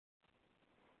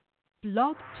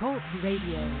Blog Talk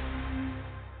Radio.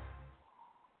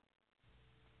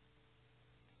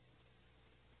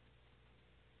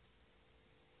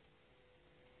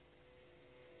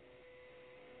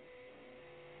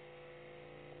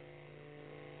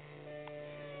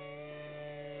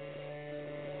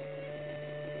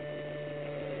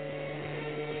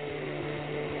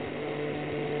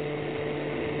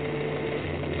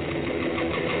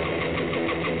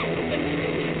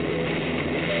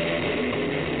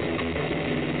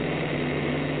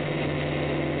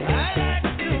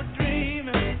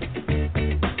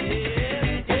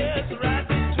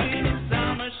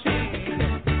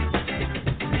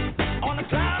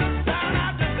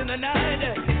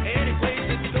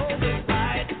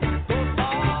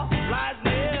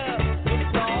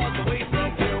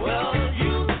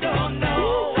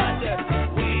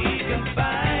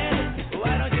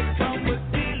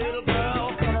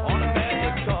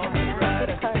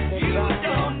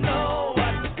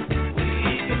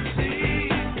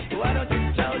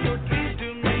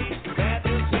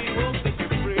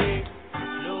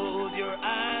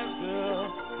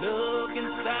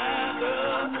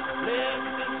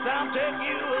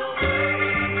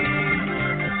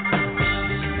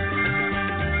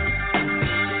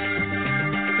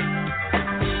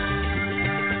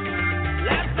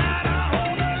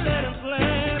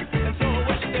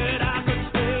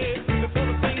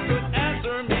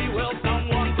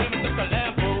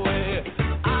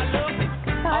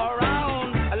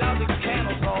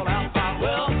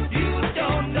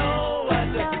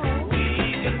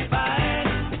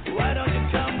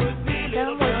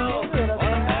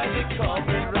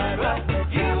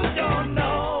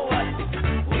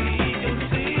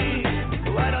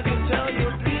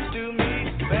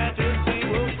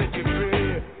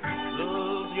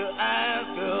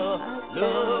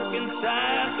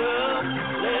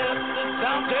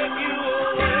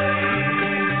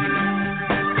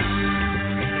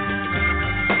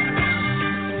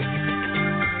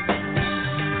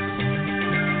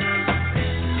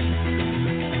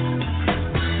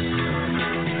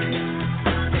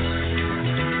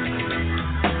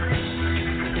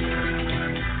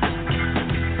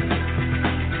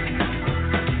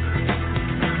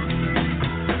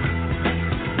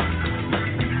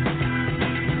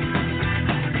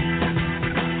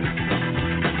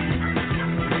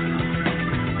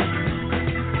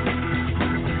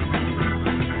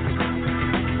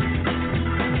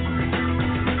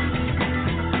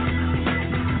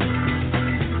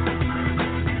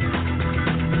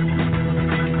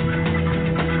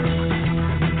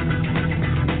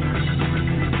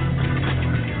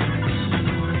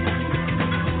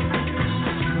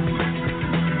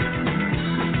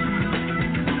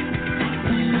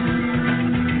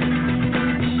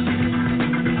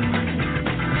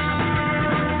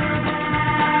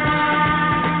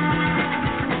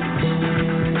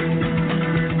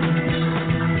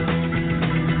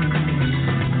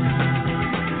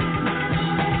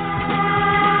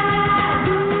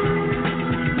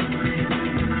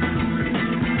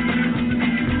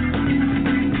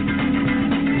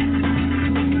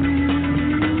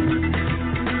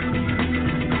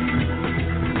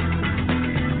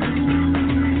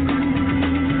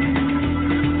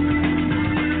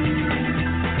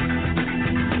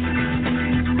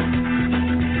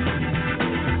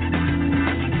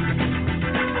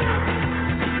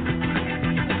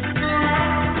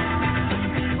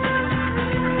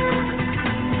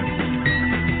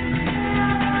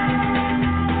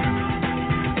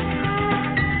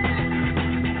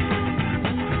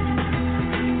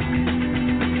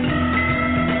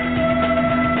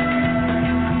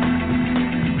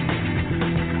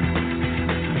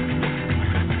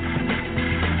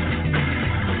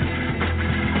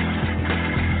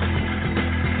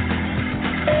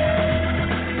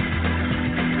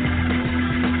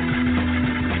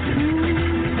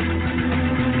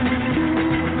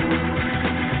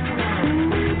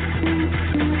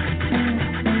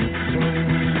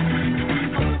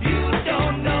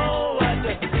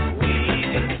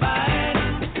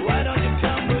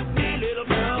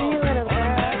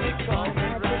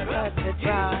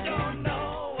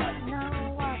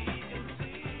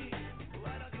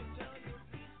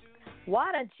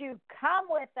 Why don't you come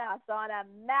with us on a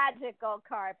magical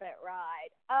carpet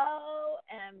ride?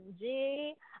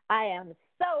 OMG, I am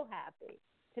so happy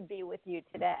to be with you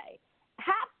today.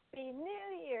 Happy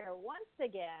New Year once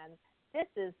again. This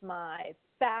is my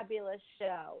fabulous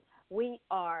show. We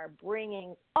are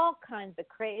bringing all kinds of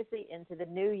crazy into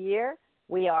the new year.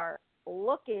 We are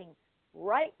looking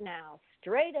right now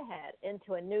straight ahead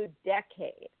into a new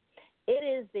decade. It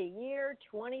is the year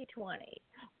 2020.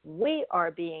 We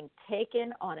are being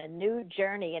taken on a new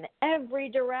journey in every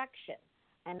direction.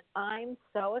 And I'm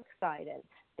so excited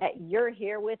that you're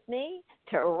here with me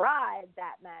to ride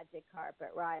that magic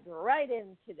carpet ride right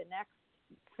into the next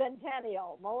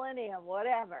centennial, millennium,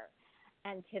 whatever.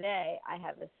 And today I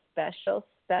have a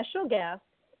special guest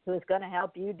who is going to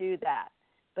help you do that.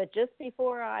 But just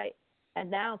before I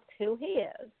announce who he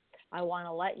is, I want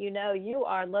to let you know you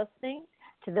are listening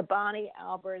to the Bonnie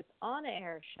Albers On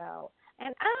Air Show.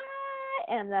 And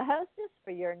I am the hostess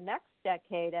for your next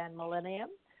decade and millennium.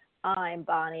 I'm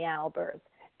Bonnie Albers.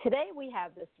 Today we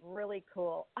have this really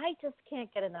cool, I just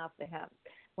can't get enough of him.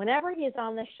 Whenever he's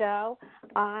on the show,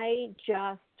 I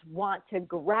just want to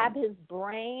grab his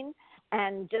brain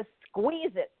and just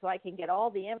squeeze it so I can get all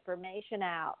the information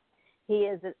out. He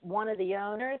is one of the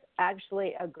owners,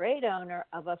 actually a great owner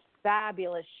of a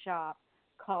fabulous shop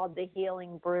called The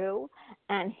Healing Brew.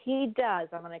 And he does,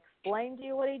 I'm going to explain to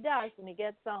you what he does when he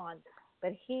gets on,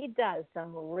 but he does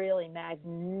some really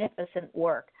magnificent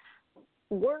work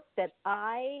that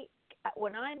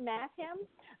when I met him,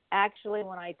 actually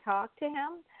when I talked to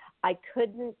him, I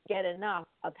couldn't get enough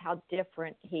of how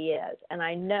different he is. And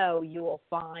I know you will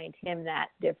find him that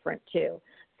different too.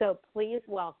 So please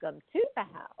welcome to the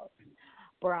house,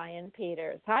 Bryan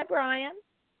Peters. Hi, Bryan.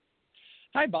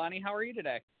 Hi, Bonnie. How are you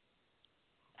today?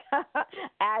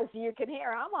 As you can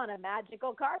hear, I'm on a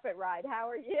magical carpet ride. How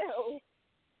are you?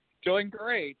 Doing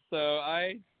great. So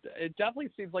it definitely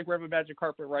seems like we're having a magic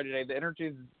carpet ride today. The energy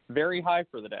is very high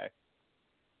for the day.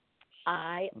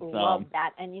 I love that.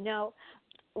 And you know,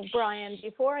 Bryan,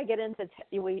 before I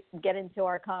we get into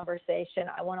our conversation,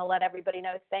 I want to let everybody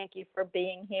know thank you for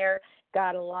being here.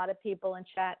 Got a lot of people in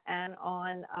chat and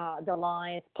on the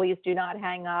lines. Please do not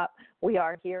hang up. We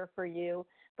are here for you.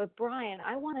 But Bryan,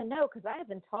 I want to know, because I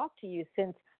haven't talked to you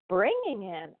since bringing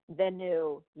in the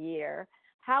new year.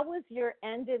 How was your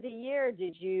end of the year?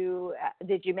 Did you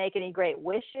make any great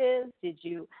wishes? Did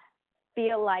you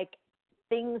feel like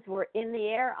things were in the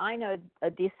air? I know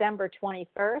December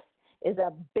 21st is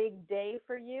a big day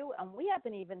for you, and we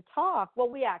haven't even talked. Well,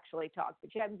 we actually talked,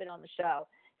 but you haven't been on the show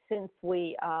since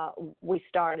we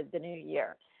started the new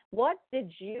year. What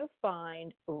did you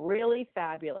find really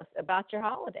fabulous about your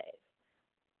holidays?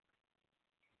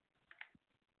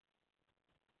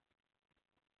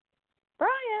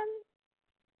 Bryan.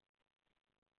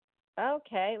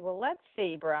 Okay, well, let's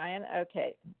see, Bryan.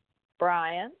 Okay,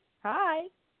 Bryan, hi.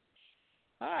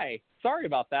 Hi. Sorry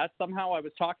about that. Somehow I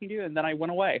was talking to you, and then I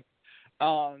went away.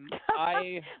 Well,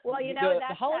 you know, that's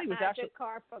the holiday that was magic actually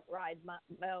carpet ride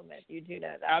moment. You do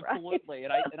know that, absolutely,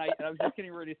 right? and I was just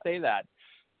getting ready to say that.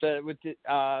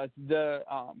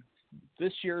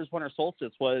 This year's winter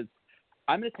solstice was,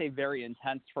 I'm going to say, very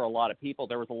intense for a lot of people.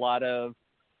 There was a lot of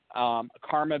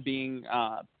karma being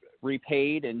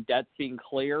repaid and debts being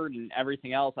cleared and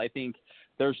everything else. I think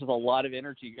there's just a lot of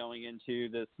energy going into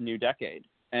this new decade,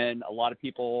 and a lot of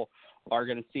people are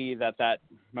going to see that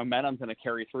momentum's going to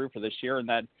carry through for this year, and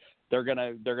that they're going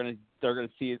to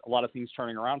see a lot of things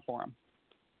turning around for them.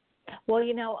 Well,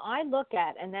 you know, I look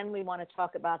at, and then we want to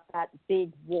talk about that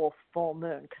big wolf full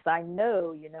moon, because I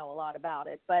know you know a lot about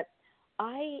it. But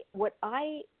what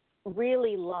I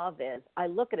really love is, I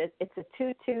look at it, it's a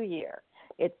 2-2 year.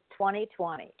 It's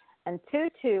 2020. And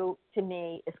 2-2 to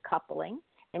me is coupling.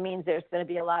 It means there's going to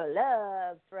be a lot of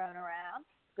love thrown around.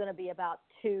 It's going to be about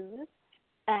twos.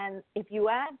 And if you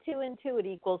add 2 and 2, it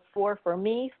equals 4 for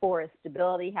me. 4 is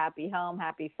stability, happy home,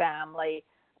 happy family,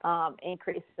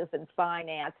 increases in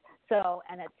finance. So,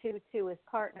 and a 2-2 is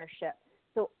partnership.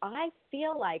 So I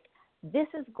feel like this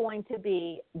is going to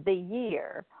be the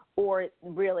year, or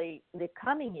really the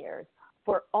coming years,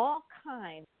 for all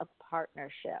kinds of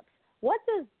partnerships. What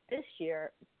does this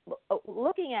year,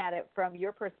 looking at it from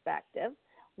your perspective,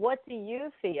 what do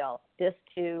you feel this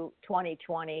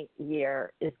 2020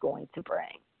 year is going to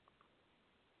bring?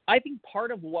 I think part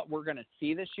of what we're going to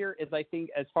see this year is, I think,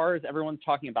 as far as everyone's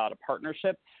talking about a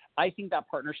partnership, I think that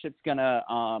partnership's going to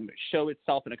show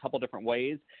itself in a couple different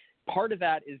ways. Part of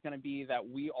that is going to be that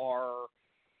we are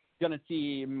going to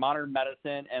see modern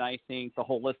medicine, and I think the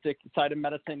holistic side of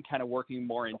medicine kind of working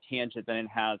more in tangent than it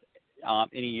has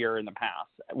any year in the past,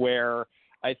 where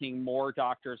I think more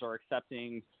doctors are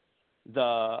accepting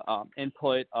the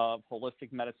input of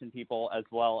holistic medicine people, as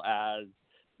well as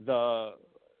the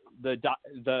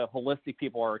holistic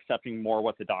people are accepting more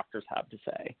what the doctors have to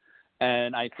say.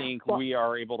 And I think we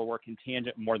are able to work in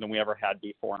tangent more than we ever had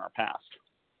before in our past.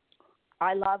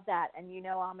 I love that. And, you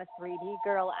know, I'm a 3D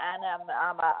girl, and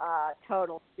I'm a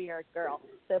total spirit girl.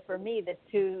 So for me, the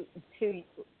two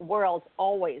worlds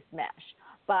always mesh,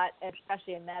 but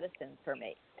especially in medicine for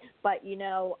me. But, you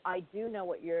know, I do know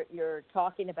what you're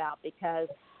talking about, because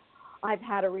I've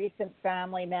had a recent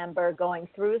family member going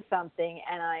through something,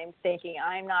 and I'm thinking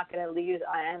I'm not going to lose,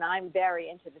 and I'm very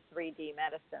into the 3D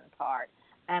medicine part.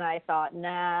 And I thought,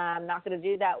 nah, I'm not going to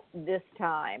do that this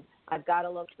time. I've got to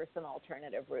look for some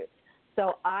alternative routes.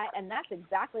 So and that's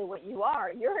exactly what you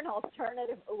are. You're an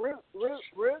alternative route,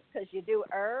 because you do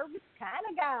herbs kind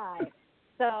of guy.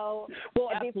 So well,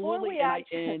 before we go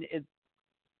ahead.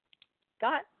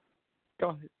 Go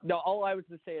ahead. No, all I was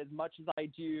going to say, as much as I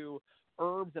do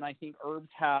herbs, and I think herbs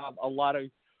have a lot of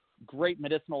great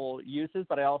medicinal uses,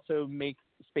 but I also make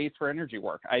space for energy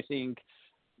work. I think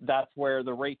that's where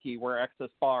the Reiki, where excess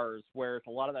bars, where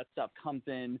a lot of that stuff comes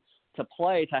in to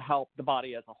play to help the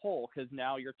body as a whole, because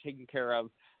now you're taking care of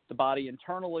the body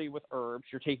internally with herbs,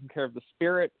 you're taking care of the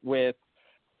spirit with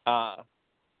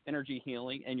energy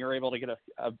healing, and you're able to get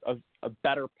a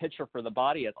better picture for the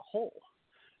body as a whole.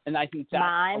 And I think that's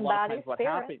a lot of times what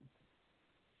happens.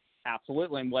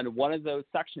 Absolutely. And when one of those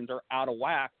sections are out of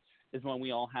whack is when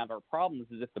we all have our problems,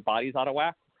 is if the body's out of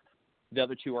whack, the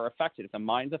other two are affected. If the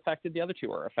mind's affected, the other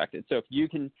two are affected. So if you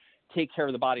can take care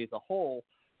of the body as a whole,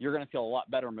 you're going to feel a lot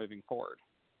better moving forward.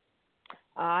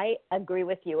 I agree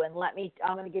with you. And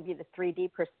I'm going to give you the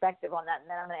 3D perspective on that. And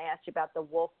then I'm going to ask you about the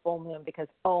wolf full moon, because,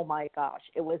 oh my gosh,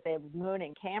 it was a moon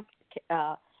in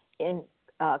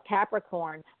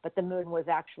Capricorn, but the moon was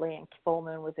actually full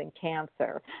moon was in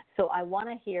Cancer. So I want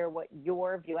to hear what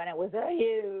your view, and it was a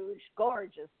huge,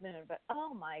 gorgeous moon, but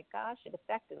oh my gosh, it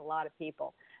affected a lot of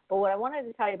people. But what I wanted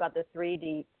to tell you about the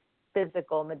 3D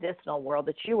physical medicinal world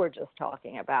that you were just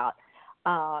talking about,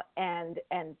 and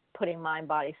putting mind,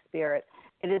 body, spirit,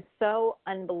 it is so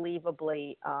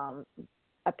unbelievably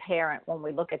apparent when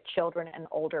we look at children and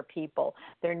older people.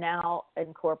 They're now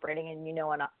incorporating, and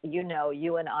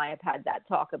you and I have had that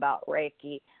talk about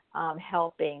Reiki,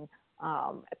 helping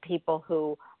people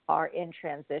who are in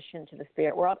transition to the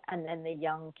spirit world, and then the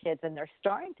young kids, and they're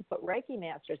starting to put Reiki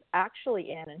masters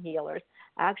actually in, and healers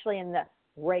actually in the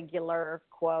regular,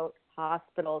 quote,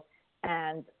 hospitals.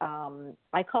 And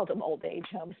I called them old age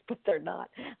homes, but they're not.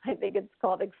 I think it's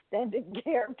called extended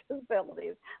care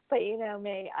facilities. But you know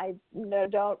me, I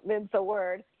don't mince a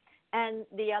word. And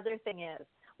the other thing is,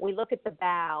 we look at the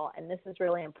bow, and this is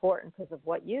really important because of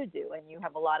what you do, and you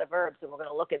have a lot of herbs, and we're going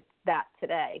to look at that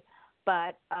today.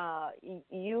 But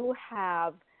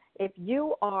if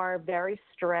you are very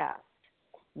stressed,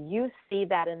 you see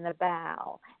that in the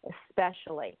bow,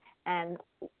 especially. And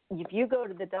if you go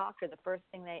to the doctor, the first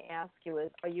thing they ask you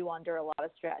is, are you under a lot of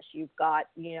stress? You've got,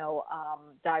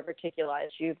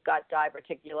 diverticulitis, you've got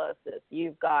diverticulosis,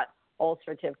 you've got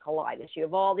ulcerative colitis, you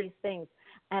have all these things.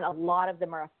 And a lot of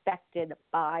them are affected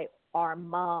by our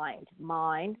mind,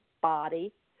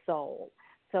 body, soul.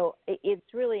 So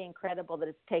it's really incredible that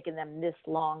it's taken them this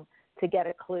long to get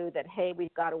a clue that, hey,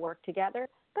 we've got to work together.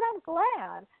 But I'm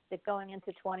glad that going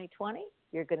into 2020,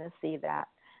 you're going to see that.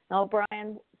 Now,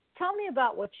 Bryan, tell me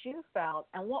about what you felt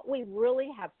and what we really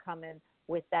have come in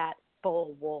with that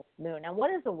full wolf moon. And what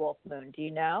is a wolf moon? Do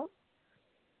you know?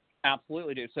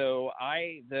 Absolutely do. So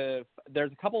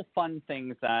there's a couple fun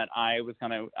things that I was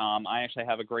going to, I actually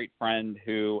have a great friend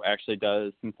who actually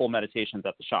does some full meditations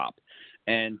at the shop.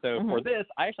 And so for this,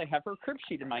 I actually have her crib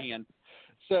sheet in my hand.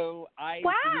 So we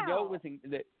know it was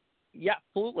yeah,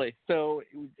 absolutely. So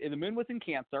the moon was in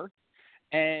Cancer.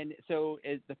 And so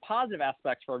the positive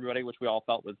aspects for everybody, which we all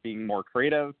felt was being more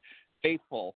creative,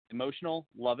 faithful, emotional,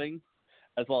 loving,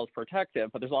 as well as protective.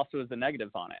 But there's also the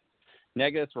negatives on it.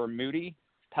 Negatives were moody,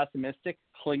 pessimistic,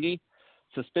 clingy,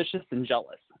 suspicious, and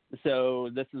jealous. So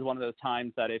this is one of those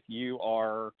times that if you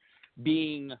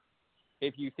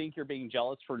think you're being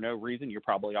jealous for no reason, you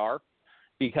probably are,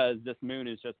 because this moon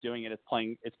is just doing it.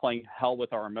 It's playing hell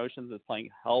with our emotions. It's playing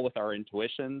hell with our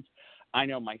intuitions. I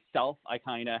know myself, I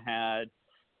kind of had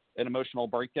an emotional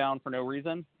breakdown for no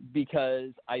reason,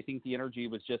 because I think the energy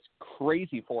was just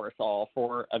crazy for us all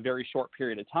for a very short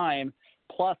period of time.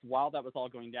 Plus, while that was all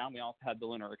going down, we also had the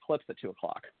lunar eclipse at 2:00.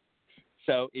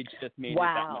 So it just made it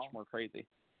that much more crazy.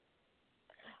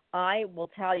 I will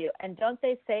tell you. And don't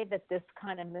they say that this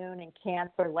kind of moon in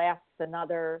Cancer lasts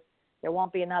there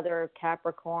won't be another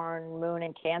Capricorn moon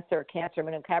in Cancer, Cancer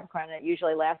moon in Capricorn, and it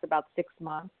usually lasts about 6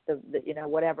 months,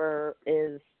 whatever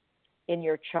is in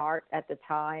your chart at the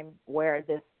time where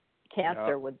this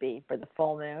Cancer would be for the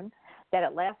full moon, that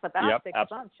it lasts about 6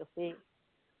 months. You'll see.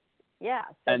 Yeah,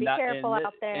 so be careful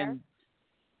out there.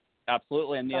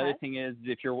 Absolutely. And the other thing is,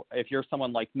 if you're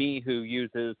someone like me who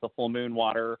uses the full moon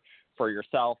water for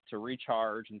yourself to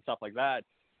recharge and stuff like that,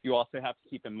 you also have to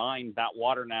keep in mind that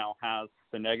water now has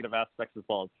the negative aspects as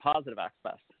well as positive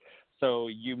aspects. So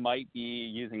you might be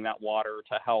using that water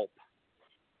to help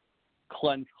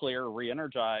cleanse, clear,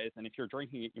 re-energize. And if you're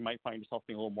drinking it, you might find yourself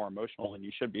being a little more emotional than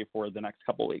you should be for the next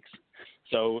couple of weeks.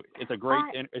 So it's a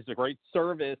great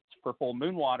service for full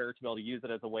moon water to be able to use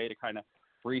it as a way to kind of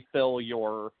refill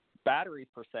your batteries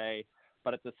per se.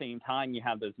 But at the same time, you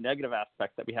have those negative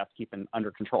aspects that we have to keep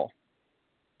under control.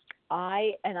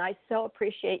 I so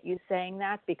appreciate you saying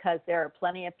that, because there are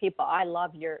plenty of people. I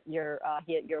love your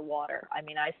water. I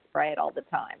mean, I spray it all the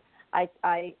time.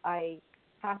 I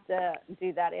have to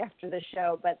do that after the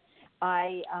show, but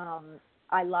I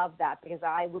love that, because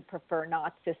I would prefer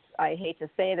not to. I hate to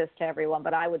say this to everyone,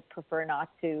 but I would prefer not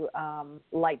to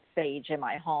light sage in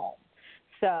my home.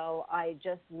 So I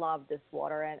just love this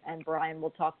water, and Bryan will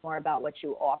talk more about what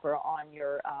you offer on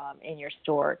your in your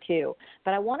store too.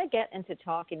 But I want to get into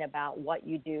talking about what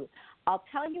you do. I'll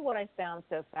tell you what I found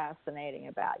so fascinating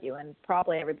about you, and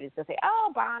probably everybody's going to say,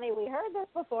 "Oh, Bonnie, we heard this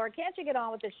before. Can't you get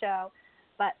on with the show?"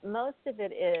 But most of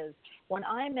it is, when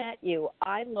I met you,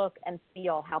 I look and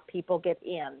feel how people get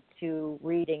into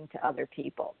reading to other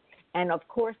people. And of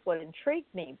course, what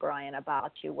intrigued me, Bryan,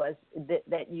 about you was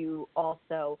that you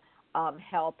also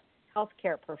help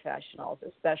healthcare professionals,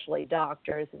 especially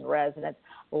doctors and residents,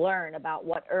 learn about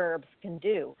what herbs can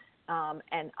do.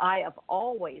 And I have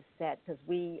always said, because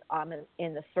I'm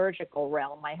in the surgical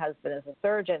realm, my husband is a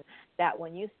surgeon, that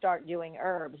when you start doing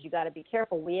herbs, you got to be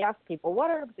careful. We ask people,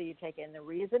 what herbs are you taking? And the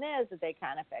reason is that they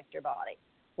can affect your body.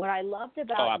 What I loved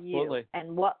about you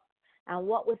and what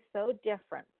was so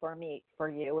different for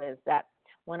you is that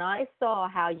when I saw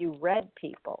how you read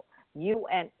people, you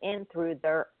went in through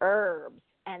their herbs,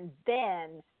 and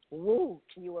then, whoo,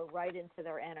 you were right into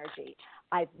their energy.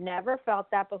 I've never felt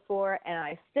that before, and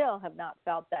I still have not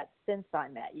felt that since I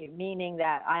met you, meaning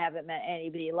that I haven't met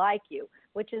anybody like you,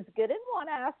 which is good in one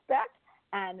aspect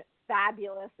and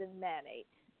fabulous in many.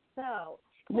 So,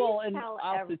 and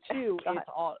also, too, I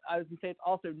was going to say it's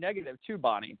also negative, too,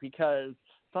 Bonnie, because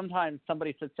sometimes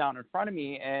somebody sits down in front of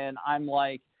me, and I'm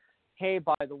like, hey,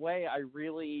 by the way,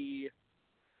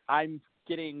 I'm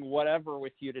getting whatever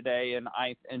with you today, and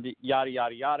yada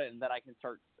yada yada, and then I can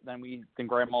start. Then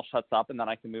grandma shuts up, and then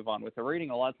I can move on with the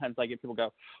reading. A lot of times I get people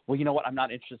go, well, you know what? I'm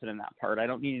not interested in that part. I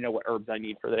don't need to know what herbs I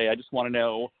need for the day. I just want to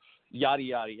know yada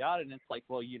yada yada. And it's like,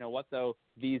 well, you know what though?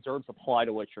 These herbs apply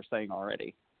to what you're saying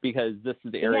already, because this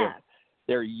is the area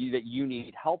that you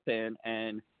need help in,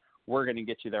 and we're going to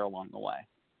get you there along the way.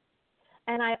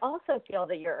 And I also feel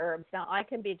that your herbs, now I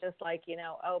can be just like,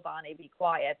 oh, Bonnie, be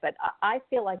quiet, but I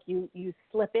feel like you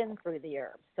slip in through the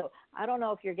herbs. So I don't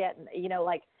know if you're getting,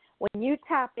 like when you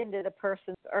tap into the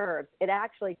person's herbs, it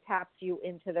actually taps you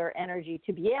into their energy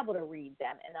to be able to read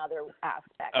them in other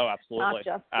aspects. Oh, absolutely. Not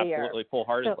just the absolutely, herbs.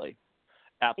 Wholeheartedly.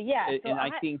 So, yeah. So I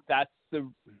think that's the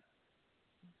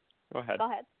 – go ahead. Go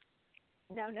ahead.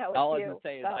 No, All I was going to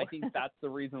say is I think that's the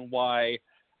reason why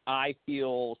I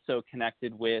feel so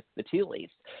connected with the tea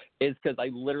leaves, is because I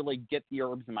literally get the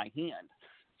herbs in my hand.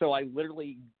 So I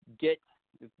literally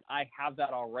I have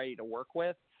that already to work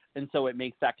with, and so it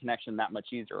makes that connection that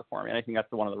much easier for me. And I think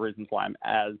that's one of the reasons why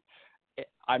if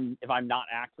I'm not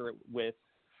accurate with,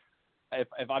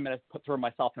 if I'm going to throw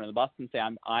myself into the bus and say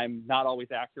I'm not always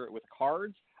accurate with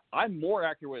cards, I'm more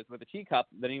accurate with a teacup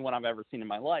than anyone I've ever seen in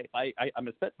my life. I'm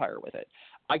a spitfire with it.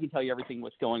 I can tell you everything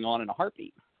what's going on in a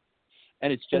heartbeat.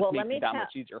 And it's just makes it that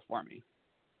much easier for me.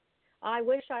 I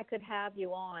wish I could have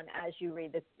you on as you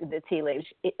read the tea leaves.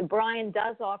 Bryan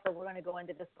does offer, we're going to go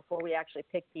into this before we actually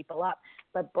pick people up,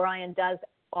 but Bryan does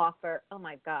offer, oh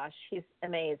my gosh, he's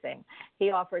amazing. He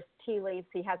offers tea leaves.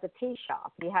 He has a tea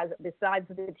shop. He has, besides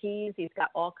the teas, he's got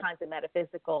all kinds of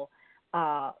metaphysical,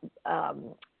 other,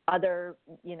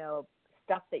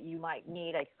 stuff that you might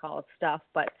need. I could call it stuff,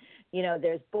 but,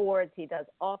 there's boards. He does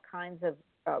all kinds of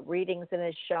readings in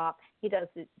his shop. He does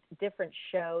different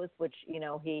shows, which,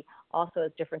 he also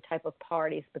has different type of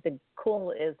parties. But the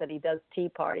cool is that he does tea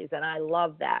parties, and I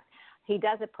love that. He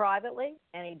does it privately,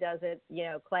 and he does it,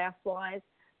 class-wise.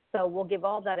 So we'll give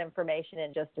all that information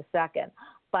in just a second.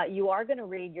 But you are going to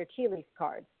read your tea leaf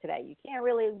cards today. You can't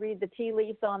really read the tea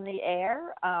leaves on the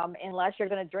air unless you're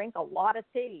going to drink a lot of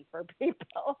tea for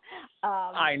people.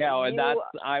 I know, and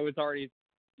I was already.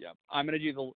 Yeah, I'm gonna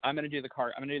do the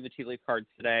card. I'm gonna do the tea leaf cards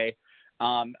today.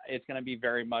 It's gonna be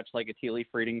very much like a tea leaf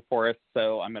reading for us,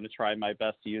 so I'm gonna try my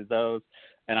best to use those.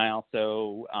 And I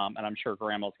also, and I'm sure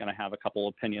Grandma's gonna have a couple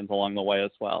opinions along the way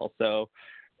as well. So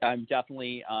I'm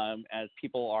definitely, as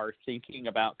people are thinking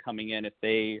about coming in, if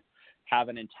they have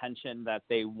an intention that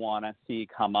they want to see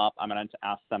come up, I'm gonna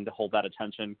ask them to hold that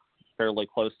attention fairly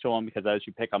close to them, because as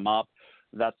you pick them up,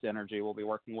 that's the energy we'll be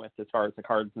working with as far as the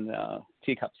cards and the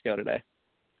teacups go today.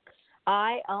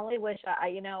 I only wish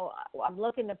I'm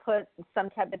looking to put some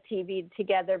type of TV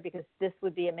together because this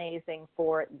would be amazing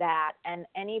for that. And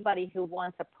anybody who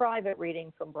wants a private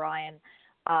reading from Bryan,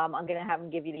 I'm going to have him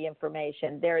give you the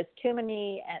information. There's too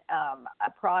many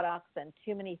products and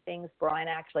too many things Bryan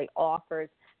actually offers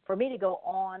for me to go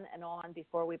on and on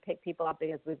before we pick people up,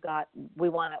 because we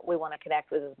want to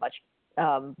connect with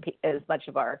as much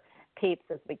of our peeps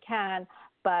as we can.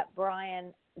 But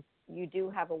Bryan, you do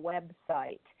have a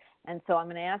website. And so I'm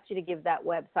going to ask you to give that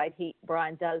website.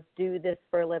 Bryan does do this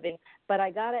for a living. But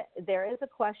there is a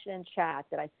question in chat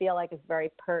that I feel like is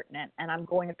very pertinent, and I'm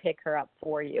going to pick her up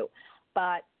for you.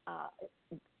 But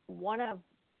one of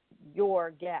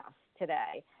your guests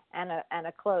today, and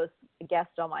a close guest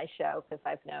on my show, because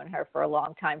I've known her for a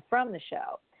long time from the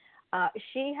show,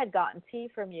 she had gotten tea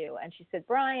from you. And she said,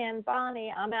 Bryan,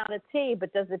 Bonnie, I'm out of tea,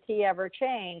 but does the tea ever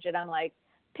change? And I'm like,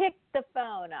 pick the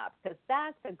phone up, because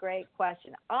that's a great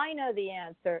question. I know the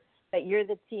answer, but you're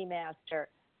the tea master.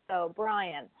 So,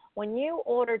 Bryan, when you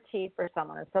order tea for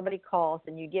someone and somebody calls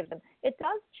and you give them, it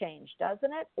does change,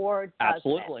 doesn't it? Or doesn't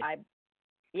Absolutely. it?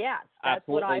 Yes, that's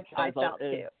Absolutely. what I felt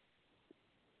too.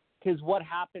 Because what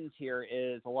happens here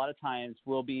is a lot of times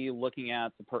we'll be looking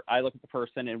at I look at the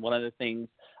person, and one of the things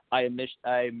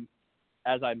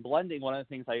as I'm blending, one of the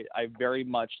things I very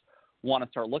much want to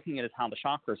start looking at is how the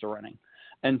chakras are running.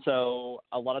 And so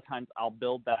a lot of times I'll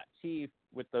build that tea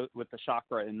with the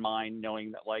chakra in mind,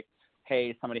 knowing that, like,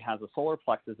 hey, somebody has a solar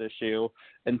plexus issue.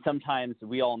 And sometimes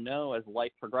we all know as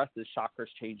life progresses, chakras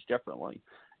change differently.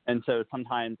 And so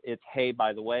sometimes it's, hey,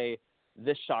 by the way,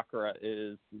 this chakra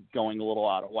is going a little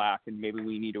out of whack, and maybe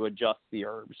we need to adjust the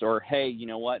herbs. Or, hey, you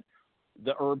know what?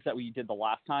 The herbs that we did the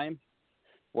last time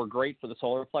were great for the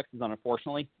solar plexus, and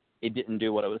unfortunately, it didn't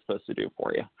do what it was supposed to do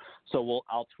for you. So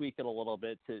I'll tweak it a little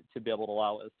bit to be able to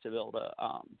allow us to be able to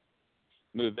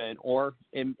move in. Or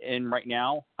in right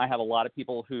now, I have a lot of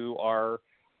people who are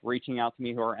reaching out to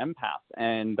me who are empaths,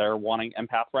 and they're wanting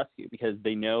empath rescue because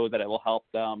they know that it will help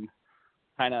them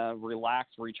kind of relax,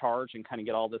 recharge, and kind of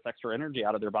get all this extra energy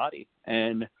out of their body.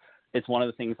 And it's one of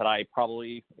the things that I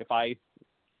probably,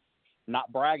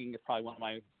 not bragging, it's probably one of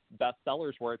my best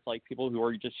sellers, where it's like people who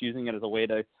are just using it as a way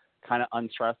to kind of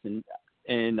unstress and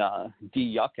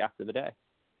de-yuck after the day.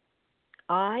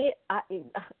 I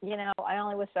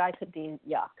only wish I could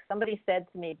de-yuck. Somebody said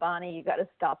to me, Bonnie, you got to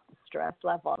stop the stress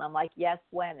level. And I'm like, yes,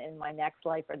 when? In my next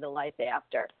life or the life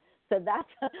after? So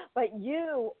but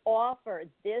you offer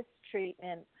this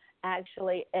treatment.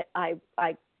 Actually, I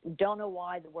don't know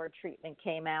why the word treatment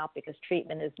came out, because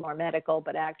treatment is more medical,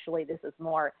 but actually this is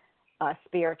more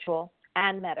spiritual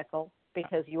and medical,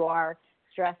 because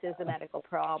stress is a medical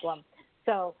problem.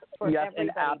 So for yes, everybody,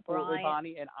 and absolutely, Bryan,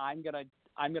 Bonnie, and I'm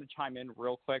gonna chime in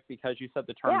real quick, because you said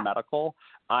the term medical.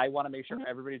 I want to make sure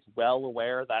everybody's well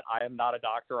aware that I am not a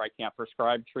doctor. I can't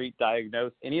prescribe, treat,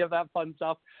 diagnose, any of that fun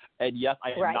stuff. And yes,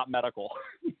 I am not medical.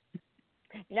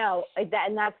 No,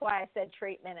 and that's why I said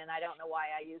treatment, and I don't know why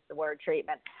I used the word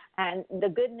treatment. And the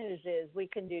good news is we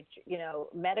can do,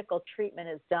 medical treatment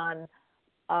is done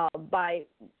by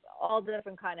all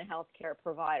different kind of healthcare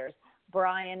providers.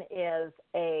 Bryan is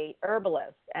a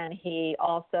herbalist, and he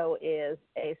also is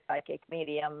a psychic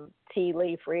medium, tea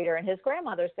leaf reader, and his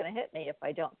grandmother's going to hit me if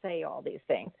I don't say all these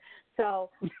things. So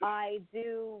I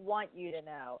do want you to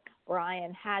know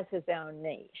Bryan has his own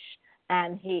niche,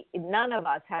 and none of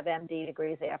us have MD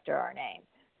degrees after our name.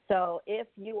 So if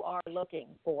you are looking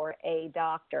for a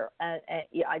doctor,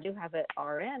 I do have an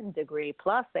RN degree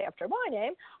plus after my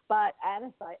name, but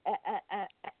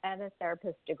and a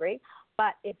therapist degree.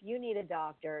 But if you need a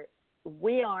doctor,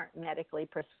 we aren't medically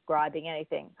prescribing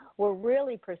anything. We're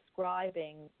really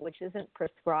prescribing, which isn't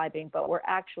prescribing, but we're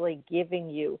actually giving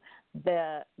you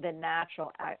the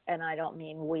natural, and I don't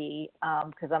mean we,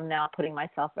 because I'm now putting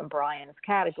myself in Bryan's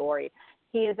category.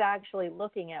 He is actually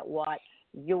looking at what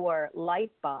your life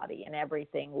body and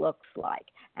everything looks like,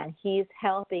 and he's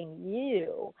helping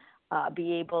you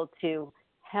be able to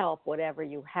help whatever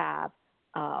you have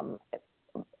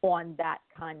on that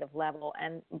kind of level.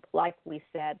 And like we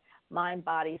said, mind,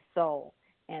 body, soul,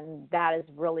 and that is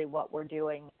really what we're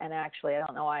doing. And actually, I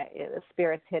don't know why the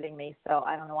spirit's hitting me, so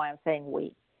I don't know why I'm saying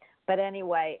we. But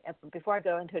anyway, before I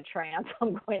go into a trance,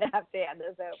 I'm going to have to hand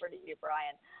this over to you,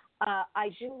 Bryan.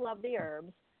 I do love the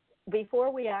herbs.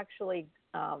 Before we actually,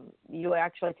 you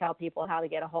actually tell people how to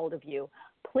get a hold of you,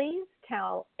 please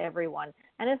tell everyone,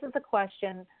 and this is a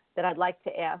question that I'd like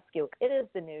to ask you. It is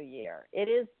the new year. It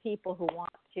is people who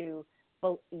want to,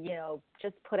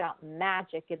 just put out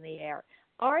magic in the air.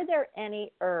 Are there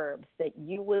any herbs that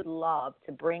you would love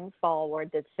to bring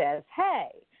forward that says, hey,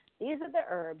 these are the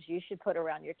herbs you should put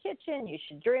around your kitchen, you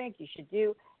should drink, you should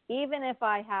do, even if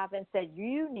I haven't said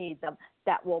you need them,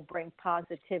 that will bring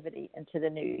positivity into the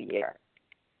new year?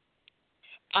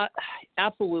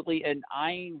 Absolutely. And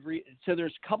so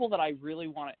there's a couple that I really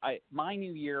want to, my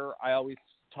new year, I always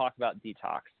talk about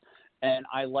detox. And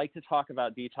I like to talk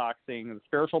about detoxing the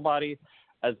spiritual body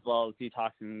as well as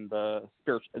detoxing the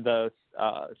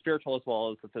spiritual as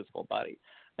well as the physical body.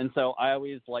 And so I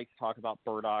always like to talk about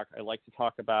burdock. I like to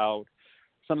talk about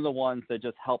some of the ones that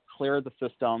just help clear the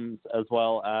systems, as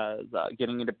well as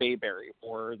getting into bayberry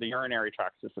or the urinary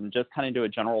tract system, just kind of do a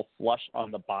general flush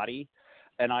on the body.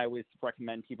 And I always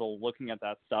recommend people looking at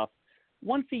that stuff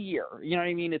once a year. You know what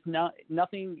I mean? It's not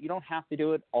nothing. You don't have to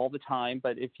do it all the time,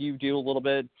 but if you do a little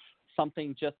bit,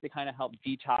 something just to kind of help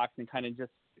detox and kind of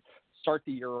just start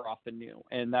the year off anew,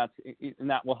 and that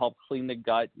will help clean the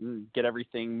gut and get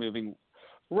everything moving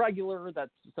regular.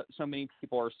 That's so many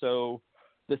people are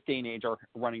this day and age are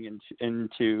running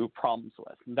into problems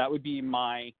with. And those would be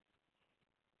my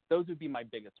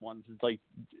biggest ones, is like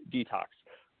detox,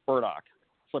 burdock,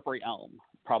 slippery elm,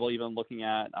 probably even looking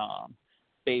at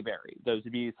bayberry. Those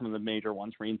would be some of the major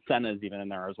ones. Green senna is even in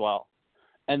there as well.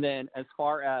 And then as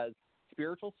far as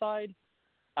spiritual side,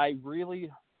 I really,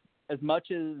 as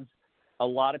much as a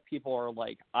lot of people are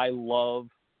like, I love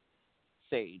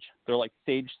sage. They're like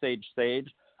sage.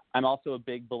 I'm also a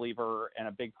big believer and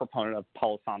a big proponent of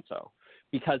Palo Santo,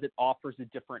 because it offers a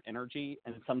different energy.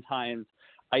 And sometimes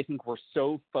I think we're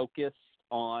so focused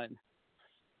on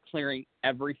clearing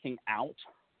everything out,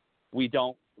 we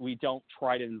don't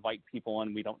try to invite people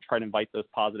in. We don't try to invite those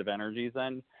positive energies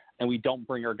in, and we don't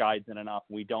bring our guides in enough.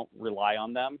 We don't rely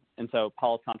on them. And so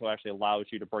Palo Santo actually allows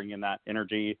you to bring in that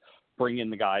energy, bring in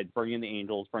the guides, bring in the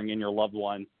angels, bring in your loved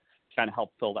ones, kind of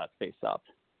help fill that space up.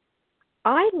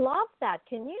 I love that.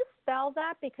 Can you spell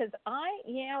that? Because I'm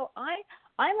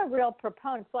a real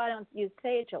proponent, so I don't use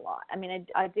sage a lot. I mean,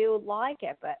 I do like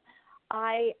it, but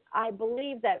I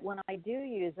believe that when I do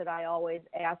use it, I always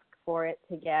ask for it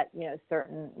to get,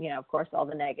 certain, of course, all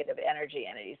the negative energy,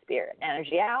 spirit,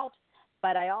 energy out.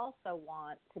 But I also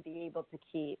want to be able to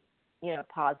keep,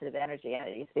 positive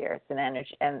energy, spirits, and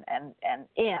energy and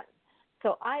in.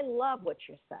 So I love what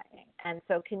you're saying. And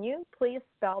so can you please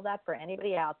spell that for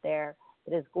anybody out there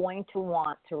that is going to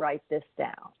want to write this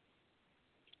down?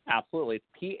 Absolutely.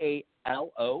 It's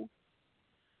Palo,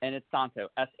 and it's Santo,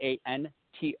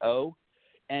 Santo.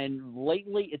 And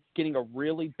lately it's getting a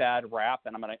really bad rap,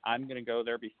 and I'm gonna go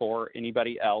there before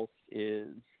anybody else is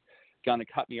gonna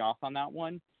cut me off on that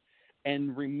one.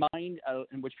 And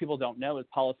and which people don't know, is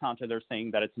Palo Santo, they're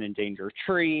saying that it's an endangered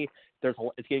tree.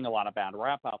 It's getting a lot of bad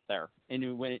rap out there. And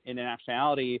in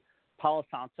actuality, Palo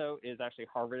Santo is actually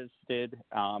harvested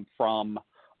from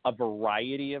a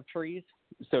variety of trees.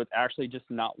 So it's actually just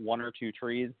not one or two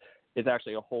trees. It's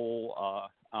actually a whole.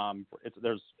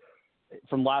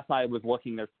 From last night I was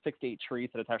looking, there's 6 to 8 trees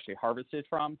that it's actually harvested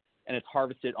from, and it's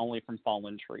harvested only from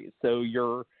fallen trees. So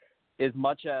as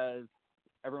much as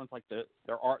everyone's like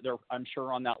I'm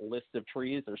sure on that list of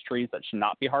trees, there's trees that should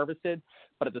not be harvested,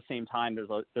 but at the same time,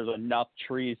 there's enough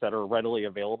trees that are readily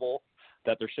available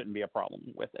that there shouldn't be a problem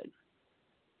with it.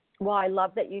 Well, I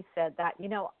love that you said that.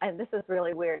 And this is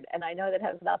really weird, and I know that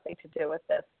has nothing to do with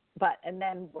this. And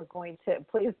then we're going to,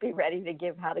 please be ready to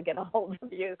give how to get a hold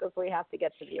of you, because we have to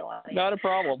get to the audience. Not a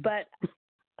problem. But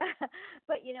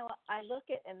I look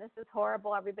at, and this is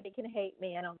horrible. Everybody can hate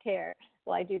me. I don't care.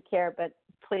 Well, I do care, but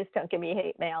please don't give me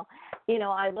hate mail.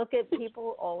 I look at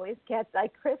people always get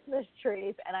like Christmas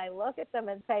trees, and I look at them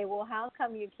and say, well, how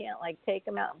come you can't take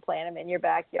them out and plant them in your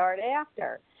backyard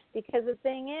after? Because the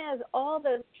thing is, all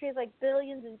those trees, like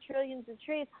billions and trillions of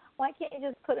trees, why can't you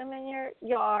just put them in your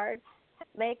yard,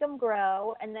 make them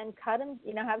grow, and then cut them,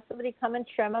 have somebody come and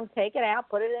trim them, take it out,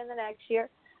 put it in the next year?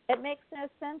 It makes no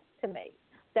sense to me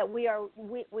that we are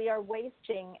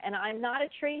wasting, and I'm not a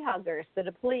tree hugger, so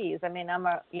to please. I mean, I'm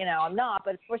not,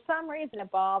 but for some reason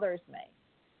it bothers me.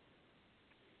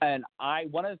 And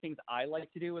one of the things I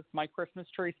like to do with my Christmas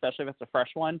tree, especially if it's a fresh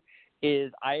one,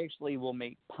 is I actually will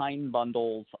make pine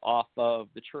bundles off of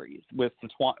the trees with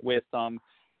some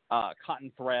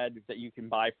cotton thread that you can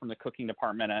buy from the cooking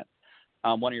department at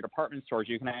one of your department stores.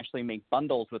 You can actually make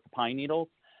bundles with the pine needles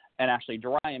and actually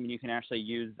dry them, and you can actually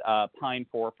use pine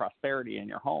for prosperity in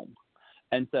your home.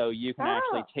 And so you can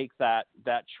actually take that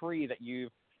tree that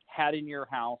you've had in your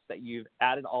house, that you've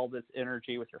added all this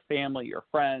energy with your family, your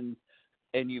friends,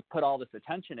 and you've put all this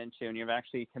attention into, and you've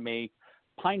actually can make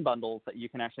pine bundles that you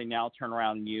can actually now turn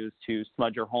around and use to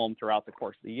smudge your home throughout the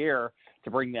course of the year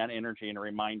to bring that energy and to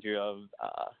remind you of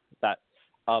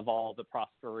all the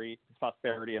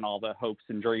prosperity and all the hopes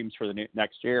and dreams for the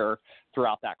next year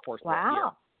throughout that course of the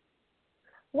year.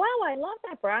 Wow, I love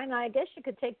that, Brian. I guess you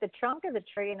could take the trunk of the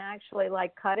tree and actually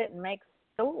like cut it and make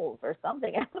stools or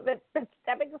something out of it,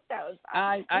 stepping stones.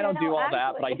 I don't do all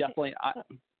that, but I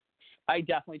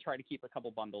definitely try to keep a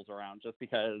couple bundles around just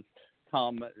because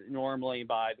normally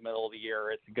by the middle of the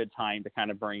year, it's a good time to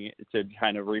kind of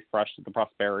refresh the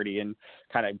prosperity and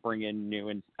kind of bring in new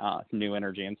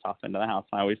energy and stuff into the house.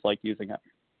 I always like using it.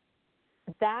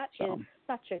 That is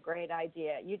such a great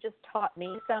idea. You just taught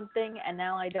me something, and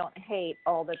now I don't hate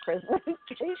all the Christmas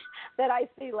trees that I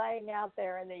see laying out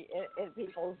there in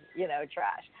people's,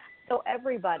 trash. So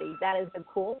everybody, that is a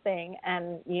cool thing,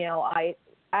 and, I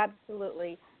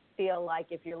absolutely feel like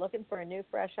if you're looking for a new,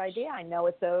 fresh idea, I know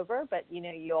it's over, but,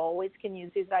 you always can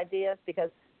use these ideas because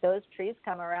those trees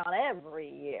come around every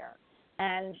year.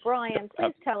 And, Brian,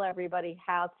 please tell everybody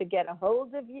how to get a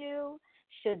hold of you.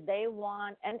 Should they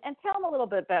want, and tell them a little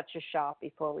bit about your shop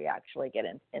before we actually get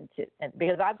into it,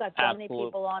 because I've got so many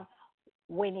people on,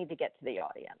 we need to get to the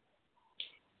audience.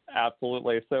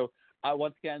 Absolutely. So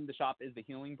once again, the shop is the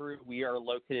Healing Brew. We are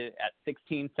located at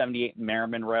 1678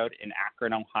 Merriman Road in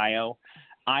Akron, Ohio.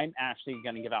 I'm actually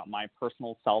going to give out my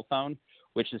personal cell phone,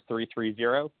 which is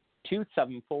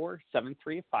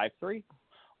 330-274-7353.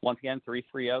 Once again,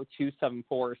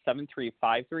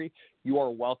 330-274-7353. You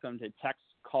are welcome to text,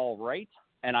 call, write,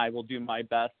 and I will do my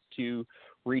best to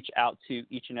reach out to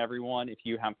each and every one. If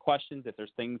you have questions, if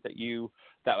there's things that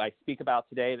I speak about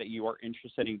today that you are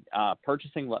interested in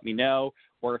purchasing, let me know.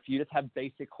 Or if you just have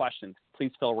basic questions,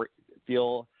 please feel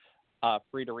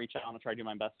free to reach out. I'm going to try to do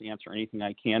my best to answer anything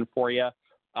I can for you.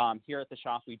 Here at the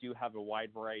shop, we do have a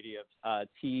wide variety of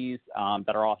teas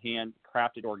that are all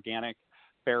handcrafted, organic,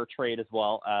 fair trade, as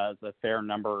well as a fair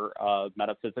number of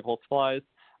metaphysical supplies.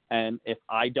 And if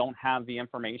I don't have the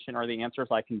information or the answers,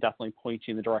 I can definitely point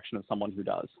you in the direction of someone who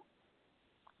does.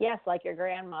 Yes, like your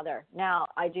grandmother. Now,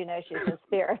 I do know she's in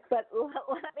spirit, but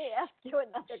let me ask you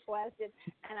another question,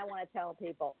 and I want to tell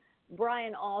people.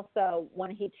 Brian also,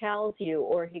 when he tells you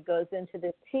or he goes into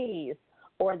the teas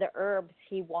or the herbs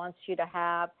he wants you to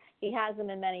have, he has them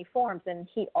in many forms, and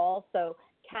he also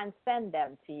can send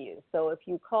them to you. So if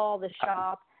you call the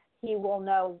shop, he will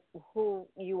know who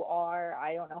you are.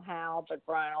 I don't know how, but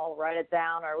Brian will write it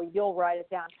down, or you'll write it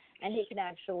down, and he can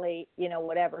actually,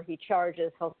 whatever he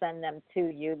charges, he'll send them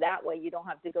to you. That way you don't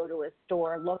have to go to a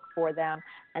store, look for them.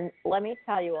 And let me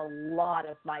tell you, a lot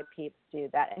of my peeps do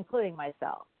that, including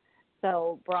myself.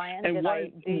 So, Brian,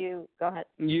 go ahead.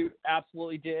 You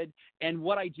absolutely did. And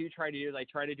what I do try to do is I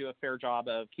try to do a fair job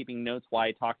of keeping notes while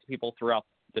I talk to people throughout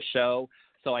the show.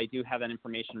 So I do have that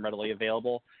information readily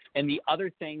available. And the other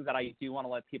thing that I do want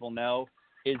to let people know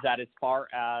is that as far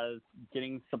as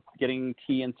getting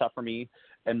tea and stuff for me,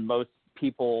 and most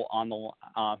people on the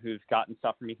who've gotten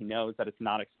stuff from me, he knows that it's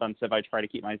not expensive. I try to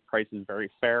keep my prices very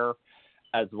fair,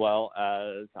 as well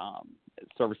as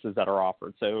services that are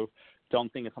offered. So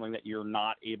don't think it's something that you're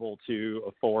not able to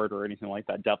afford or anything like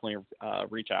that. Definitely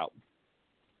reach out.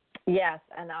 Yes,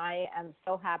 and I am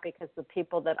so happy because the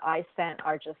people that I sent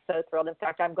are just so thrilled. In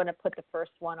fact, I'm going to put the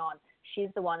first one on. She's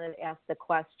the one that asked the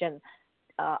question,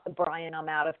 Brian, I'm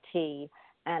out of tea,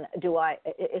 and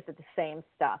is it the same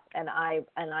stuff? And I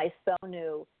so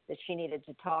knew that she needed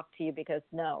to talk to you because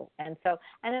no. And so,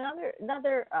 and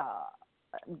another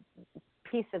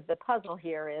piece of the puzzle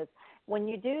here is when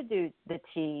you do the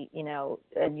tea,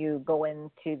 and you go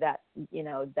into that,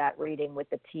 that reading with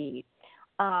the tea.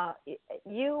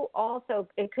 You also,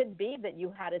 it could be that you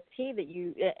had a tea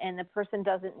and the person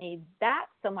doesn't need that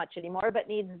so much anymore, but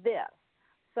needs this.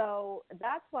 So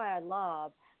that's why I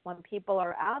love when people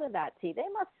are out of that tea. They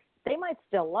might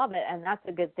still love it, and that's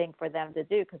a good thing for them to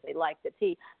do because they like the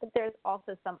tea. But there's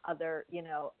also some other,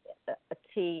 a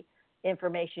tea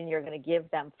information you're going to give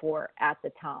them for at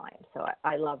the time. So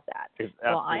I love that.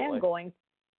 Well, I'm going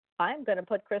to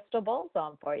put crystal bowls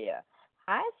on for you.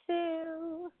 Hi,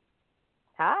 Sue.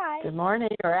 Hi. Good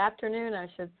morning or afternoon, I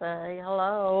should say.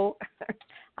 Hello.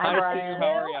 Hi, Brian. Sue. How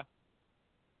are you?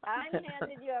 I'm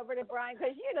handing you over to Brian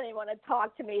because you don't even want to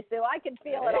talk to me, Sue. I can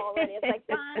feel it already. It's like,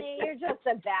 Bonnie, you're just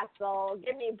a vessel.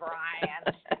 Give me Brian.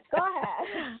 Go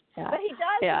ahead. Yeah. But he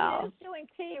is doing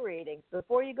tea readings.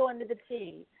 Before you go into the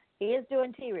tea, he is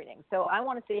doing tea readings. So I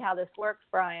want to see how this works,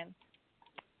 Brian.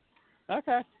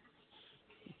 Okay.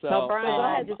 So Brian,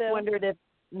 I just wondered if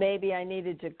maybe I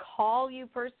needed to call you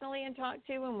personally and talk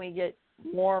to you when we get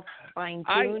more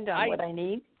fine-tuned on what I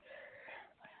need.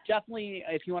 Definitely,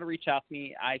 if you want to reach out to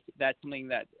me, that's something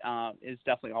that is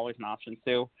definitely always an option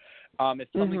too. If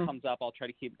something comes up, I'll try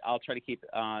to keep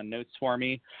notes for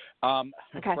me.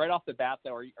 Okay. Right off the bat,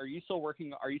 though, are you still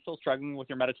working? Are you still struggling with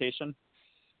your meditation?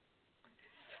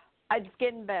 It's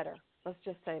getting better. Let's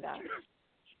just say that.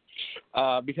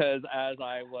 Because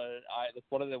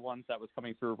one of the ones that was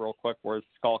coming through real quick was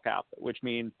skull cap, which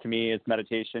means to me is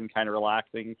meditation, kind of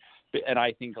relaxing. And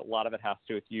I think a lot of it has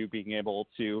to do with you being able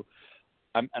to,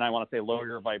 and I want to say lower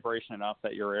your vibration enough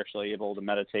that you're actually able to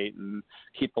meditate and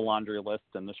keep the laundry list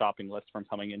and the shopping list from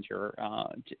coming into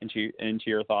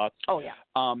your thoughts. Oh yeah.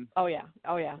 Oh yeah.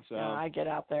 So, no, I get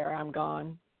out there, I'm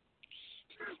gone.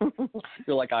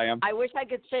 Feel like I am. I wish I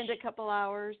could spend a couple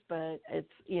hours, but it's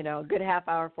a good half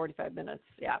hour, 45 minutes.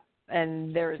 Yeah,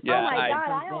 and there's. Oh my God!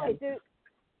 I only do.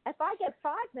 If I get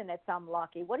 5 minutes, I'm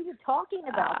lucky. What are you talking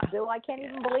about, Sue? I can't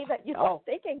even believe that you're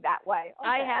thinking that way. Okay.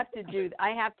 I have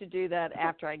to do that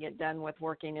after I get done with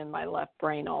working in my left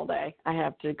brain all day. I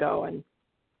have to go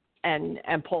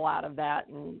and pull out of that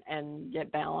and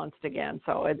get balanced again.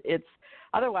 So it's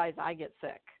otherwise I get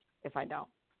sick if I don't.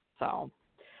 So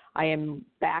I am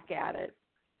back at it.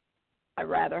 I'd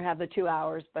rather have the 2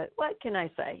 hours, but what can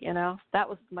I say? That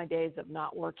was my days of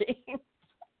not working.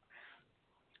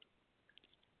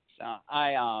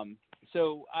 As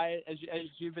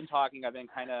you've been talking, I've been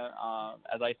kind of,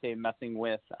 as I say, messing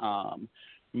with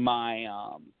my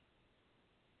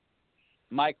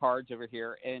cards over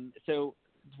here. And so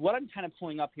what I'm kind of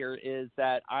pulling up here is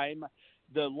that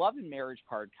the love and marriage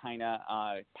card kind of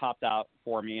popped out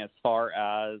for me as far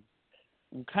as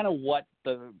kind of what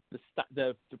the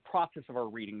process of our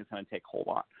reading is going to take hold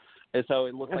on. And so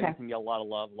it looks like it's going to be a lot of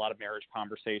love, a lot of marriage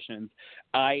conversations.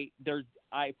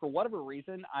 For whatever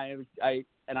reason, and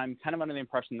I'm kind of under the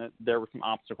impression that there were some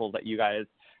obstacles that you guys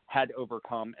had to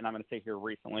overcome. And I'm going to say here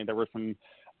recently, there were some,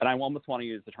 and I almost want to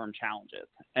use the term challenges.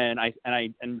 And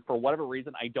for whatever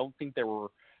reason, I don't think they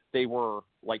were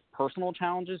like personal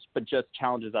challenges, but just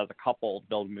challenges as a couple to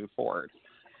be able to move forward.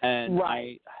 And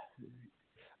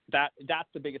that's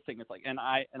the biggest thing. It's like, I'm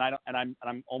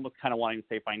almost kind of wanting to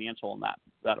say financial in that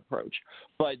approach,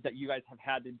 but that you guys have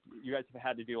had to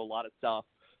do a lot of stuff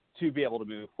to be able to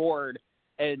move forward.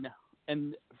 And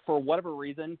for whatever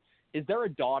reason, is there a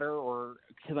daughter, or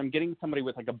because I'm getting somebody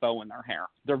with like a bow in their hair?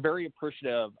 They're very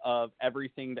appreciative of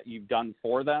everything that you've done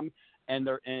for them. And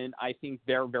I think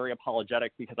they're very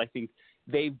apologetic because I think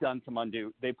they put some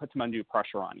undue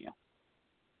pressure on you.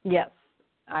 Yes,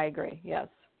 I agree. Yes.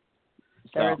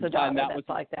 There is a daughter that's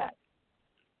like that.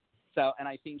 So, and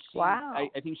I think I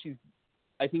think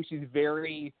she's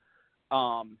very,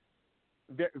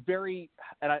 very,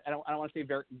 and I don't want to say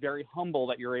very, very humble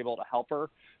that you're able to help her.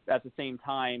 At the same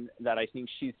time, that I think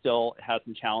she still has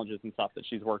some challenges and stuff that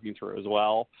she's working through as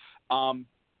well. And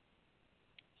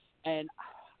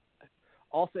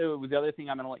also, the other thing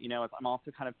I'm going to let you know is I'm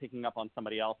also kind of picking up on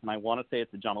somebody else, and I want to say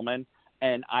it's a gentleman.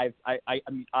 And I'm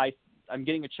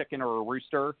getting a chicken or a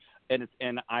rooster, and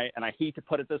I hate to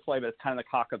put it this way, but it's kind of the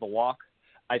cock of the walk.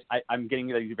 I'm getting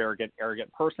that he's a very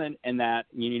arrogant person, and that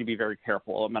you need to be very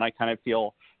careful of him. And I kind of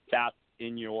feel that's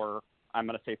in your, I'm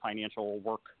going to say, financial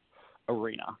work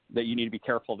arena, that you need to be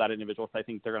careful of that individual. So I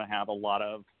think they're going to have a lot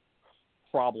of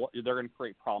problem. They're going to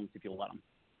create problems if you let them.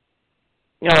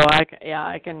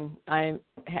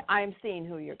 I'm seeing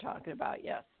who you're talking about.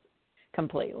 Yes,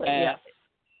 completely. Yes.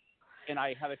 And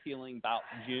I have a feeling about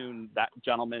June that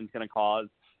gentleman's going to cause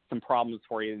some problems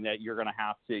for you, and that you're going to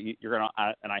have to,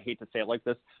 and I hate to say it like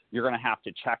this, you're going to have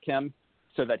to check him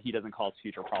so that he doesn't cause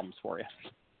future problems for you.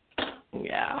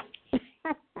 Yeah.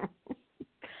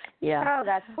 Yeah. Oh,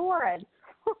 that's horrid.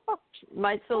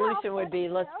 My solution would be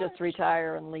let's just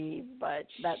retire and leave, but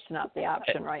that's not the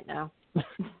option right now.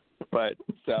 But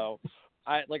so,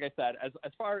 like I said, as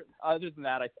far other than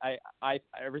that, I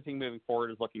everything moving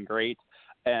forward is looking great,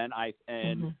 and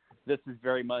this is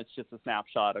very much just a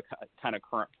snapshot of kind of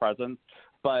current presence.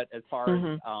 But as far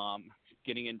as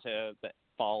getting into the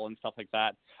fall and stuff like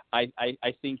that, I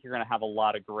think you're going to have a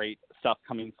lot of great stuff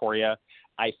coming for you.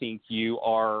 I think you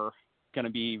are going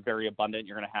to be very abundant.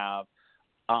 You're going to have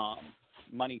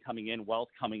money coming in, wealth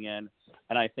coming in,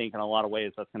 and I think in a lot of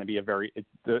ways that's going to be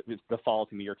the fall is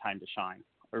going to be your time to shine.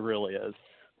 It really is.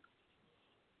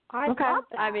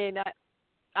 I mean,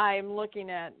 I'm looking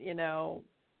at,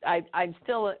 I'm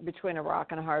still between a rock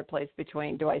and a hard place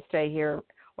between do I stay here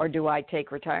or do I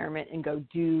take retirement and go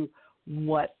do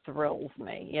what thrills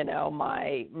me,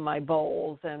 my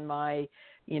bowls and my,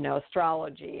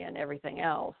 astrology and everything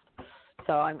else.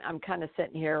 So I'm kind of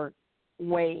sitting here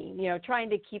weighing,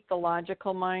 trying to keep the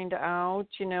logical mind out,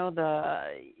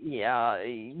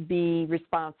 be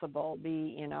responsible,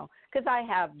 because I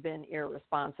have been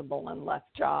irresponsible and left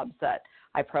jobs that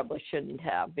I probably shouldn't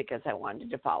have because I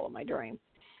wanted to follow my dream.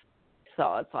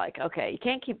 So it's like, okay, you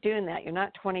can't keep doing that. You're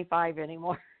not 25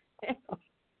 anymore.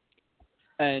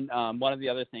 And one of the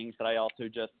other things that I also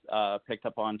just picked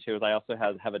up on too is I also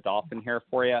have a dolphin here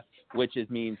for you, which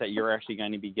means that you're actually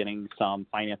going to be getting some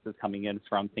finances coming in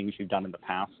from things you've done in the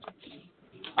past.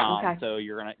 Okay. So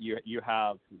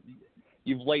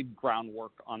you've laid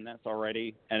groundwork on this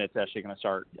already, and it's actually going to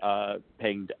start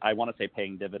paying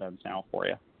dividends now for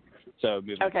you. So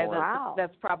moving forward. Wow.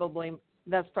 That's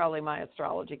probably my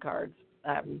astrology cards.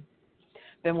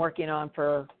 Been working on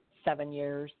for 7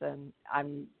 years, and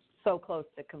I'm so close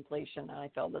to completion, and I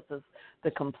feel this is the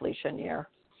completion year.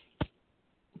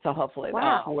 So hopefully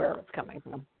that's where it's coming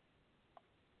from.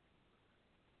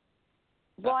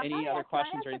 Well, any other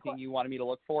questions or anything you wanted me to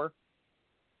look for?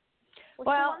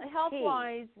 Well,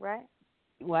 health-wise, right?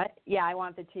 What? Yeah, I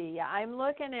want the tea. Yeah, I'm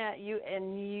looking at you,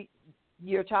 and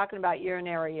you're talking about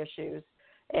urinary issues,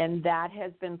 and that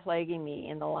has been plaguing me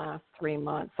in the last 3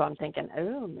 months. So I'm thinking,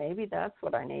 maybe that's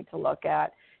what I need to look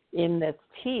at in this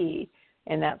tea,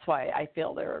 and that's why I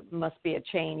feel there must be a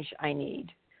change I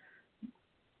need.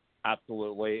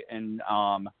 Absolutely, and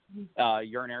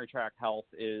urinary tract health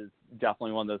is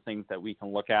definitely one of those things that we can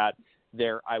look at.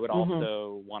 There, I would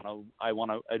also want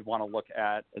to look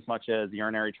at, as much as the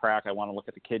urinary tract, I want to look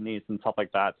at the kidneys and stuff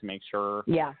like that to make sure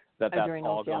that that's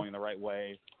all going the right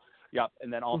way. Yep,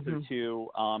 and then also too,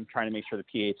 trying to make sure the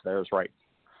pH there is right.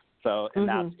 So, and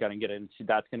that's going to get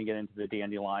into the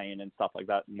dandelion and stuff like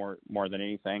that more than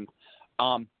anything.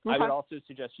 I would also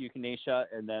suggest euthanasia,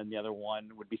 and then the other one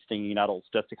would be stinging nettles,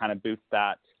 just to kind of boost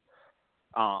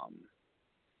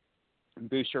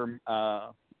your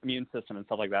immune system and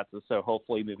stuff like that. So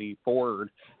hopefully moving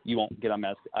forward, you won't get them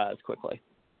as quickly.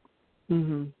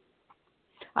 So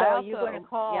are you going to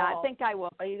call? Yeah, I think I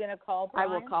will. Are you going to call Bryan?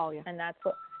 I will call you. And that's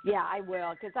what. Yeah, I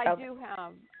will, because I do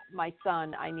have my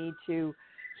son.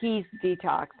 He's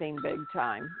detoxing big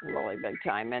time, really big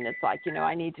time, and it's like,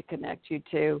 I need to connect you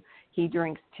two. He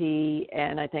drinks tea,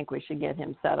 and I think we should get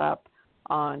him set up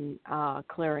on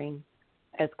clearing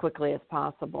as quickly as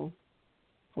possible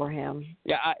for him.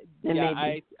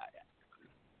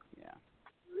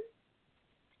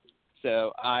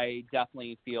 So I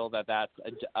definitely feel that that's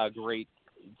a great.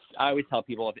 I always tell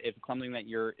people if it's something that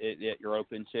you're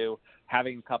open to,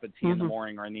 having a cup of tea in the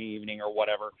morning or in the evening or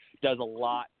whatever does a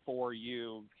lot for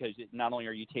you, because not only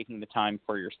are you taking the time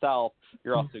for yourself,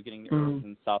 you're also getting the herbs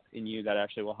and stuff in you that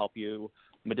actually will help you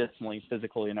medicinally,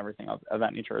 physically, and everything of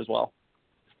that nature as well.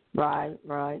 Right.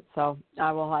 So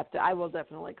I will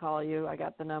definitely call you. I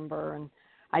got the number, and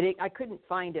I couldn't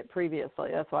find it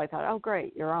previously. That's why I thought, oh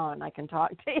great, you're on. I can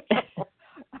talk to you.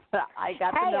 I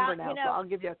got the number now, so I'll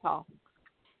give you a call.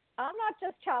 I'm not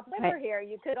just chopped liver here.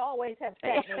 You could always have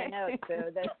sent me a note,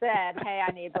 Sue, that said, hey,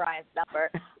 I need Bryan's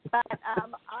number. But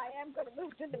I am going to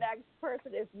move to the next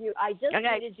person. I just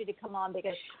needed you to come on,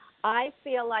 because I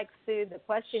feel like, Sue, the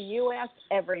question you asked,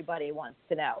 everybody wants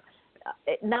to know.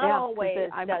 Not always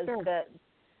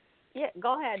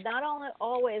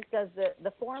does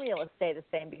the formula stay the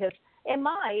same, because it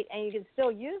might, and you can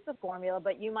still use the formula,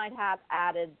 but you might have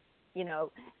added,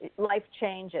 life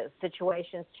changes,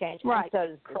 situations change, and so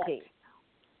does the tea.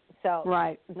 So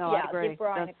I agree. Give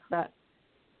Bryan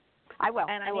I will.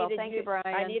 And I will. Thank you, Bryan.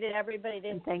 I needed everybody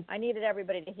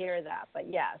to hear that. But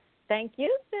yes, thank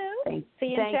you, Sue.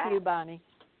 Thank you, Bonnie.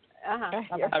 Have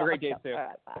a great day, Sue. All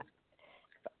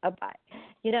right, bye.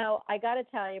 I got to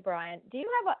tell you, Bryan, do you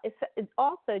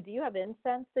have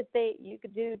incense that you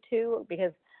could do too?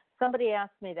 Because somebody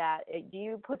asked me that. Do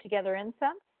you put together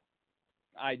incense?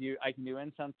 I do. I can do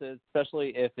incenses, especially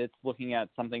if it's looking at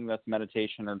something that's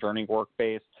meditation or journey work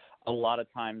based. A lot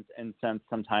of times, incense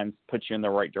sometimes puts you in the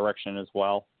right direction as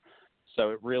well. So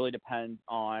it really depends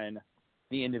on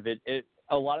the individual.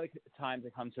 A lot of the times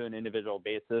it comes to an individual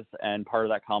basis, and part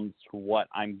of that comes to what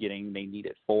I'm getting they need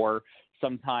it for.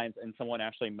 Sometimes, and someone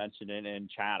actually mentioned it in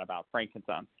chat about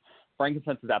frankincense.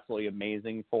 Frankincense is absolutely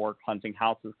amazing for cleansing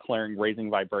houses, clearing, raising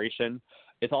vibration.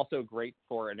 It's also great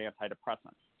for an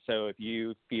antidepressant. So if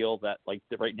you feel that, like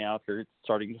right now, if you're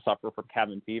starting to suffer from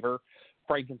cabin fever,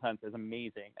 frankincense is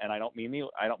amazing. And I don't mean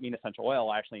essential oil.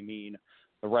 I actually mean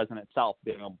the resin itself,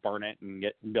 being able to burn it and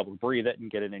be able to breathe it and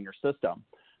get it in your system.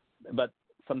 But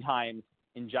sometimes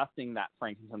ingesting that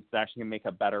frankincense actually can make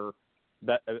a better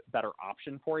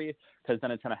option for you, because then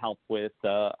it's going to help with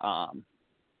the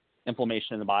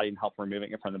inflammation in the body and help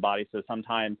removing it from the body. So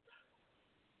sometimes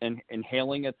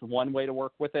inhaling, it's one way to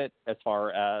work with it, as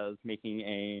far as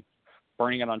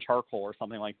burning it on charcoal or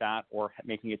something like that, or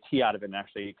making a tea out of it and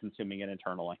actually consuming it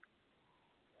internally.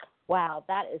 Wow,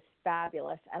 that is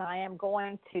fabulous. And I am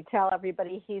going to tell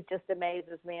everybody he just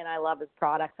amazes me, and I love his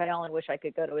products. I only wish I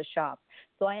could go to his shop.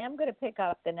 So I am going to pick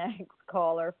up the next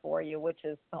caller for you, which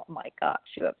is, oh my gosh,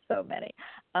 you have so many.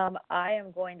 I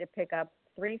am going to pick up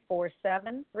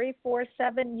 347.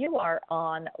 347, you are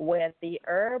on with the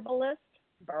herbalist,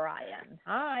 Bryan.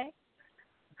 Hi.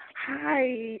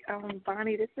 Hi,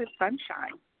 Bonnie. This is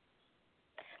Sunshine.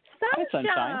 Hi,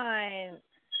 Sunshine. Sunshine.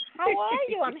 How are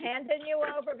you? I'm handing you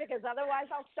over because otherwise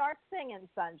I'll start singing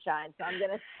Sunshine. So I'm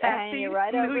going to hand you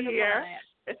right over to Bryan.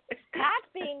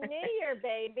 Happy New Year,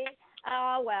 baby.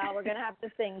 Oh, well, we're going to have to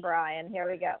sing Bryan. Here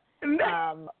we go.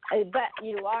 But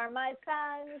you are my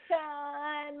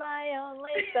sunshine, my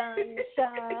only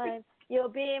sunshine. You'll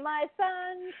be my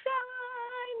sunshine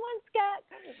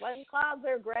when clouds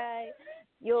are gray.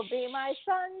 You'll be my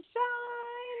sunshine.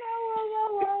 Oh,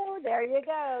 oh, oh. There you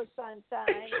go, sunshine.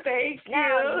 Thank you.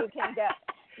 Now you can go.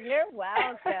 You're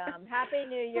welcome. Happy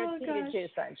New Year to you too,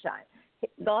 Sunshine.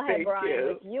 Go ahead, Thank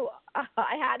Bryan. you.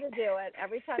 I had to do it.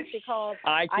 Every time she calls,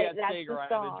 I can't that's sing the or I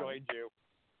song. haven't joined you.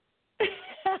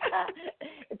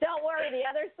 Don't worry, the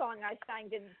other song I sang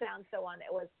didn't sound so on.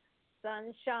 It was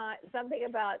Sunshine, something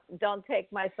about don't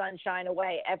take my sunshine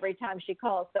away every time she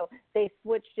calls. So they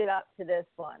switched it up to this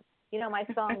one. You know, my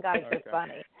song guys are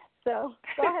funny. So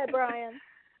go ahead, Bryan.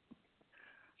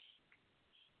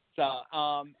 So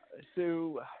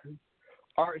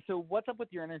what's up with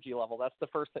your energy level? That's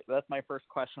my first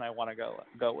question I want to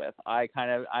go with. I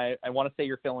want to say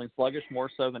you're feeling sluggish more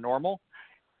so than normal.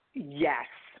 Yes.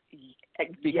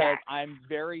 Because yes. I'm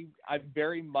very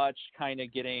much kind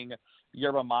of getting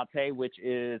yerba mate, which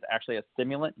is actually a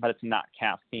stimulant, but it's not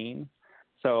caffeine.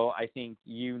 So I think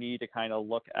you need to kind of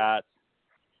look at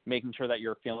making sure that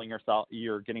you're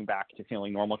getting back to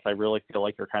feeling normal, because I really feel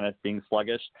like you're kind of being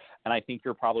sluggish. And I think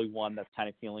you're probably one that's kind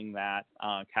of feeling that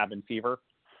cabin fever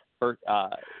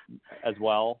as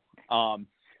well. A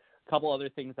couple other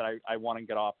things that I want to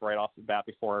get right off the bat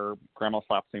before Grandma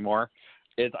slaps me more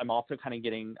is I'm also kind of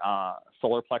getting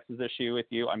solar plexus issue with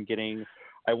you.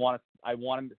 I want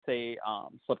to say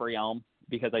slippery elm,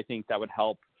 because I think that would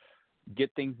help get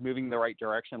things moving the right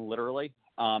direction, literally.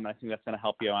 I think that's going to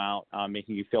help you out,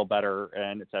 making you feel better,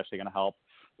 and it's actually going to help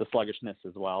the sluggishness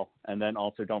as well. And then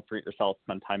also don't forget yourself,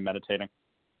 spend time meditating.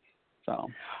 So.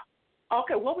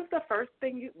 Okay, what was the first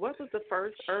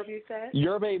herb you said?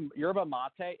 Yerba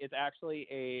mate is actually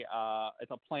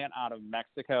it's a plant out of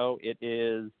Mexico. It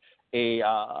is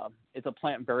it's a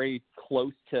plant very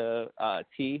close to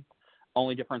tea.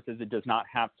 Only difference is it does not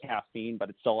have caffeine, but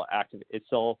it's still active. It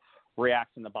still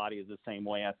reacts in the body the same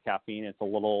way as caffeine. It's a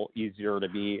little easier to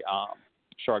be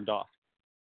shrugged off.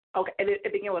 Okay, and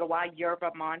it began with a Y,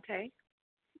 yerba mate?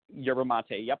 Yerba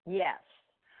mate, yep. Yes.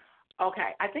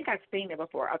 Okay, I think I've seen it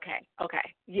before. Okay,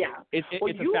 yeah. It's a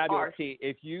fabulous tea.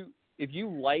 If you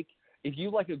like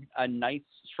a nice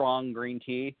strong green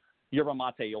tea, yerba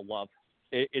mate you'll love.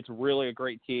 It's really a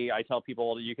great tea. I tell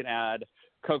people that you can add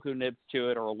cocoa nibs to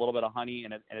it or a little bit of honey,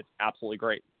 and it's absolutely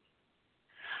great.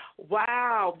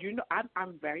 Wow,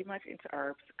 I'm very much into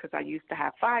herbs because I used to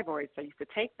have fibroids, so I used to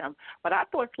take them. But I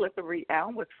thought slippery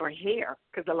elm was for hair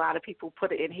because a lot of people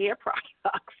put it in hair products.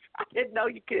 I didn't know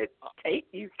you could take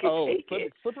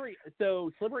it.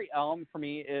 Slippery elm for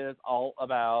me is all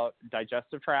about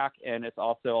digestive tract, and it's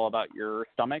also all about your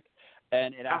stomach,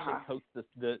 and it actually coats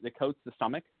the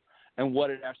stomach, and what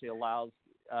it actually allows.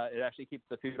 It actually keeps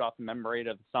the food off the membrane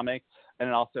of the stomach, and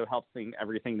it also helps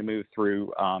everything to move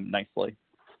through nicely.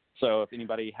 So if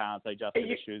anybody has digestive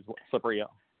issues, slippery elm.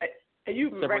 You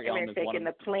recommend taking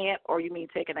the plant, or you mean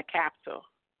taking a capsule,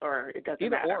 or it doesn't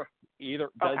matter? Either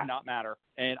does not matter.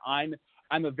 And I'm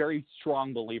a very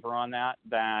strong believer on that.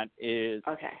 That is,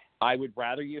 I would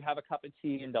rather you have a cup of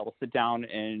tea and be able to sit down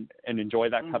and enjoy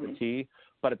that cup of tea.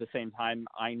 But at the same time,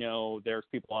 I know there's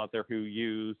people out there who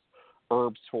use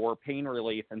herbs for pain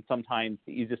relief, and sometimes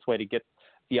the easiest way to get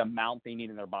the amount they need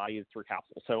in their body is through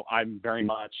capsules. So I'm very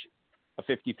much a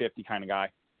 50-50 kind of guy.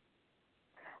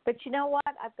 But you know what?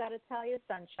 I've got to tell you,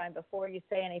 Sunshine, before you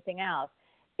say anything else,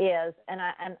 is, and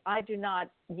I do not,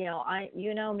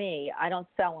 you know me, I don't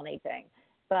sell anything.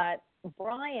 But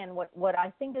Bryan, what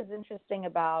I think is interesting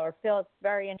about, or feel it's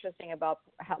very interesting about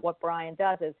what Bryan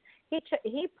does is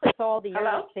he puts all the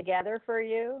herbs together for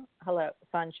you. Hello,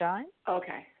 Sunshine.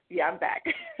 Okay. Yeah, I'm back.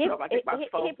 He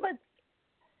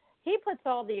puts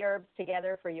all the herbs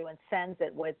together for you and sends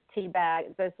it with tea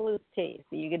bags. There's loose tea,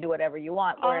 so you can do whatever you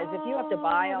want. Whereas if you have to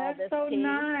buy all this so tea,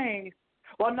 nice.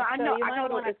 Well, no, I know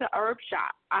it's an herb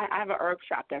shop. I have an herb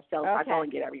shop that sells. I go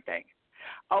and get everything.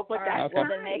 Oh, but that's well,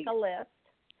 then make a list,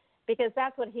 because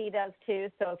that's what he does too.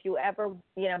 So if you ever,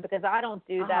 because I don't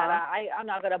do that, I'm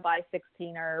not going to buy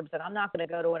 16 herbs, and I'm not going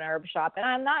to go to an herb shop, and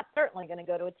I'm not certainly going to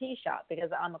go to a tea shop because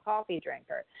I'm a coffee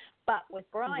drinker. But with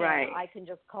Bryan, I can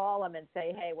just call him and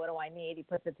say, hey, what do I need? He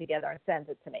puts it together and sends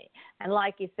it to me. And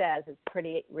like he says, it's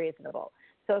pretty reasonable.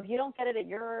 So if you don't get it at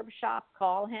your herb shop,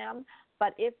 call him.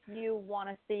 But if you want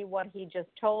to see what he just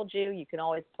told you, you can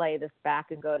always play this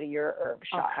back and go to your herb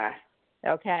shop.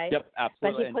 Okay? Yep,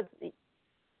 absolutely. But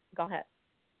go ahead.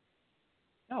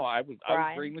 No, I was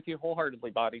agreeing with you wholeheartedly,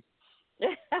 Bonnie.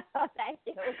 Thank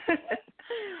you.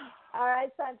 All right,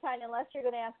 Sunshine, unless you're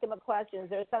going to ask him a question, is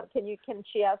there some, can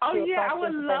she ask you a question? Oh, yeah, I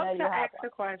would love to ask a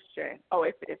question. Oh,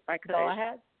 if I could. Go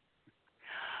ahead.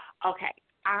 Okay.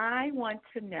 I want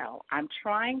to know, I'm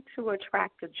trying to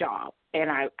attract a job, and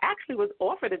I actually was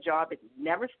offered a job. It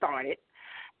never started,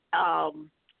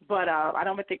 but I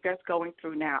don't think that's going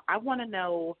through now. I want to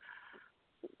know,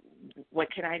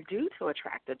 what can I do to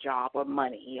attract a job or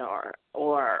money or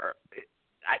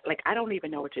I don't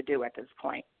even know what to do at this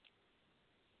point.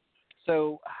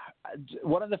 So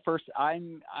one of the first,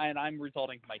 I'm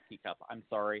resulting to my teacup. I'm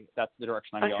sorry. That's the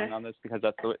direction I'm going on this because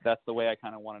that's the way I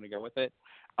kind of wanted to go with it.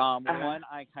 One,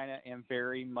 I kind of am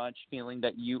very much feeling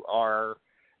that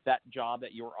that job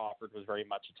that you were offered was very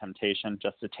much a temptation,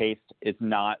 just a taste. It's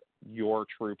not your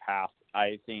true path.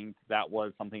 I think that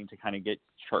was something to kind of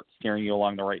start steering you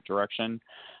along the right direction.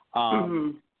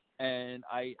 And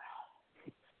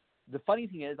the funny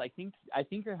thing is, I think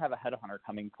you have a headhunter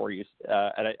coming for you.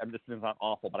 And this is not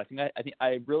awful, but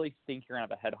I really think you're gonna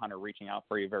have a headhunter reaching out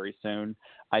for you very soon.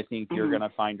 I think you're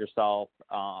gonna find yourself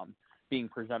being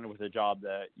presented with a job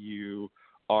that you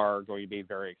are going to be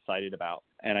very excited about,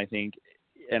 and I think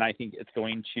it's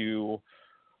going to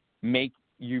make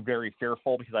you very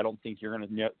fearful because I don't think you're going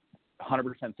to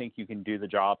 100% think you can do the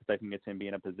job. Because I think it's going to be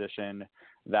in a position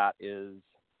that is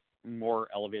more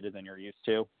elevated than you're used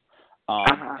to.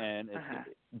 But I think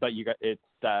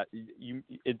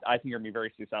you're going to be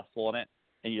very successful in it,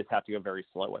 and you just have to go very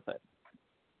slow with it.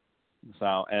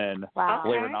 So, and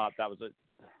believe it or not, that was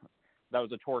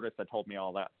a tortoise that told me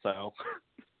all that. So,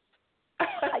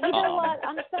 you know what?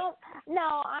 I'm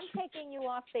taking you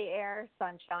off the air,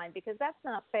 Sunshine, because that's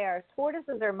not fair.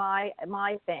 Tortoises are my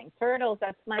thing. Turtles,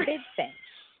 that's my big thing.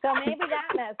 So maybe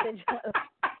that message was.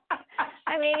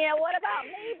 I mean, what about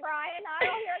me, Bryan? I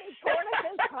don't hear any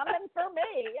tortoises coming for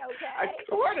me, okay?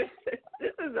 Tortoises.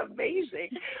 This is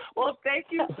amazing. Well, thank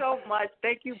you so much.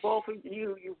 Thank you both of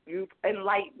you. You've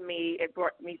enlightened me. It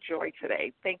brought me joy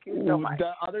today. Thank you so much.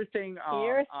 The other thing,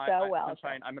 you're so welcome.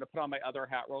 I'm going to put on my other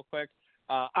hat real quick.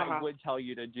 I would tell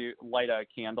you to light a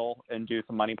candle and do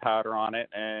some money powder on it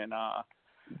and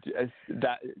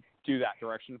do that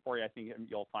direction for you. I think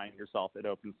you'll find yourself, it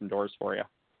opens some doors for you.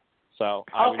 So,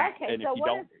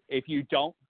 if you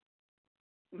don't,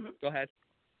 go ahead.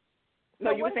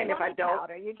 No, you were saying if I don't.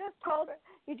 Powder? You just told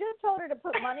her to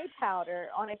put money powder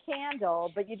on a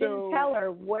candle, but you didn't tell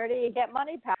her where do you get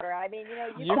money powder. I mean,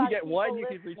 you can get one. You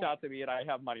can reach out to me, and I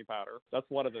have money powder. That's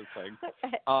one of those things.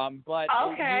 But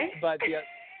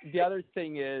the other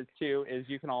thing is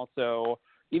you can also,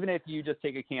 even if you just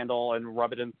take a candle and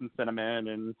rub it in some cinnamon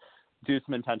and do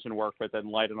some intention work with it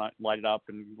and light it up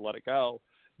and let it go.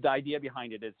 The idea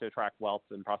behind it is to attract wealth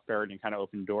and prosperity and kind of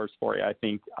open doors for you, I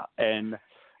think. And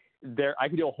I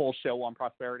could do a whole show on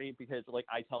prosperity because, like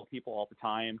I tell people all the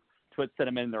time, to put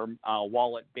cinnamon in their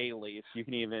wallet bay leaves. You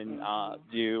can even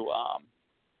do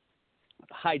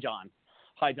High John.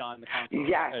 High John the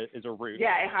conqueror is a root.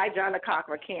 Yeah, and High John the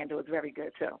conqueror candle is very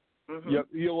good too.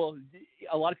 You will.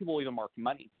 A lot of people will even mark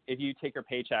money. If you take your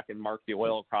paycheck and mark the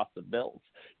oil across the bills,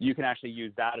 you can actually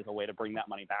use that as a way to bring that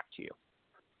money back to you.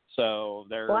 So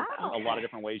there's a lot of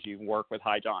different ways you can work with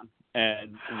High John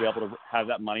and be able to have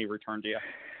that money returned to you.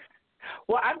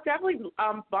 Well, I'm definitely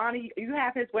Bonnie. You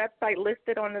have his website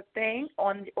listed on the thing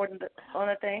on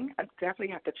the thing. I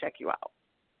definitely have to check you out.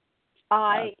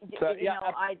 I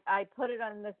put it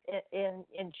on this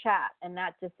in chat and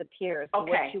that disappears. So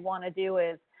what you want to do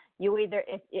is you either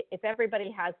if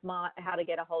everybody has how to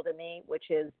get a hold of me,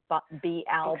 which is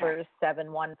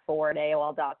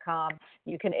balbers714@AOL.com.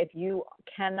 You can, if you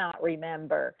cannot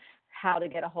remember how to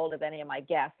get a hold of any of my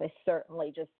guests, I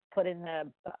certainly just put in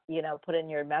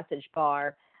your message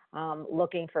bar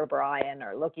looking for Bryan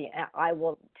or I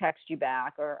will text you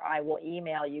back or I will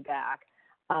email you back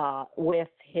with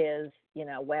his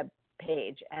web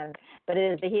page but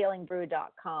it is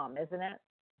thehealingbrew.com, isn't it?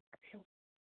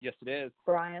 Yes, it is.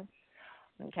 Bryan?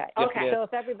 Okay. Yes, So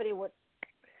if everybody would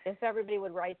if everybody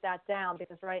would write that down,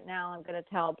 because right now I'm going to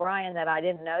tell Bryan that I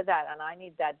didn't know that, and I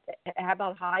need that. How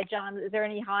about hi, John? Is there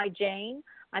any hi, Jane?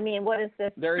 I mean, what is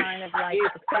this kind of like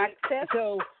sexist?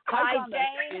 So hi,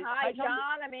 Jane. Hi,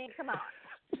 John. I mean, come on.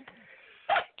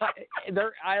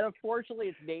 Unfortunately,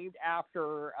 it's named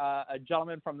after a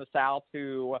gentleman from the South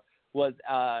who was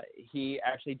he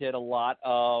actually did a lot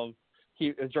of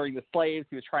during the slaves.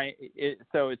 He was trying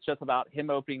so it's just about him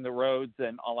opening the roads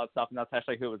and all that stuff, and that's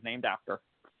actually who it was named after.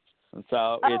 And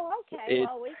so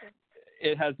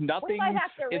it has nothing. We might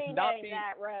have to it's rename nothing,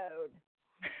 that road.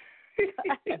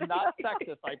 It's not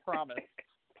sexist, I promise.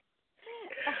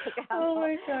 Oh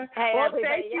my God! Hey, well,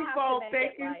 everybody, thank you both.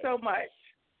 Thank you right. so much.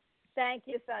 Thank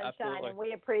you, Sunshine, Absolutely. and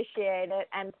we appreciate it.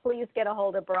 And please get a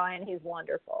hold of Bryan. He's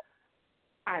wonderful.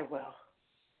 I will.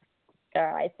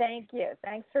 All right, thank you.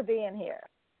 Thanks for being here.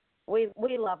 We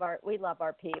love our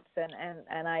peeps,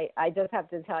 and I just have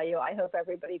to tell you, I hope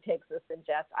everybody takes this in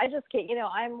jest. I just can't,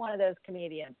 I'm one of those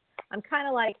comedians. I'm kind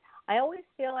of like, I always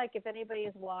feel like if anybody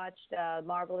has watched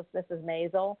Marvelous Mrs.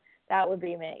 Maisel, that would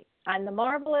be me. I'm the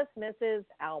Marvelous Mrs.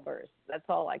 Albers. That's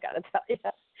all I got to tell you.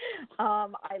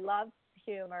 I love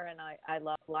humor and I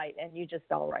love light, and you just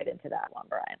fell right into that one,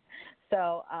 Bryan.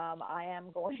 So I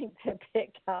am going to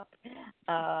pick up.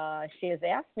 She has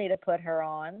asked me to put her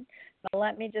on. But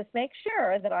let me just make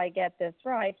sure that I get this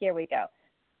right. Here we go.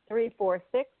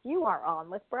 346. You are on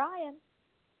with Bryan.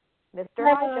 Mr.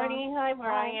 Hi, Tony. Hi,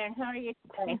 Bryan. How are you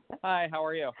today? Hi, how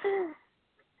are you?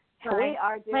 We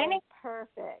are doing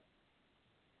perfect.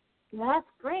 That's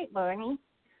great, Barney.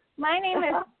 My name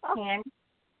is Ken,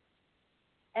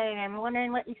 and I'm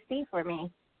wondering what you see for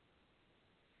me.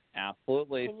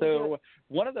 Absolutely. So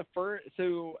one of the first,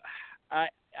 I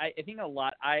think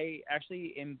I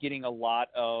actually am getting a lot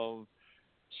of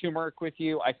turmeric with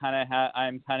you. I'm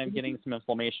kind of getting some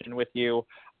inflammation with you,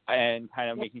 and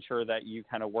kind of making sure that you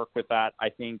kind of work with that. I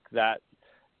think that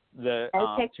the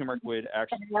turmeric would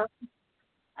actually.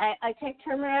 I take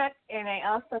turmeric, and I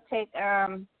also take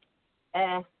that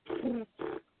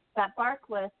bark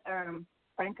with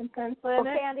frankincense with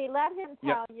it. Sandy, let him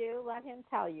tell you. Let him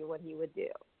tell you what he would do,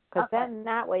 because then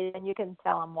that way, then you can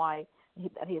tell him why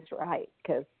that he's right.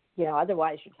 Because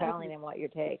otherwise you're telling him what you're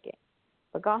taking.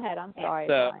 But go ahead. I'm sorry,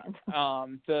 Bryan.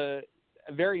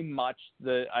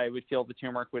 I would feel the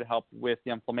turmeric would help with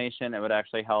the inflammation. It would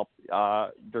actually help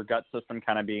their gut system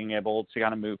kind of being able to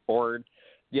kind of move forward.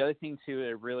 The other thing too,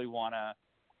 I really want to.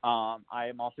 I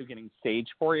am also getting sage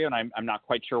for you, and I'm not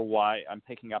quite sure why I'm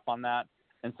picking up on that.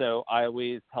 And so I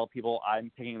always tell people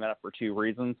I'm picking that up for two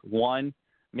reasons. One,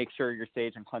 make sure your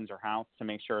sage and cleanse your house to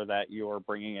make sure that you're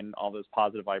bringing in all those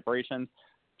positive vibrations.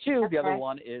 Two, the other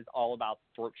one is all about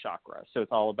throat chakra. So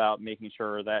it's all about making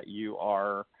sure that you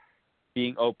are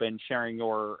being open, sharing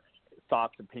your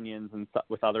thoughts, opinions, and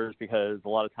with others, because a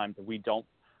lot of times if we don't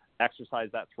exercise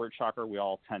that throat chakra, we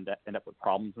all tend to end up with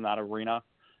problems in that arena.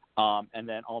 And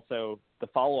then also the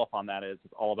follow-up on that is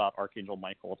it's all about Archangel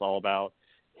Michael. It's all about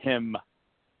him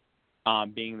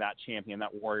being that champion,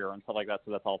 that warrior, and stuff like that.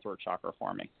 So that's all throat chakra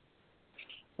for me.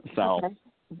 So,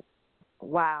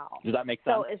 wow. Does that make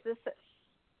sense? So is this?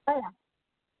 Oh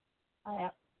yeah.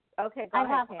 Okay, go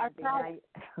ahead, Candy.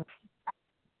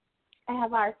 I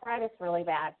have arthritis really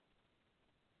bad.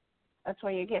 That's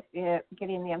where you get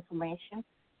getting the inflammation.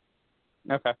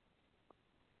 Okay.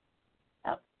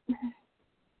 Oh.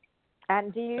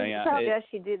 And do you suggest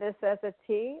you do this as a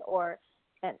tea, or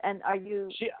and are you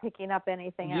picking up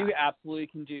anything else? You absolutely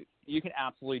can do. You can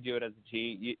absolutely do it as a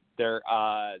tea. There's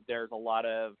a lot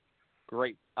of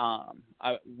great.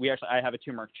 I have a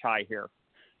turmeric chai here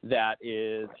that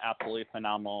is absolutely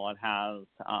phenomenal. It has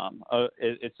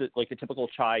it's like a typical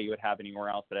chai you would have anywhere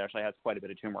else, but it actually has quite a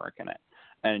bit of turmeric in it.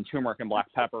 And turmeric and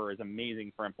black pepper is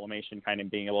amazing for inflammation, kind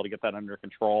of being able to get that under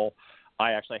control.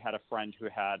 I actually had a friend who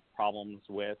had problems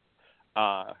with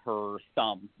her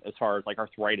thumb as far as like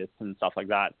arthritis and stuff like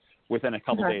that. Within a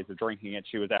couple days of drinking it,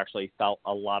 she was actually felt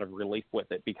a lot of relief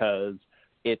with it because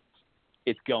it's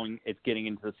getting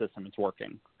into the system, it's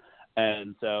working.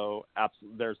 And so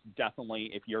there's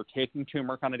definitely, if you're taking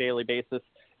turmeric on a daily basis,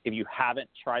 if you haven't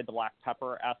tried the black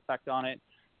pepper aspect on it,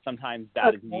 sometimes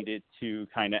that is needed to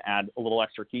kind of add a little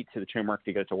extra heat to the turmeric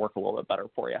to get it to work a little bit better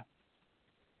for you.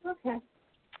 Okay.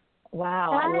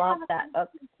 Wow, I love that.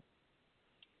 Okay.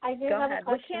 I do Go have ahead. a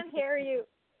question. We can't hear you.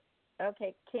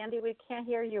 Okay, Candy, we can't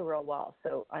hear you real well,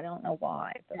 so I don't know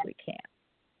why, but we can't.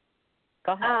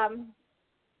 Go ahead.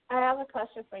 I have a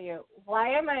question for you. Why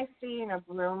am I seeing a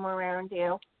broom around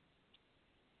you?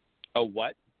 A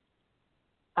what?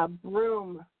 A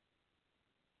broom.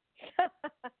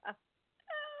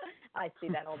 I see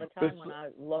that all the time when I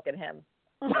look at him.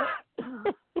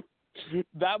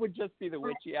 that would just be the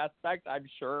witchy aspect, I'm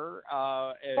sure.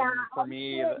 And Yeah, for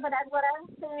me, what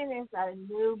I'm saying is a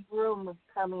new broom is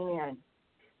coming in.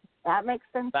 That makes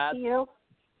sense to you?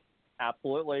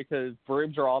 absolutely, because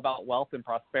brooms are all about wealth and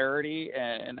prosperity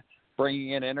and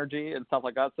bringing in energy and stuff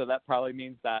like that. So that probably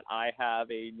means that I have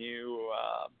a new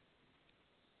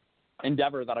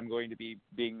endeavor that I'm going to be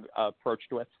being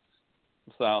approached with.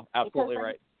 So absolutely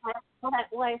right.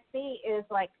 What I see is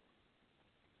like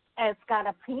it's got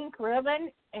a pink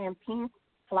ribbon and pink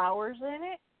flowers in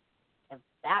it. If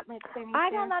that makes any sense. I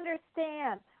don't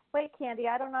understand. Wait, Candy,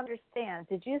 I don't understand.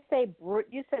 Did you say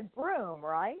you said broom,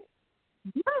 right?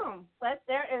 Broom, but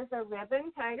there is a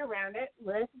ribbon tied around it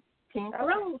with pink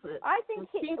roses. I think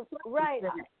right.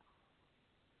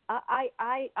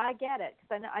 I get it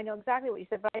because I know exactly what you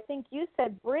said, but I think you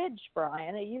said bridge,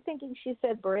 Brian. Are you thinking she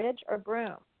said bridge or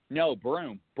broom? No,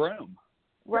 broom.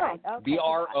 Right. Okay.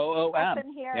 BROOM.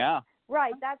 Yeah.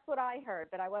 Right. That's what I heard,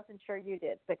 but I wasn't sure you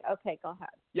did. But okay, go ahead.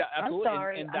 Yeah, absolutely. I'm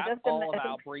sorry. And that's all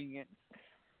about bringing it.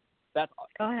 That's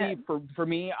go ahead. See, for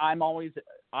me, I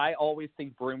always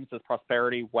think brooms is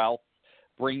prosperity, wealth,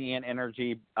 bringing in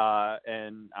energy,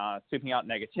 and sweeping out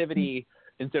negativity.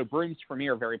 And so brooms for me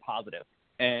are very positive.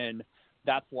 And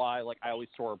that's why, like, I always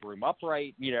store a broom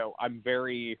upright. You know, I'm a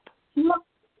very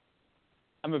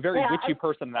witchy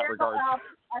person in that regard.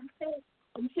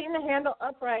 I'm seeing the handle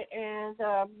upright and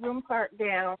the broom part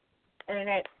down, and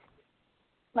it's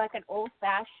like an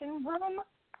old-fashioned broom.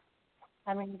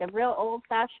 I mean, the real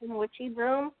old-fashioned witchy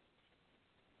broom.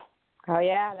 Oh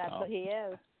yeah, that's what he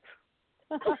is.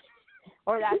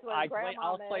 Or that's what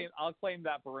grandma is. I'll claim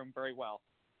that broom very well.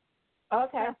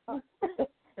 Okay.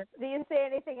 Do you say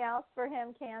anything else for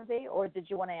him, Candy, or did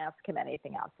you want to ask him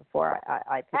anything else before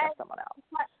I pick up someone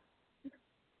else?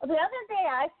 The other day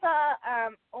I saw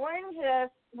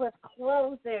oranges with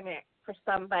clothes in it for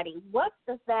somebody. What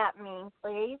does that mean,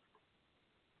 please?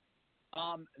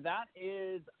 That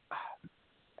is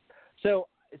so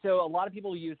a lot of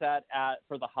people use that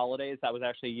for the holidays. That was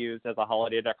actually used as a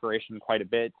holiday decoration quite a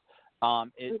bit.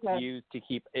 It's used to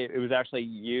keep it was actually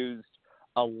used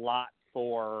a lot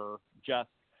for just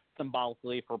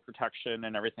symbolically for protection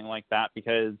and everything like that,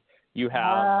 because you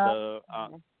have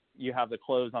you have the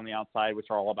clothes on the outside, which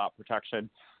are all about protection.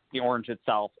 The orange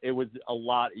itself, it was a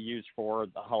lot used for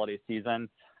the holiday season.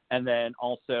 And then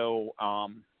also,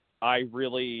 I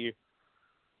really,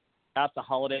 at the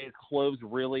holidays, clothes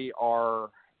really are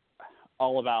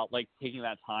all about like taking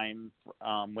that time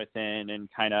within and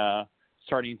kind of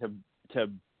starting to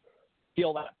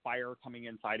feel that fire coming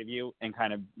inside of you and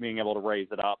kind of being able to raise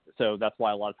it up. So that's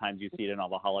why a lot of times you see it in all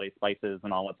the holiday spices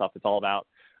and all that stuff. It's all about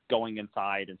going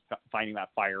inside and finding that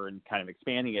fire and kind of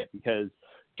expanding it, because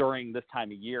during this time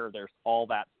of year, there's all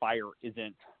that fire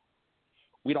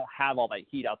we don't have all that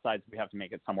heat outside, so we have to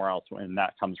make it somewhere else, and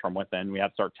that comes from within. We have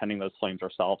to start tending those flames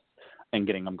ourselves and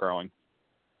getting them growing.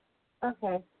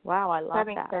 Okay. Wow, I love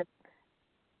that.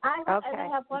 I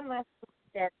have one last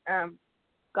question.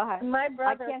 Go ahead. My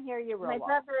brother. I can't hear you real well. My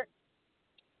brother.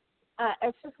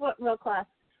 It's just what real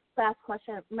last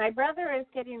question. My brother is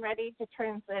getting ready to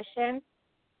transition,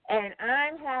 and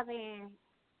I'm having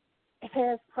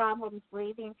his problems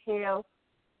breathing too.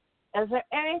 Is there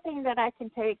anything that I can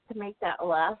take to make that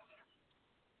less?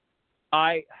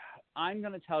 I'm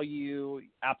going to tell you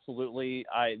absolutely.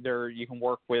 You can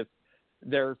work with.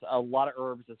 There's a lot of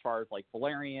herbs as far as like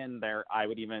valerian. There, I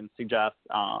would even suggest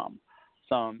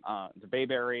some the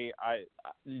bayberry.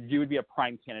 You would be a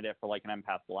prime candidate for like an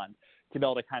empath blend to be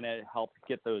able to kind of help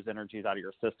get those energies out of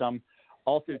your system.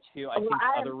 Also, too, I think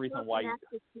the other reason why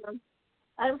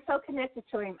I'm so connected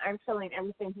to him. I'm feeling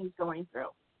everything he's going through.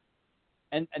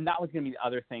 And that was going to be the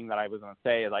other thing that I was going to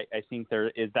say is I think there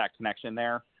is that connection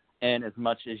there. And as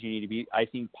much as you need to be, I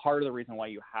think part of the reason why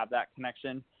you have that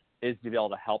connection is to be able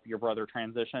to help your brother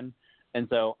transition. And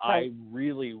so I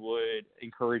really would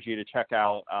encourage you to check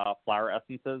out flower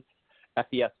essences,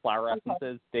 FES flower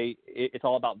essences. It's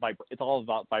all about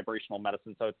vibrational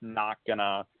medicine, so it's not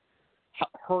gonna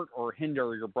hurt or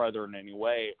hinder your brother in any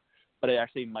way, but it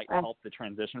actually might help the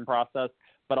transition process.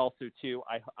 But also too,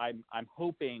 I'm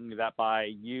hoping that by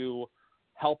you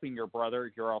helping your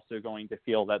brother, you're also going to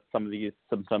feel that some of these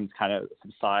symptoms kind of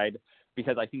subside,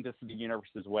 because I think this is the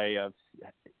universe's way of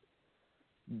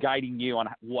guiding you on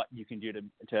what you can do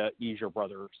to ease your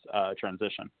brother's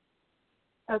transition.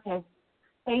 Okay.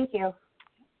 Thank you.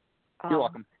 You're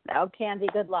welcome. Oh, Candy,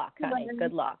 good luck, honey.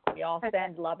 Good luck. We all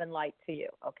send love and light to you,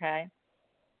 okay?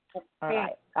 All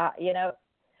right.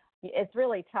 It's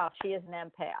really tough. She is an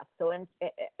empath. So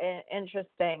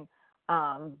interesting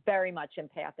very much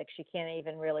empathic. She can't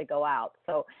even really go out.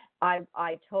 So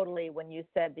I totally, when you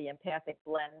said the empathic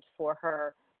blend for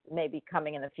her maybe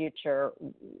coming in the future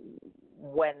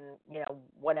when,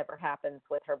 whatever happens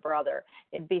with her brother,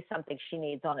 it'd be something she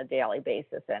needs on a daily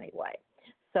basis anyway.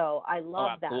 So I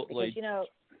love that because,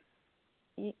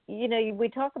 we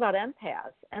talk about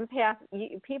empaths.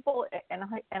 People,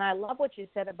 and I love what you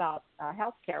said about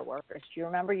healthcare workers. Do you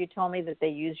remember you told me that they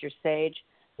use your sage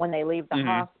when they leave the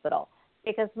hospital?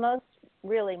 Because most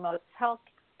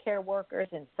healthcare workers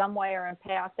in some way are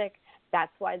empathic.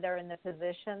 That's why they're in the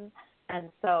position. And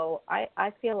so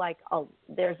I feel like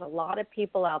there's a lot of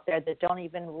people out there that don't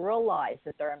even realize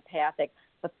that they're empathic,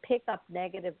 but pick up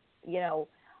negative,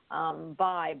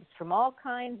 vibes from all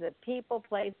kinds of people,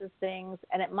 places, things,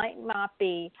 and it might not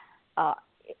be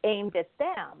aimed at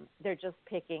them. They're just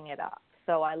picking it up.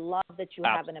 So I love that you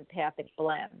have an empathic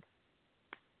blend.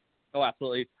 Oh,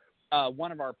 absolutely.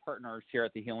 One of our partners here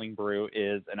at the Healing Brew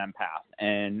is an empath,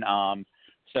 and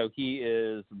so he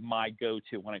is my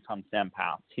go-to when it comes to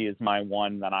empaths. He is my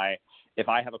one that if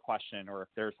I have a question or if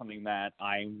there's something that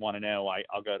I want to know,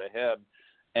 I'll go to him.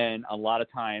 And a lot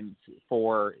of times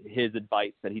for his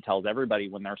advice that he tells everybody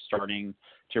when they're starting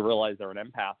to realize they're an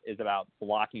empath is about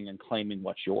blocking and claiming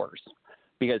what's yours,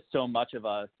 because so much of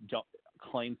us don't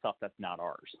claim stuff that's not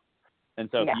ours. And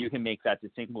so if you can make that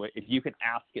distinction, if you can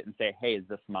ask it and say, hey, is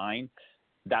this mine?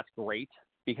 That's great,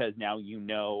 because now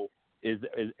is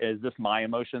this my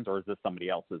emotions or is this somebody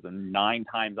else's? And 9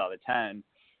 times out of 10,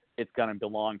 it's going to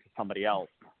belong to somebody else.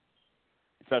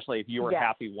 Especially if you were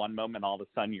happy one moment, all of a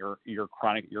sudden you're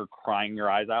crying your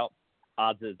eyes out.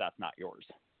 Odds is that's not yours.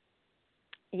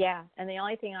 Yeah, and the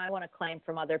only thing I want to claim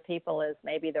from other people is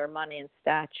maybe their money and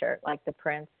stature, like the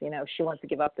prince. She wants to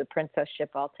give up the princessship.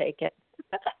 I'll take it.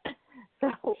 So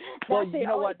that's the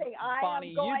only thing Bonnie,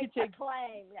 am going to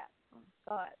claim. Yeah.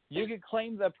 Go ahead. You can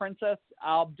claim the princess.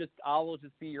 I will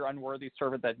just be your unworthy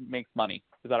servant that makes money.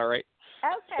 Is that all right?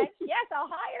 Okay. Yes, I'll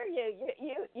hire you.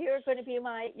 You're going to be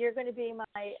my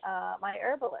my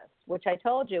herbalist, which I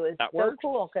told you is so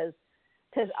cool because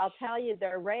I'll tell you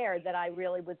they're rare that I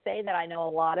really would say that I know a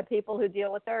lot of people who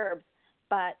deal with herbs,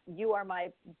 but you are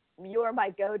my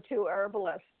go-to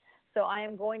herbalist. So I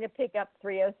am going to pick up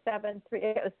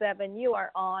 307. You are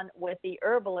on with the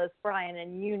herbalist, Bryan,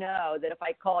 and you know that if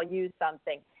I call you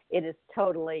something, it is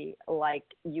totally like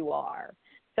you are.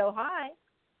 So hi.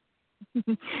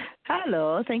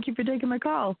 Hello. Thank you for taking my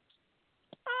call.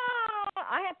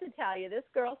 I have to tell you, this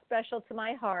girl's special to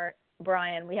my heart,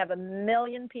 Bryan. We have 1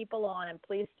 million people on, and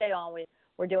please stay on.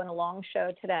 We're doing a long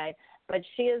show today, but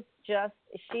she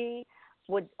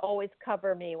would always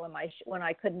cover me when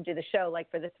I couldn't do the show. Like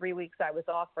for the 3 weeks I was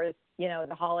off for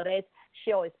the holidays,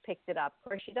 she always picked it up. Of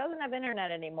course, she doesn't have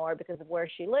internet anymore because of where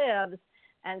she lives,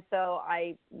 and so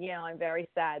I'm very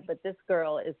sad. But this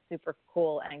girl is super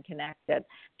cool and connected.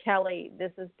 Kelly,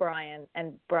 this is Bryan,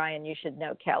 and Bryan, you should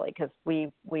know Kelly because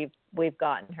we've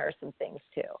gotten her some things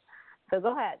too. So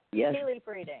go ahead. Yes. Tea leaf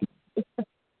reading.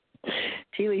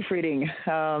 Tea leaf reading.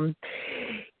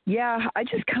 Yeah, I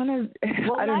just kind of,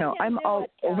 I don't know. I'm all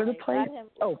over the place.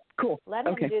 Cool. Let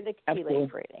him do the tea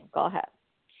leaf reading. Go ahead.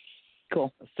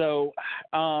 Cool. So,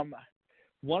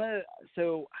 one of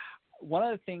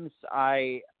the things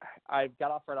I got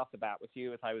off right off the bat with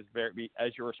you is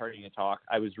as you were starting to talk,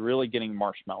 I was really getting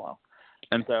marshmallow,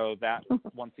 and so that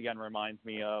once again reminds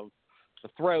me of the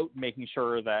throat, making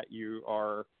sure that you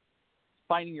are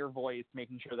finding your voice,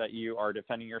 making sure that you are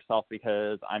defending yourself,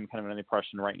 because I'm kind of in the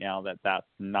impression right now that that's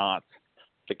not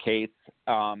the case.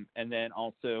 And then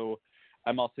also,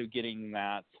 I'm also getting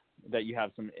that you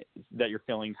have that you're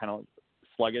feeling kind of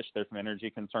sluggish. There's some energy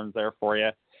concerns there for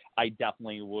you. I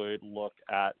definitely would look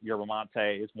at yerba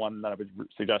mate is one that I would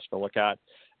suggest to look at,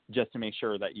 just to make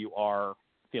sure that you are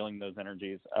feeling those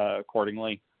energies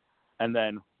accordingly. And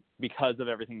then, because of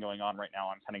everything going on right now,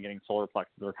 I'm kind of getting solar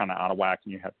plexus are kind of out of whack,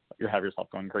 and you have yourself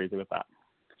going crazy with that.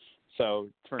 So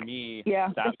for me,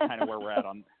 that's kind of where we're at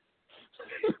on.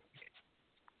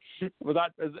 Does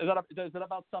that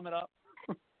about sum it up?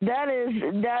 That is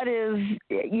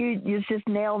you just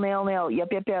nail. Yep.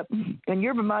 And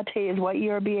yerba mate is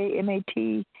YERBA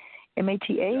MATE.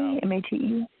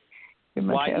 YERBAMATE.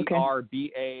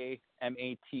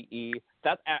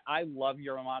 I love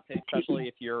yerba mate, especially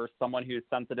if you're someone who's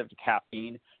sensitive to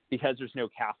caffeine, because there's no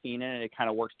caffeine in it. It kind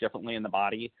of works differently in the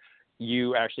body.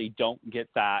 You actually don't get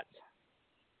that,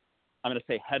 I'm going to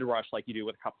say, head rush like you do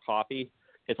with a cup of coffee.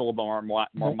 It's a little more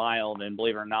mild, and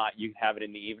believe it or not, you have it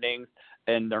in the evenings,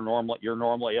 and you're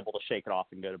normally able to shake it off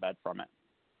and go to bed from it.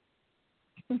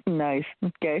 Nice.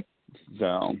 Okay.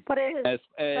 So, but does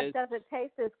it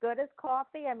taste as good as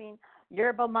coffee? I mean,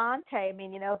 yerba mate. I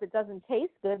mean, if it doesn't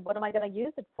taste good, what am I going to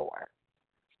use it for?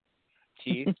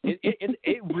 Geez,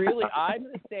 it really, I'm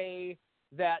going to say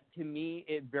that to me,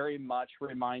 it very much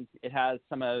it has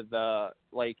some of the,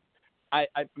 like, I'm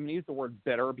going to use the word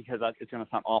bitter because it's going to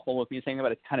sound awful with me saying it,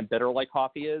 but it's kind of bitter like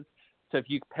coffee is. So if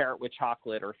you pair it with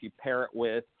chocolate or if you pair it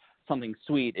with something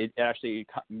sweet,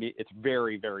 it's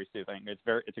very, very soothing.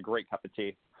 It's a great cup of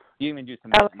tea. You can even do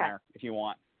some milk in there if you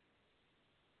want.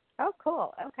 Oh,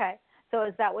 cool. Okay. So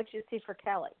is that what you see for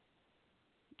Kelly?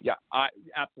 Yeah,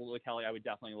 absolutely, Kelly. I would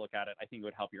definitely look at it. I think it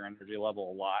would help your energy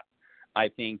level a lot. I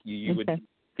think you would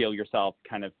feel yourself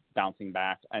kind of bouncing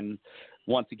back. And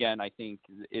once again, I think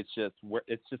it's just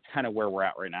kind of where we're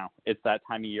at right now. It's that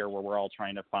time of year where we're all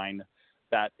trying to find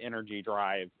that energy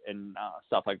drive and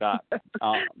stuff like that.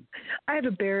 I have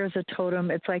a bear as a totem.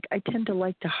 It's like I tend to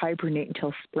like to hibernate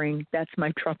until spring. That's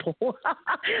my trouble.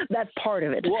 That's part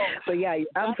of it. Well, but yeah, you're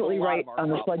absolutely right on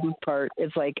the sluggy part.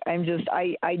 It's like I don't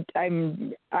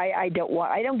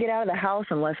get out of the house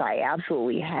unless I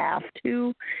absolutely have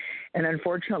to. And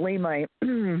unfortunately, my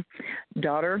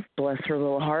daughter, bless her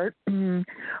little heart,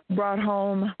 brought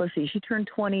home, she turned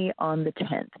 20 on the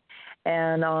 10th.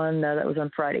 And that was on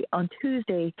Friday. On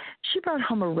Tuesday, she brought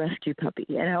home a rescue puppy.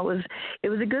 And it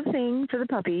was a good thing for the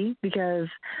puppy because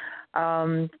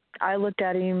I looked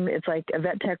at him. It's like a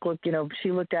vet tech look,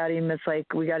 she looked at him. It's like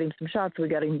we got him some shots. We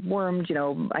got him wormed.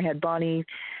 I had Bonnie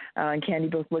and Candy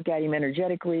both look at him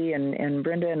energetically and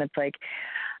Brenda. And it's like,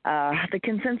 the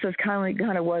consensus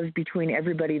kind of was between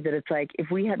everybody that it's like if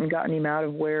we hadn't gotten him out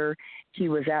of where he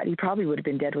was at, he probably would have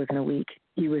been dead within a week.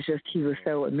 He was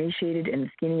so emaciated and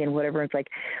skinny and whatever. It's like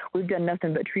we've done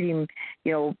nothing but treat him,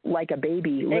 like a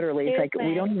baby. Literally, it's like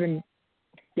we don't even.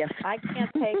 Yes. I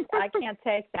can't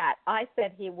take that. I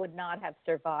said he would not have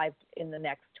survived in the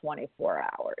next 24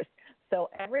 hours. So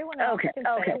everyone else can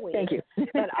say a week. Thank you.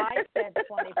 But I said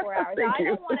 24 hours. I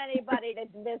don't want anybody to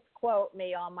misquote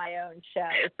me on my own show.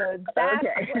 So that's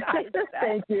what I said.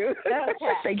 Thank you.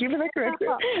 Okay. Thank you for the correction.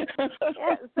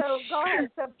 Yeah, so go ahead.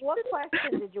 So what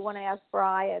question did you want to ask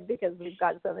Bryan? Because we've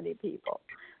got so many people.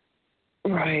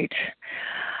 Right.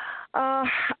 I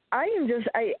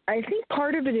think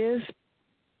part of it is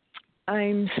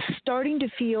I'm starting to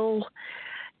feel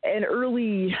an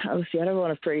early, I don't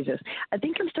want to phrase this. I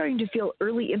think I'm starting to feel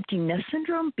early empty nest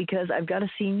syndrome because I've got a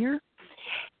senior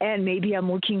and maybe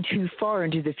I'm looking too far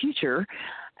into the future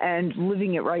and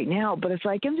living it right now. But it's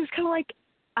like, I'm just kind of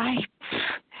like,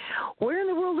 where in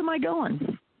the world am I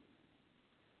going?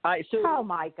 Oh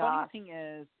my gosh. Funny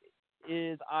thing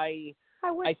is I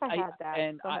wish I had that.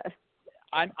 And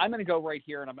I'm going to go right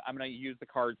here, and I'm going to use the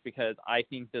cards because I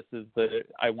think this is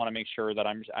I want to make sure that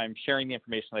I'm sharing the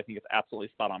information that I think is absolutely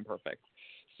spot on perfect.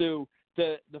 So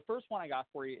the first one I got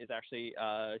for you is actually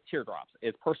teardrops.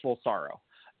 It's personal sorrow.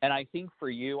 And I think for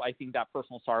you, I think that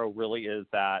personal sorrow really is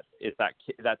that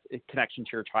connection to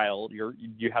your child.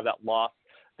 You have that loss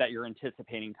that you're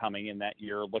anticipating coming and that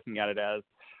you're looking at it as,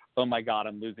 oh my God,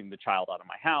 I'm losing the child out of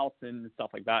my house and stuff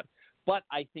like that. But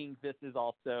I think this is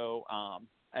also,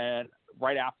 and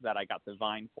right after that, I got the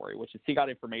Vine for you, which is seek out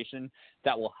information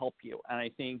that will help you. And I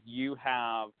think you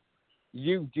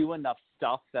do enough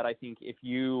stuff that I think if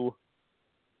you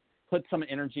put some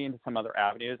energy into some other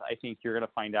avenues, I think you're going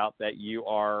to find out that you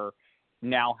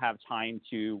now have time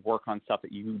to work on stuff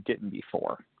that you didn't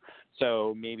before.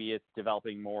 So maybe it's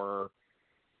developing more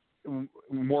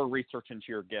research into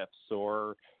your gifts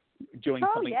or doing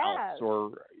something else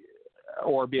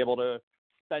or be able to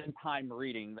spend time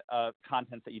reading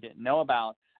content that you didn't know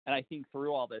about. And I think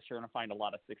through all this, you're going to find a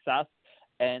lot of success.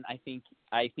 And I think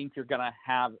you're going to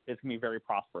have, it's going to be very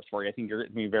prosperous for you. I think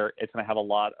it's going to have a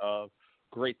lot of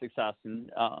great success in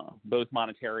both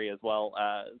monetary as well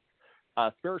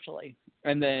as spiritually.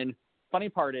 And then funny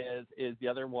part is the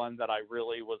other one that I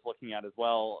really was looking at as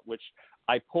well, which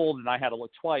I pulled and I had to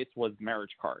look twice, was the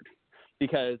marriage card.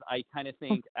 Because I kind of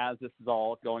think as this is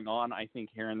all going on, I think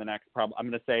here in the next, I'm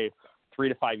going to say 3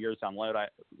 to 5 years down the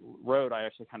road, I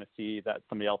actually kind of see that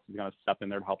somebody else is going to step in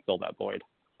there to help fill that void.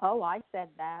 Oh, I said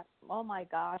that. Oh, my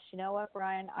gosh. You know what,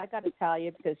 Bryan? I got to tell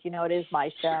you, because, it is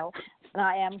my show, and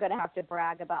I am going to have to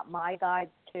brag about my guides,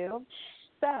 too.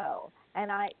 So,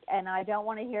 and I don't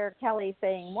want to hear Kelly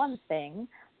saying one thing,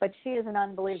 but she is an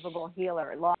unbelievable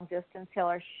healer, long-distance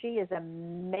healer. She is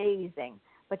amazing,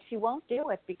 but she won't do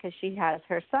it because she has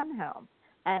her son home.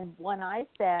 And when I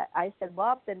said,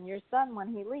 well, then your son,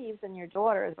 when he leaves and your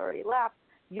daughter has already left,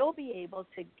 you'll be able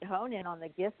to hone in on the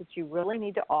gifts that you really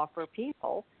need to offer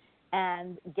people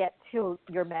and get to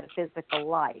your metaphysical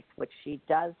life, which she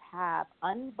does have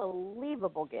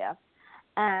unbelievable gifts,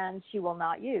 and she will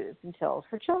not use until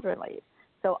her children leave.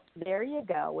 So there you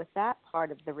go with that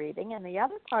part of the reading. And the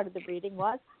other part of the reading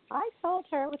was I told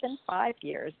her within 5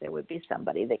 years there would be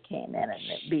somebody that came in and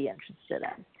be interested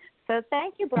in. So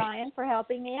thank you, Bryan, for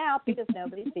helping me out because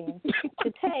nobody seems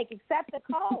to take, except the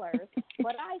callers,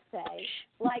 what I say,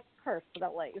 like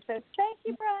personally. So thank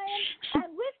you, Bryan.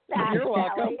 And with that, You're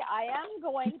welcome. Kelly, I am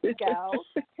going to go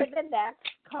to the next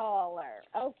caller,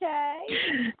 okay?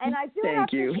 And I do have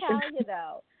to tell you,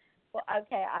 though. Well,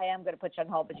 okay, I am going to put you on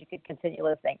hold, but you could continue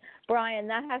listening. Bryan,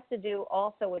 that has to do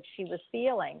also what she was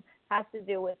feeling, has to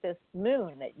do with this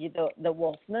moon, that the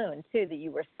wolf moon, too, that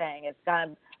you were saying. It's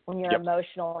gone when you're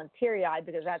emotional and teary-eyed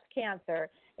because that's Cancer.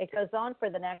 It goes on for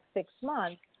the next 6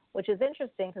 months, which is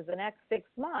interesting because the next 6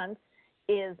 months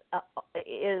is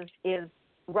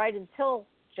right until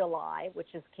July,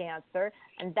 which is Cancer,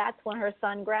 and that's when her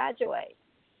son graduates.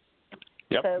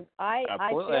 Yep. So I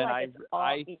feel like it's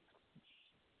all...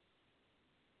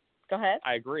 Go ahead.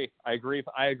 I agree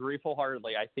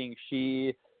full-heartedly. I think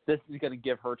this is going to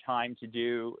give her time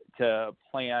to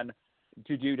plan,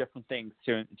 to do different things.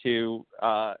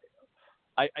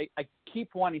 I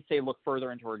keep wanting to say look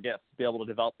further into her gifts, be able to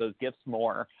develop those gifts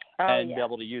more, be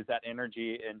able to use that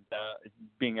energy and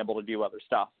being able to do other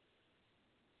stuff.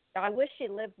 I wish she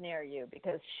lived near you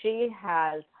because she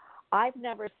has. I've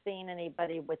never seen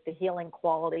anybody with the healing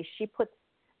quality. She puts.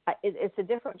 It's a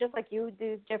different, just like you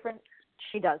do different.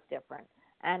 She does different,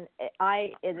 and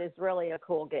it is really a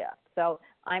cool gift. So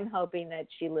I'm hoping that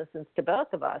she listens to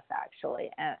both of us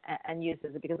actually and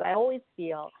uses it because I always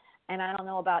feel, and I don't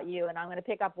know about you, and I'm going to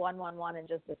pick up 111 in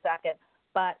just a second,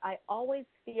 but I always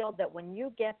feel that when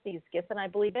you get these gifts, and I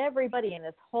believe everybody in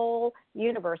this whole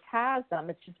universe has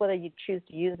them, it's just whether you choose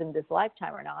to use them this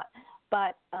lifetime or not.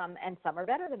 But and some are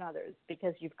better than others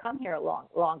because you've come here a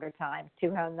longer time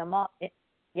to hone them up, to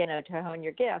hone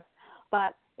your gifts.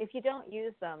 But if you don't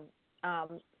use them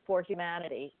for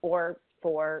humanity or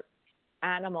for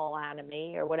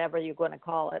animal-animy or whatever you're going to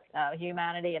call it,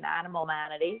 humanity and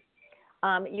animal-manity,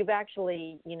 you've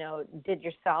actually, did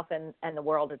yourself and the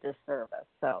world a disservice.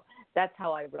 So that's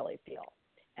how I really feel.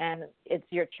 And it's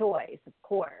your choice, of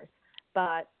course.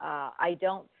 But I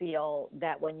don't feel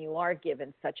that when you are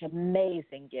given such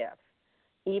amazing gifts,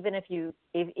 even if you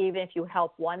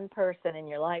help one person in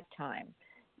your lifetime,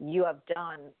 you have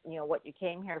done, what you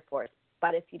came here for.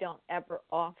 But if you don't ever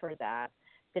offer that,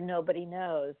 then nobody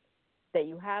knows that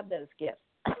you have those gifts.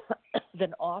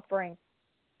 Then offering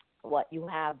what you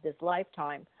have this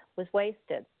lifetime was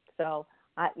wasted. So,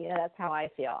 that's how I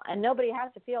feel. And nobody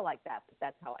has to feel like that, but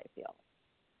that's how I feel.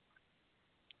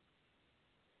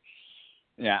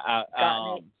 Yeah.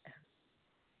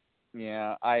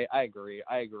 I agree.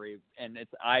 And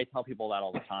I tell people that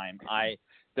all the time.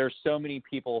 There's so many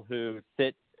people who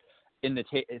sit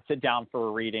down for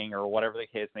a reading or whatever the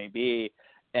case may be,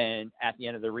 and at the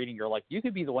end of the reading, you're like, you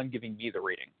could be the one giving me the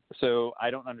reading. So I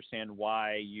don't understand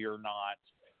why you're not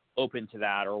open to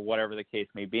that or whatever the case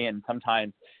may be. And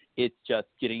sometimes it's just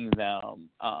getting them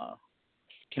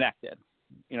connected.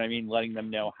 You know what I mean? Letting them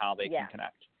know how they can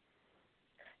connect.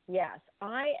 Yes,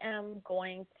 I am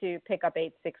going to pick up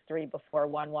 863 before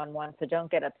 111, so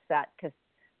don't get upset because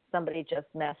somebody just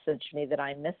messaged me that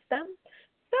I missed them.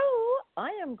 So I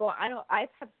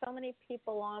have so many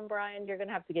people on, Bryan. You're going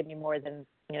to have to give me more than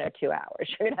 2 hours.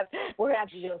 We're going to have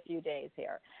to do a few days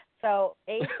here. So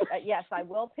yes, I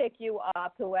will pick you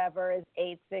up. Whoever is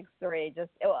 863.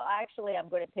 Actually, I'm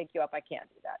going to pick you up. I can't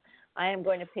do that. I am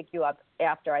going to pick you up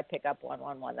after I pick up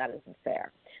 111. That isn't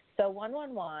fair. So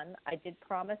 111, I did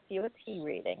promise you a tea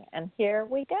reading, and here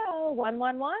we go.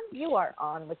 111, you are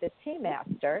on with the Tea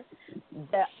Master,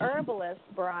 the herbalist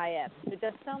Bryan, who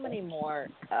does so many more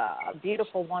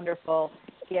beautiful, wonderful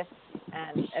gifts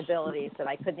and abilities that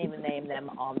I couldn't even name them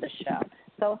on the show.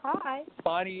 So hi,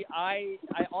 Bonnie.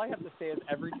 All I have to say is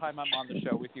every time I'm on the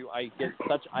show with you, I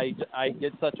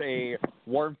get such a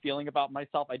warm feeling about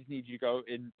myself. I just need you to go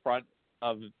in front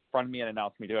of me and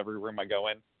announce me to every room I go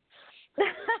in.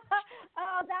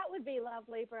 Oh, that would be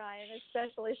lovely, Bryan,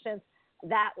 especially since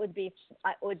that would be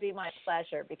my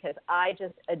pleasure because I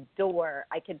just adore.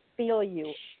 I could feel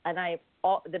you, and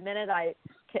the minute I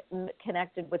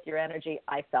connected with your energy,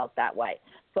 I felt that way.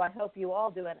 So I hope you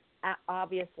all do, and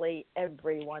obviously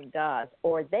everyone does,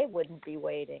 or they wouldn't be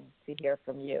waiting to hear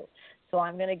from you. So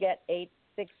I'm going to get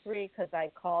 863 because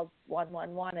I called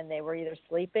 111 and they were either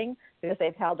sleeping because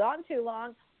they've held on too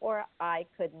long, or I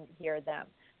couldn't hear them.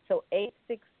 So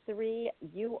 863,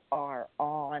 you are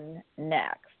on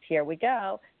next. Here we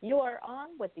go. You are on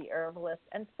with the herbalist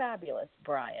and fabulous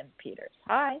Bryan Peters.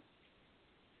 Hi.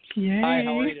 Yay. Hi,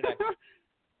 how are you today?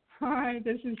 Hi,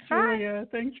 this is Julia.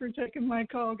 Thanks for taking my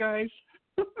call, guys.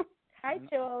 Hi,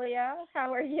 Julia.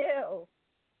 How are you?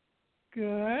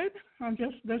 Good.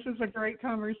 This is a great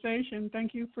conversation.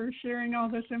 Thank you for sharing all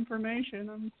this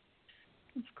information.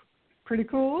 It's pretty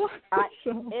cool.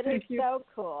 It is so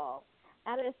cool.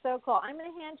 That is so cool. I'm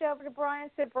going to hand you over to Bryan.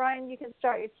 So, Bryan, you can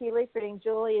start your tea leaf reading.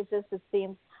 Julie is just, it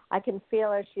seems, I can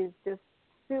feel her. She's just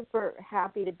super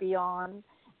happy to be on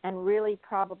and really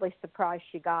probably surprised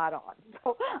she got on.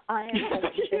 So I am going to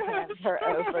hand her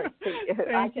over to you.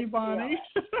 Thank you, Bonnie.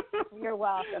 You're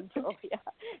welcome, Julia.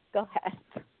 Go ahead.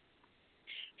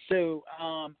 So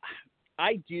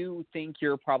I do think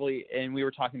you're probably, and we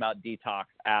were talking about detox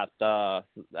at the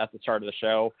start of the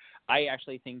show. I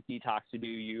actually think detox would do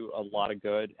you a lot of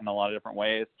good in a lot of different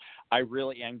ways. I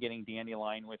really am getting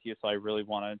dandelion with you, so I really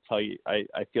want to tell you,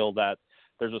 I feel that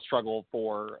there's a struggle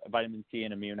for vitamin C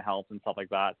and immune health and stuff like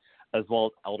that, as well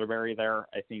as elderberry there.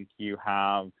 I think you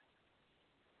have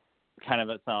kind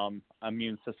of some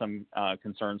immune system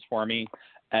concerns for me.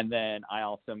 And then I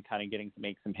also am kind of getting to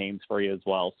make some pains for you as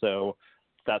well. So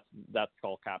that's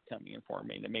skull cap coming for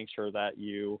me to make sure that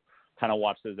you kind of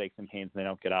watch those aches and pains and they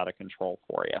don't get out of control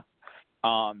for you.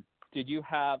 Did you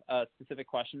have a specific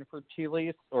question for tea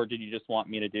leaves, or did you just want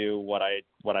me to do what I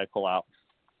pull out?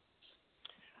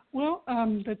 Well,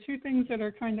 the two things that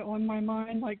are kind of on my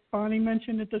mind, like Bonnie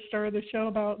mentioned at the start of the show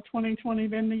about 2020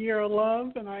 being the year of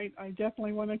love, and I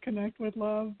definitely want to connect with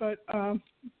love. But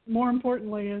more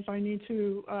importantly is I need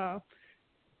to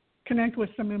connect with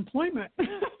some employment.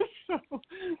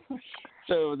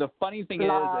 So the funny thing is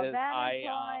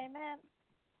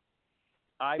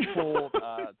I pulled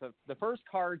the first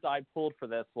cards I pulled for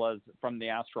this was from the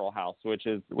astral house, which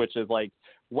is like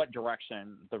what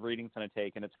direction the reading's going to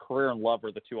take, and it's career and love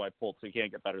are the two I pulled, so you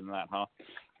can't get better than that, huh?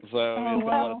 So it's going to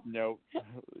let us know.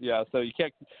 Yeah, so you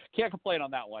can't complain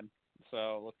on that one.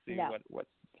 So let's see how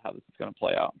this is going to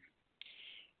play out.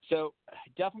 So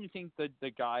definitely think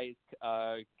the guy's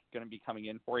going to be coming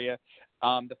in for you.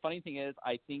 The funny thing is,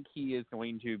 I think he is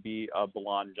going to be a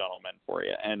blonde gentleman for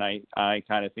you, and I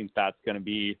kind of think that's going to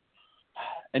be.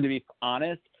 And to be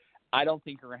honest, I don't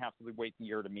think you're going to have to wait the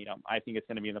year to meet him. I think it's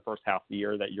going to be in the first half of the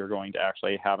year that you're going to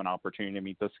actually have an opportunity to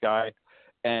meet this guy,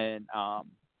 and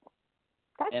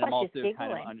and I'm also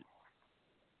kind of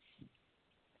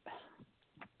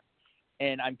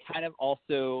and I'm kind of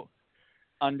also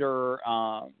under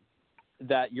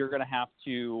that you're going to have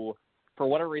to. For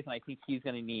whatever reason, I think he's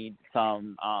going to need he's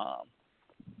going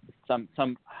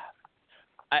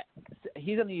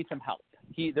to need some help.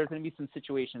 There's going to be some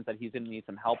situations that he's going to need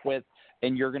some help with,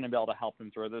 and you're going to be able to help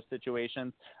him through those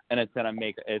situations, and it's going to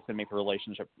make the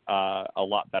relationship a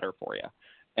lot better for you.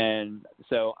 And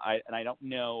so I don't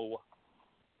know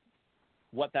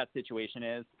what that situation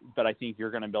is, but I think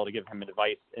you're going to be able to give him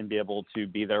advice and be able to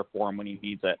be there for him when he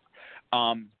needs it.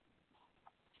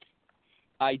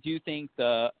 I do think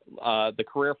the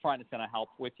career front is going to help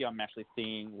with you. I'm actually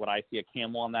seeing what I see a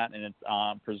camel on that, and it's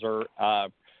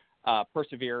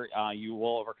persevere. You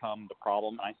will overcome the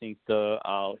problem. I think the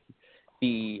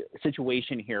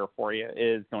situation here for you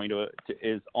is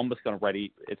almost going to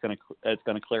It's going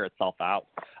to clear itself out.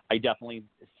 I definitely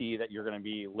see that you're going to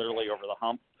be literally over the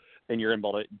hump, and you're going to be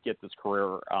able to get this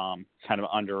career kind of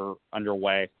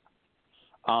underway.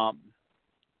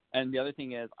 And the other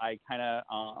thing is, I kind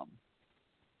of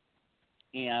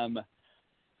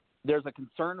there's a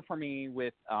concern for me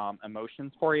with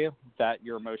emotions for you, that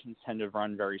your emotions tend to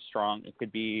run very strong. It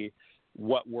could be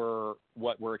what we're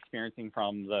experiencing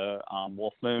from the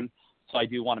wolf moon. So I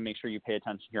do want to make sure you pay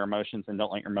attention to your emotions and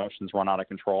don't let your emotions run out of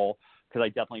control, because I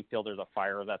definitely feel there's a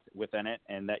fire that's within it,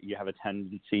 and that you have a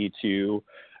tendency to,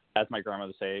 as my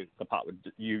grandmother would say, the pot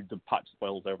just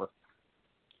boils over.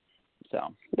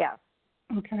 So yeah.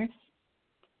 Okay.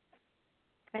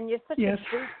 And you're such a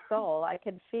sweet soul. I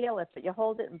can feel it, but you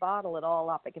hold it and bottle it all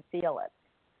up. I can feel it.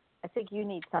 I think you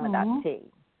need some of that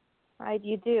tea. Right?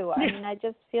 You do. I mean, I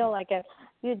just feel like it.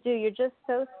 You do. You're just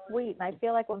so sweet. And I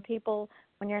feel like when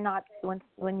you're not,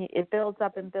 it builds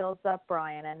up and builds up,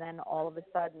 Bryan, and then all of a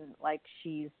sudden, like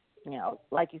she's,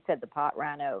 like you said, the pot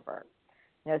ran over,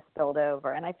 spilled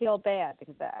over. And I feel bad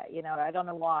because, I don't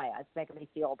know why. It's making me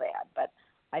feel bad. But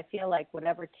I feel like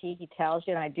whatever tea he tells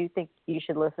you, and I do think you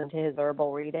should listen to his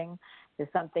herbal reading, is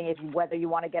something, whether you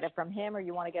want to get it from him or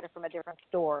you want to get it from a different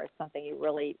store, it's something that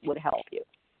really would help you.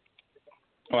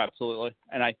 Oh, absolutely.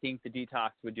 And I think the detox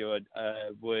would do a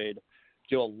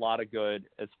lot of good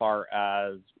as far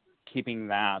as keeping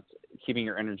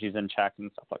your energies in check and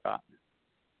stuff like that.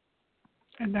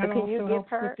 And that also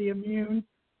helps with the immune.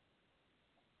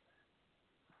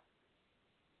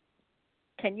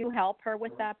 Can you help her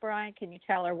with that, Bryan? Can you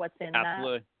tell her what's in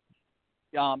Absolutely.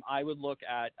 That? I would look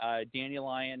at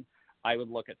dandelion. I would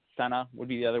look at senna would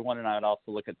be the other one, and I would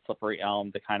also look at slippery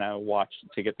elm to kind of watch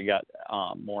to get the gut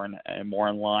more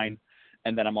in line.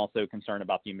 And then I'm also concerned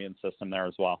about the immune system there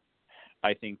as well.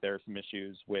 I think there's some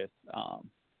issues with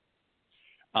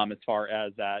as far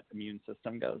as that immune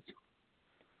system goes,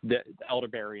 the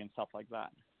elderberry and stuff like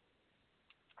that.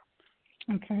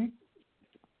 Okay.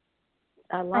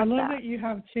 I love that. that you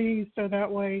have tea, so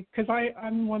that way, because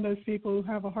I'm one of those people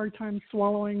who have a hard time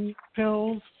swallowing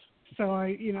pills. So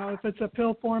if it's a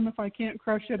pill form, if I can't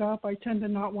crush it up, I tend to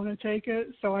not want to take it.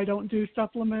 So I don't do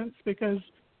supplements because,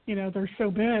 they're so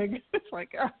big. It's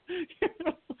like,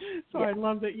 so yeah. I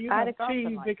love that you have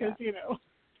tea because,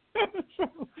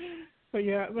 But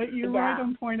you're right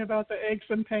on point about the aches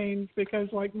and pains because,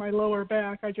 like, my lower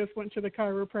back, I just went to the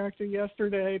chiropractor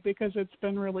yesterday because it's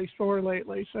been really sore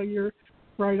lately. So you're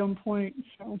right on point.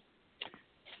 So.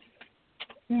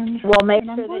 Well, make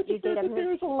sure that you get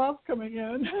there's a love coming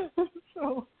in.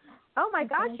 So. Oh my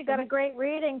gosh, you got a great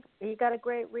reading. You got a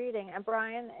great reading. And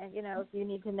Bryan, and if you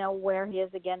need to know where he is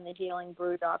again,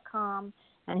 thehealingbrew.com,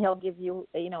 and he'll give you,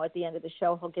 at the end of the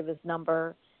show, he'll give his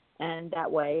number. And that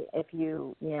way, if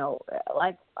you,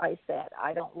 like I said,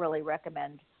 I don't really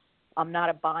recommend, I'm not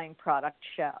a buying product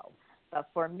show. But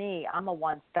for me, I'm a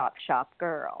one-stop shop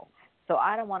girl. So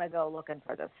I don't want to go looking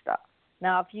for this stuff.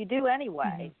 Now, if you do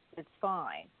anyway, it's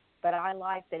fine. But I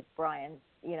like that Bryan,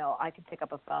 I can pick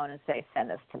up a phone and say, send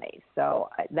this to me. So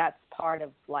that's part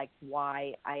of, like,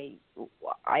 why I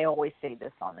always say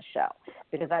this on the show.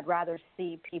 Because I'd rather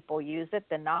see people use it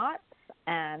than not,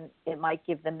 and it might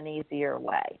give them an easier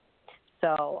way.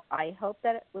 So I hope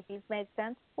that these made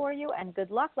sense for you, and good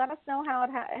luck. Let us know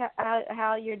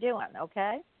how you're doing,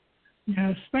 okay?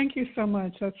 Yes, thank you so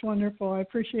much. That's wonderful. I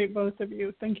appreciate both of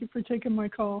you. Thank you for taking my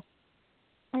call.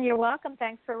 You're welcome.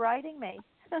 Thanks for writing me.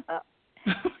 Bye.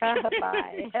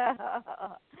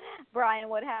 Bryan,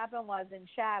 what happened was in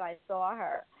chat I saw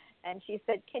her, and she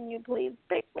said, can you please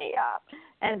pick me up?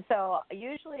 And so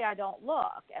usually I don't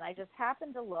look, and I just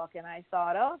happened to look, and I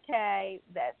thought, okay,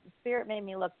 that Spirit made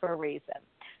me look for a reason.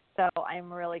 So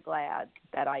I'm really glad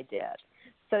that I did.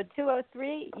 So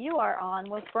 203, you are on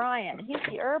with Bryan. He's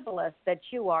the herbalist that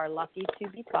you are lucky to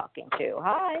be talking to.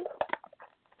 Hi.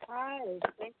 Hi.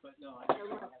 Thanks.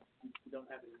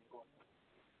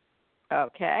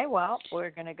 Okay, well, we're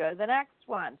going to go to the next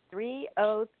one.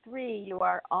 303, you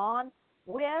are on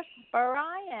with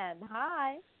Bryan.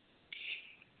 Hi.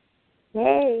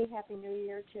 Hey, Happy New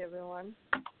Year to everyone.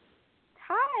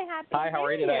 Hi, Happy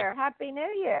New Year. Happy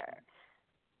New Year.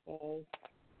 Hey.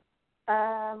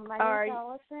 My name is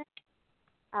Allison.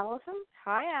 Allison?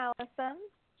 Hi, Allison.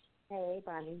 Hey,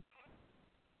 Bonnie.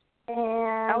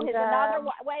 And here's another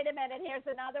one. Wait a minute. Here's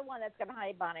another one that's going to,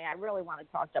 hi, Bonnie, I really want to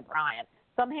talk to Bryan.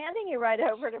 So I'm handing you right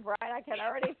over to Bryan. I can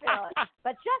already feel it.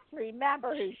 But just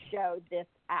remember whose show this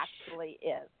actually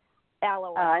is.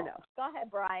 LOL. I know. Go ahead,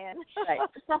 Bryan. Right.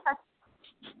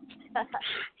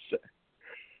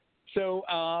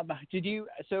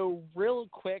 So real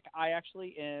quick, I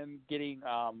actually am getting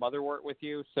motherwort with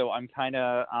you. So I'm kind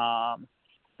of,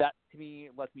 that to me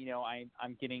lets me know I'm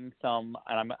getting some,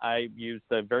 and I use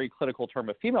the very clinical term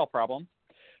of female problem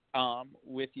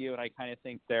with you. And I kind of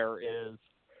think there is,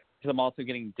 because I'm also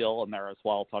getting dill in there as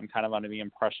well. So I'm kind of under the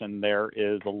impression there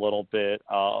is a little bit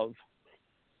of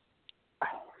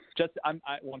just,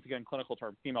 once again, clinical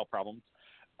term, female problems.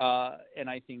 And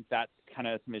I think that's kind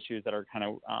of some issues that are kind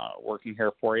of working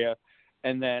here for you.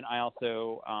 And then I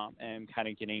also am kind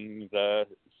of getting the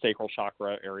sacral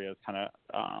chakra areas kind of,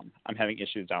 I'm having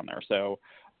issues down there. So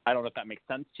I don't know if that makes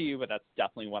sense to you, but that's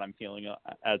definitely what I'm feeling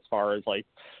as far as like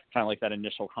kind of like that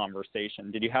initial conversation.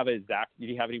 Did you have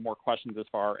any more questions as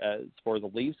far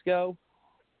the leaves go?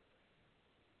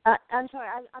 I'm sorry,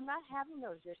 I'm not having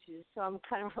those issues, so I'm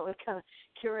kind of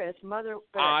curious. Motherwort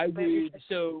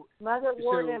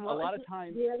and a lot of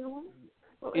times the other one?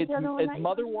 It's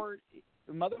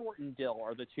motherwort and dill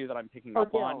are the two that I'm picking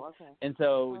up on. Okay. And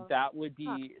so that would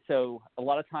be, so a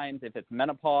lot of times if it's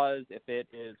menopause, if it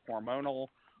is hormonal,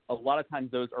 a lot of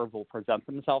times those herbs will present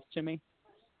themselves to me.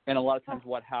 And a lot of times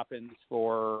what happens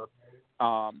for,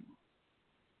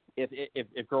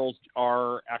 if girls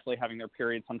are actually having their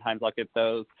periods, sometimes I'll get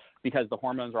those because the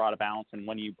hormones are out of balance. And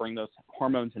when you bring those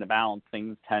hormones into balance,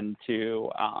 things tend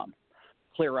to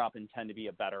clear up and tend to be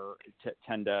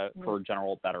for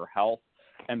general better health.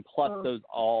 And plus those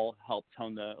all help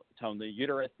tone the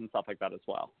uterus and stuff like that as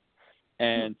well.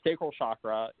 And sacral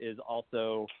chakra is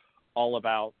also all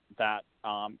about that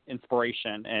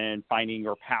inspiration and finding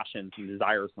your passions and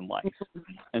desires in life.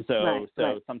 And so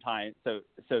sometimes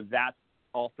that's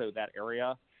also that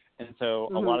area. And so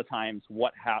a lot of times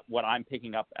what I'm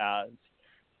picking up as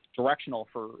directional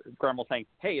for Grandma saying,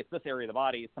 hey, it's this area of the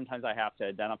body. Sometimes I have to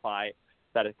identify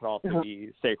that it could also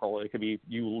be sacral. It could be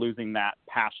you losing that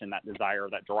passion, that desire,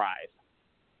 that drive.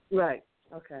 Right.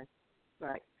 Okay.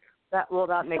 Right. That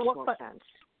makes more sense.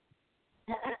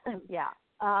 Yeah.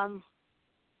 I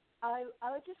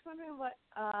was just wondering what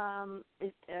I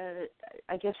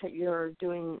guess that you're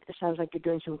doing. It sounds like you're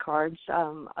doing some cards.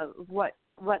 What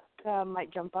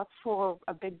might jump up for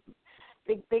a big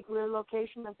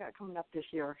relocation I've got coming up this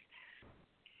year?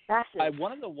 Massive.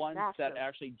 One of the ones that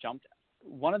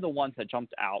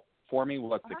jumped out for me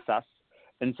was success.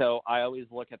 And so I always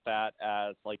look at that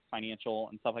as like financial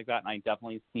and stuff like that. And I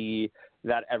definitely see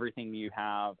that everything you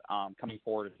have coming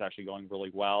forward is actually going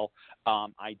really well.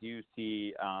 I do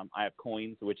see I have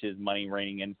coins, which is money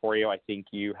raining in for you. I think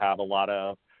you have a lot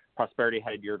of prosperity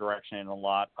headed your direction and a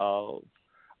lot of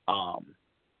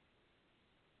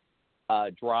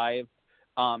drive.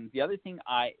 The other thing,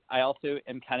 I also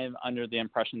am kind of under the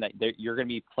impression that you're going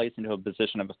to be placed into a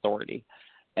position of authority.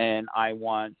 And I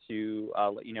want to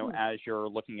let you know, as you're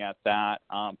looking at that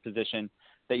position,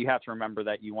 that you have to remember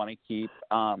that you want to keep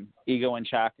ego in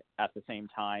check. At the same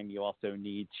time, you also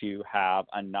need to have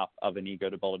enough of an ego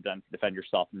to be able to defend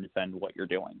yourself and defend what you're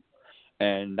doing.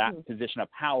 And that position of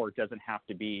power doesn't have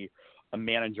to be a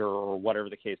manager or whatever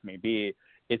the case may be.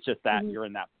 It's just that you're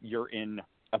in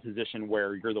a position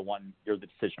where you're the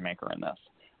decision maker in this,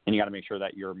 and you got to make sure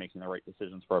that you're making the right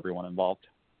decisions for everyone involved.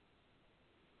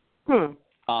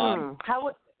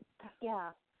 How?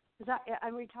 Yeah, because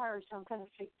I'm retired, so I'm kind of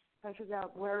trying to figure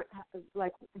out where,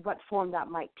 like, what form that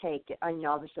might take. I mean,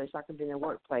 obviously, it's not going to be in the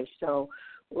workplace. So,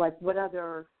 like, what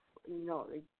other, running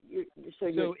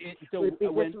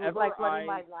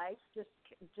my life, just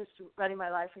running my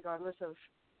life regardless of,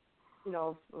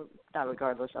 not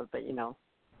regardless of, but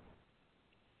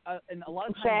and a lot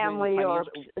of times family or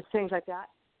things like that.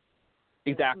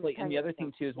 Exactly. And the other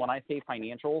thing too is when I say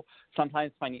financial,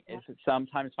 sometimes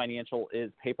financial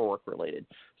is paperwork related.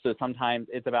 So sometimes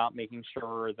it's about making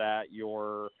sure that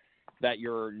your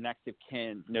next of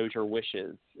kin knows your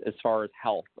wishes as far as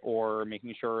health, or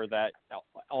making sure that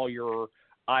all your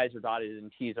I's are dotted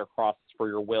and T's are crossed for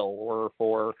your will, or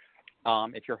for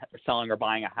if you're selling or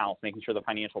buying a house, making sure the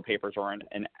financial papers are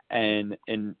in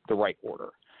the right order.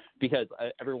 Because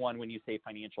everyone, when you say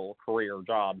financial, career,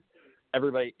 jobs,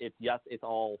 everybody, it's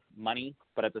all money,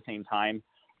 but at the same time,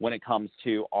 when it comes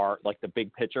to the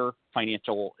big picture,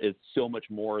 financial is so much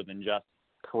more than just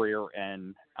career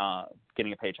and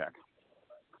getting a paycheck.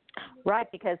 Right,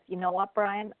 because you know what,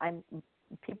 Brian,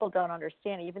 people don't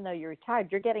understand. Even though you're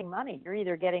retired, you're getting money. You're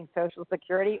either getting Social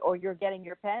Security or you're getting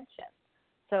your pension.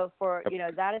 So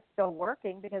that is still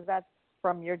working because that's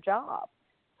from your job.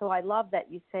 So I love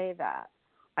that you say that.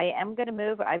 I am going to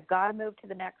move. I've got to move to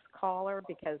the next caller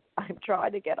because I'm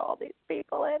trying to get all these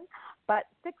people in. But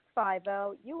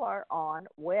 650, you are on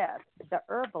with the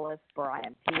herbalist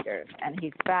Bryan Peters, and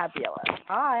he's fabulous.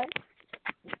 Hi.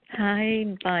 Hi,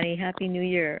 Bonnie. Happy New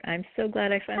Year. I'm so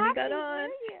glad I finally got on.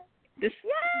 This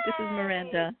is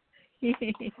Miranda.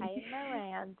 Hi,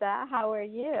 Miranda. How are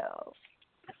you?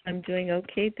 I'm doing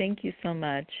okay. Thank you so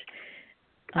much.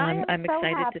 I'm so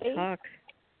excited happy to talk.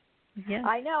 Yeah.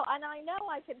 I know, and I know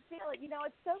I can feel it.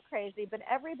 It's so crazy, but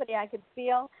everybody I can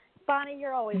feel. Bonnie,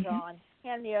 you're always on.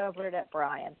 Hand me over to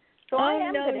Brian. So I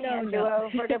am going to hand you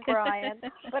over to Brian,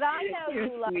 but I know You're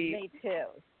you love sweet. me too.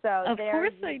 So Of there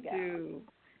course you I go. do.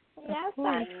 Yes,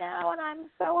 I know, and I'm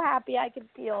so happy I can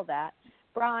feel that.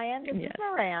 Brian, this is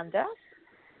Miranda.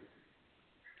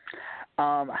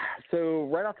 So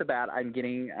right off the bat, I'm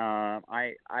getting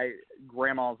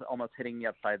Grandma's almost hitting me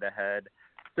upside the head.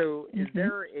 So is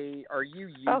there are you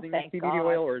using the CBD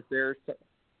oil,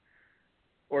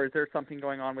 or is there something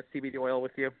going on with CBD oil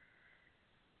with you?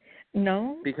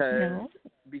 No. Because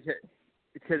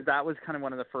that was kind of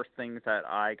one of the first things that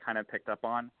I kind of picked up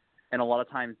on. And a lot of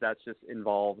times that's just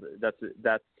involved, that's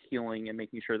healing and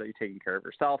making sure that you're taking care of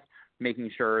yourself, making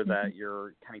sure that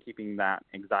you're kind of keeping that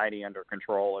anxiety under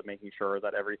control, and making sure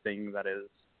that everything that is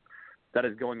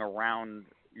going around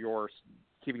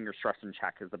keeping your stress in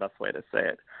check is the best way to say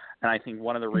it. And I think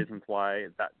one of the reasons why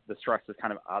that the stress is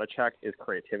kind of out of check is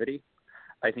creativity.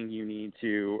 I think you need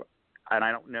to, and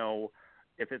I don't know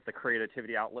if it's the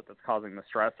creativity outlet that's causing the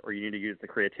stress, or you need to use the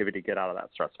creativity to get out of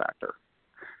that stress factor.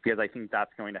 Because I think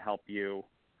that's going to help you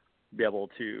be able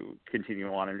to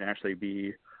continue on and actually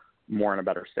be more in a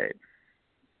better state.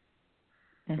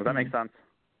 Does that make sense?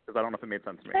 Because I don't know if it made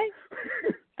sense to me.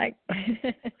 I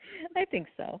think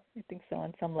so. I think so.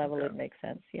 On some level, it makes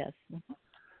sense. Yes.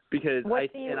 Because go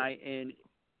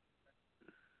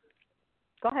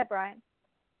ahead, Brian.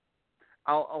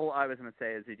 all I was going to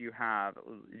say is, did you have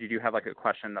like a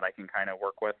question that I can kind of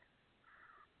work with?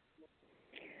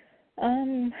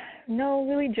 No,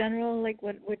 really general, like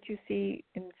what you see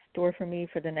in store for me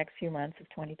for the next few months of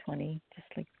 2020, just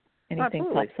like anything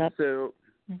Absolutely. pops up. So,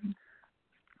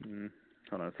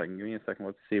 hold on a second. Give me a second.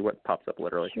 Let's see what pops up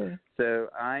literally. Sure. So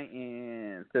I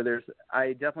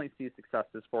definitely see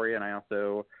successes for you, and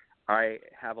I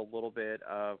have a little bit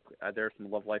of there's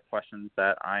some love life questions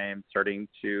that I am starting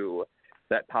to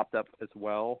that popped up as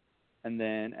well. And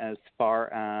then as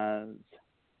far as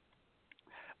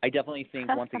I definitely think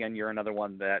once again you're another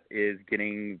one that is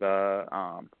getting the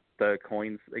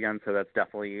coins again, so that's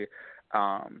definitely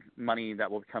money that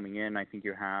will be coming in. I think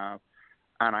you have,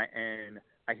 and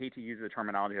I hate to use the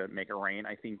terminology of make it rain.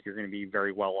 I think you're going to be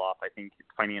very well off. I think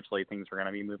financially things are going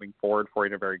to be moving forward for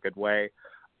you in a very good way.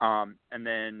 And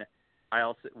then I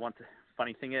also want to,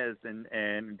 funny thing is,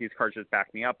 and these cards just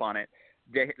back me up on it,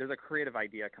 there's a creative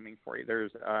idea coming for you.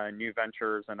 There's new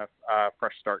ventures and a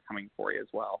fresh start coming for you as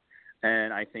well.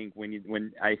 And I think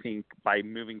I think by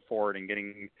moving forward and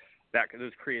getting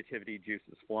those creativity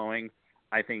juices flowing,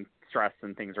 I think stress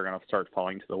and things are going to start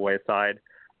falling to the wayside.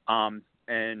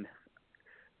 And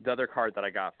the other card that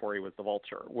I got for you was the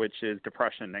Vulture, which is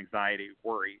depression, anxiety,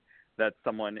 worry that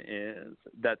someone's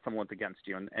against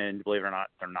you, and believe it or not,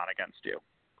 they're not against you.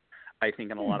 I think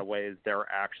in a lot of ways they're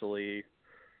actually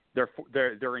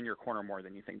they're in your corner more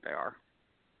than you think they are.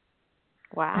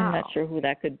 Wow. I'm not sure who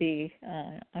that could be.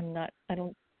 I'm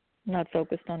not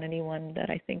focused on anyone that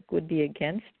I think would be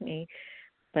against me,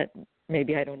 but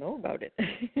maybe I don't know about it.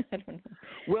 I don't know.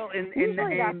 Well, and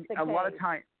a lot of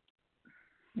time.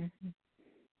 Mm-hmm.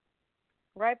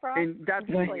 Right, Brian? And that's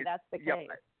usually that's the case. Yep.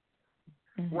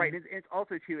 Mm-hmm. Right. It's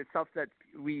also too. It's stuff that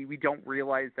we don't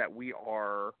realize that we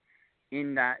are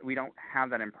in that. We don't have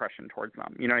that impression towards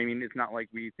them. You know what I mean? It's not like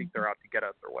we think they're out to get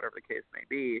us or whatever the case may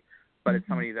be. But it's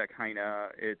somebody that kind of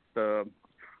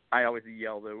I always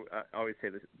yell I always say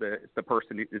this, the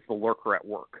person it's the lurker at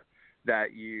work that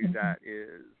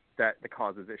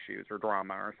causes issues or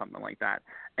drama or something like that.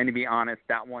 And to be honest,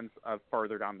 that one's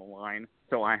further down the line.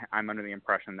 So I'm under the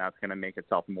impression that's going to make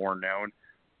itself more known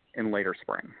in later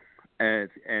spring.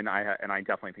 And I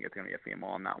definitely think it's going to be a female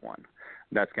on that one.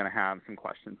 That's going to have some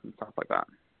questions and stuff like that.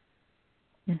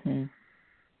 Mm-hmm.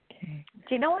 Okay.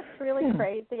 Do you know what's really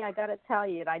crazy? I got to tell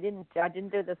you, and I didn't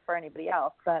do this for anybody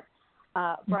else, but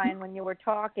Brian, when you were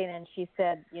talking and she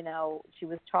said, she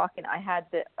was talking, I had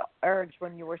the urge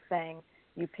when you were saying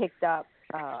you picked up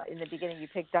in the beginning, you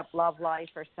picked up love life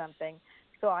or something.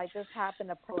 So I just happened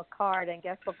to pull a card, and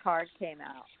guess what card came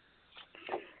out?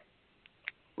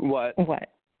 What?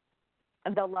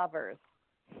 The Lovers.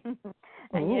 And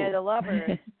the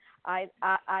Lovers. I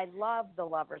love the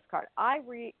Lovers card. I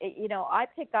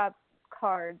pick up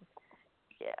cards.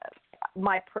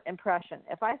 My impression.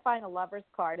 If I find a Lovers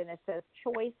card and it says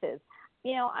choices,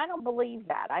 I don't believe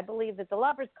that. I believe that the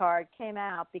Lovers card came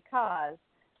out because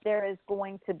there is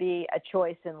going to be a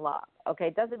choice in love. Okay,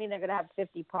 it doesn't mean they're going to have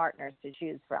 50 partners to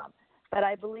choose from, but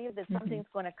I believe that something's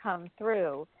going to come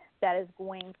through that is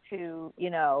going to,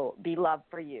 be love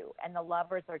for you. And the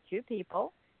Lovers are two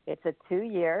people. It's a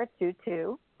 2-year,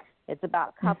 2-2. It's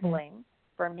about coupling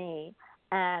for me.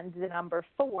 And the number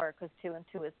 4, because 2 and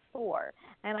 2 is 4.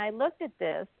 And I looked at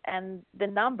this, and the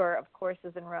number, of course,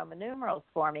 is in Roman numerals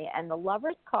for me. And the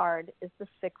Lovers card is the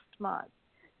 6th month.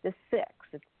 The 6,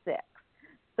 it's 6.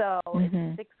 So it's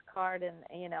a 6 card,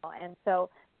 and so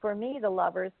for me, the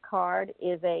Lovers card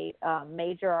is a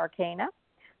major arcana.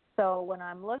 So when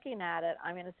I'm looking at it,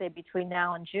 I'm going to say between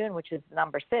now and June, which is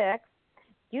number 6,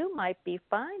 you might be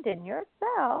finding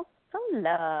yourself some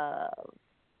love.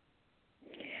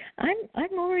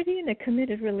 I'm already in a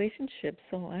committed relationship,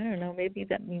 so I don't know. Maybe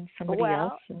that means somebody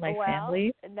else in my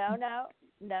family.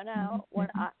 No.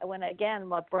 When again,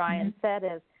 what Brian said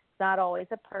is not always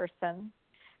a person.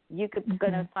 You could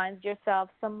going to find yourself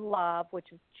some love, which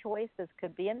is choices.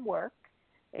 Could be in work.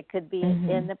 It could be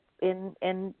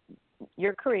in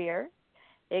your career.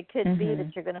 It could be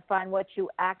that you're going to find what you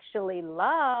actually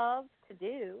love to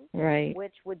do, right?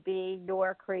 Which would be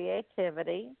your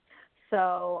creativity.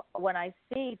 So when I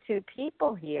see 2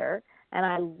 people here, and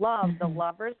I love the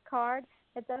Lovers card,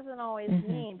 it doesn't always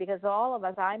mean, because all of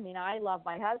us, I love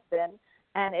my husband,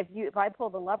 and if I pull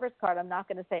the Lovers card, I'm not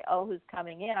going to say, oh, who's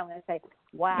coming in? I'm going to say,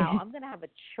 wow, I'm going to have a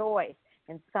choice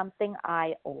in something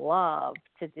I love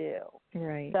to do.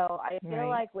 Right. So I feel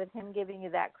like with him giving you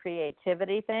that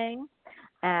creativity thing,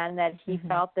 and that he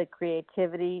felt that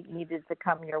creativity needed to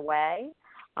come your way,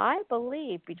 I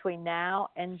believe between now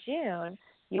and June,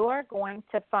 you're going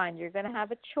to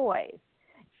have a choice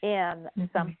in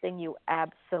something you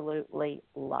absolutely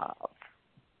love.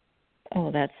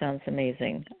 Oh, that sounds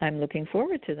amazing. I'm looking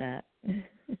forward to that.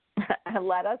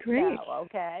 Let us Great. know,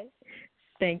 okay?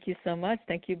 Thank you so much.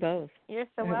 Thank you both. You're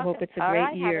so I welcome. hope it's a All great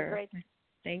right, year. Have a great...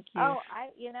 Thank you. Oh,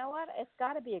 you know what? It's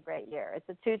got to be a great year. It's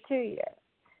a 2-2 year.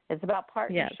 It's about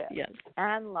partnership Yes.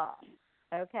 and love,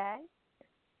 okay?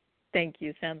 Thank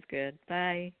you. Sounds good.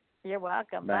 Bye. You're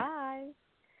welcome. Bye. Bye.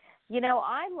 You know,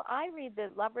 I read the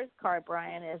lover's card,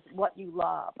 Bryan, as what you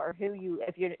love or who you.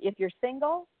 If you're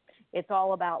single, it's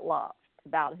all about love. It's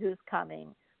about who's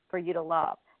coming for you to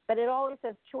love. But it always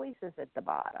has choices at the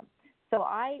bottom. So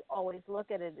I always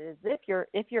look at it as if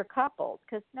you're coupled,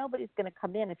 because nobody's going to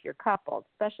come in if you're coupled,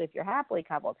 especially if you're happily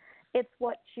coupled. It's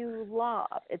what you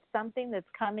love. It's something that's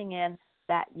coming in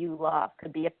that you love.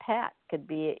 Could be a pet. Could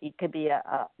be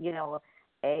a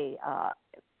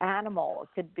animal. It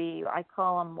could be, I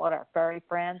call them our furry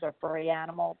friends or furry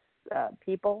animal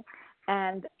people,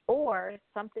 or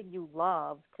something you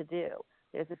love to do.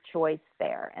 There's a choice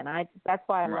there, and that's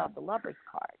why I love the lover's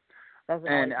card.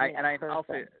 I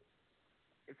also,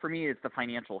 for me, it's the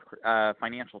financial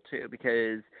too,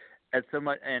 because as so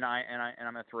much, and I'm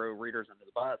gonna throw readers under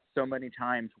the bus. So many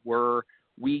times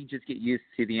we just get used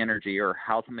to the energy or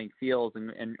how something feels,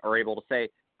 and are able to say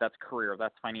that's career,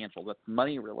 that's financial, that's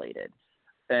money related.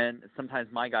 And sometimes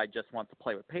my guy just wants to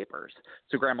play with papers.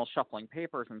 So grandma's shuffling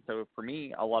papers. And so for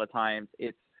me, a lot of times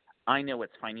I know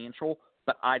it's financial,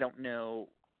 but I don't know,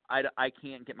 I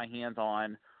can't get my hands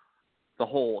on the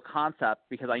whole concept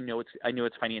because I know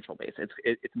it's financial based.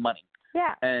 It's money.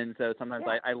 Yeah. And so sometimes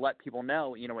I let people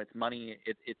know, it's money.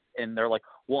 And they're like,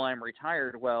 well, I'm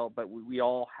retired. Well, but we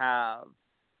all have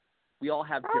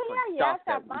different stuff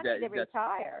have money to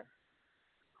retire.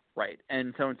 Right.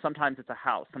 And so sometimes it's a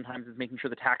house. Sometimes it's making sure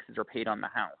the taxes are paid on the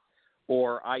house.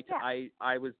 Or I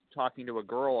was talking to a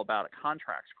girl about a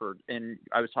contract and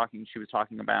she was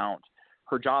talking about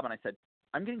her job, and I said,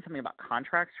 I'm getting something about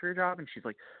contracts for your job. And she's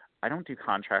like, I don't do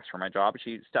contracts for my job.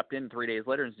 She stepped in 3 days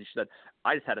later and she said,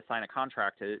 I just had to sign a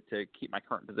contract to keep my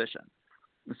current position.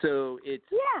 So it's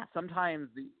sometimes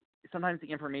the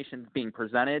information being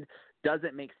presented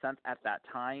doesn't make sense at that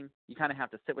time. You kind of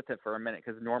have to sit with it for a minute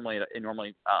because normally it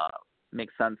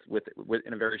makes sense with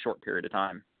in a very short period of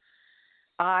time.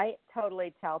 I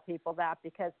totally tell people that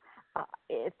because,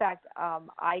 in fact,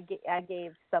 I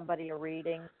gave somebody a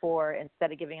reading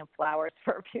instead of giving them flowers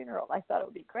for a funeral. I thought it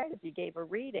would be great if you gave a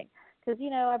reading because,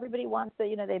 everybody wants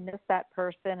to, they miss that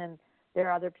person and there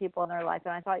are other people in their life.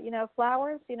 And I thought,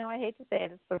 flowers, I hate to say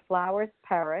it, but flowers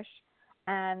perish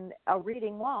and a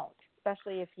reading won't,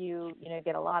 especially if you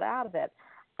get a lot out of it.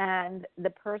 And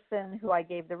the person who I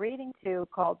gave the reading to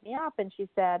called me up and she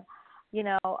said,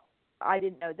 I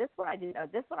didn't know this one. I didn't know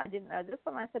this one. I didn't know this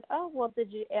one. I said, oh, well,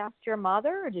 did you ask your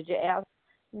mother or did you ask?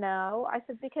 No. I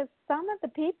said, because some of the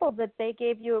people that they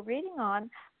gave you a reading on,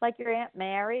 like your Aunt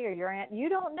Mary or your aunt, you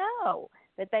don't know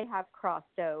that they have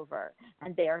crossed over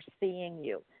and they are seeing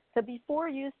you. So before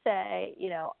you say,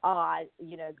 they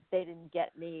didn't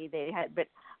get me, but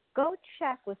go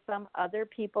check with some other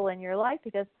people in your life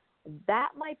because that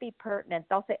might be pertinent.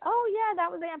 They'll say, oh, yeah,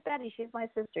 that was Aunt Betty. She's my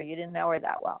sister. You didn't know her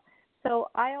that well. So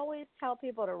I always tell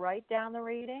people to write down the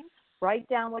reading, write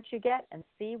down what you get, and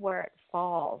see where it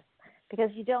falls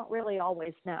because you don't really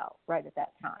always know right at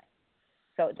that time.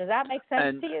 So does that make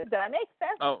sense to you? Does that make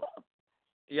sense? Oh,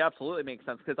 yeah, absolutely makes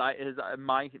sense because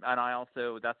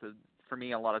for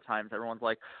me, a lot of times everyone's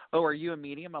like, oh, are you a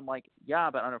medium? I'm like, yeah,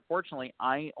 but unfortunately,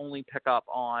 I only pick up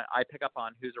on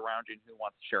who's around you and who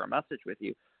wants to share a message with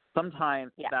you.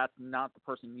 Sometimes that's not the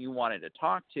person you wanted to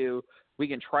talk to. We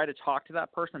can try to talk to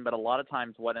that person, but a lot of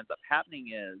times what ends up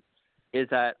happening is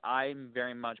that I'm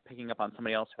very much picking up on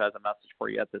somebody else who has a message for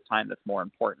you at this time that's more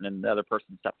important, and the other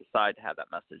person stepped aside to have that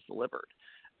message delivered.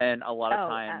 And a lot of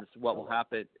times what will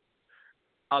happen,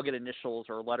 I'll get initials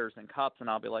or letters and cups, and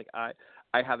I'll be like, I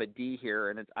have a D here,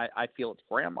 and I feel it's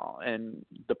grandma. And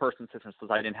the person says,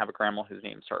 I didn't have a grandma whose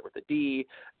name started with a D.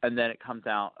 And then it comes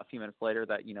out a few minutes later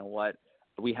that, you know what,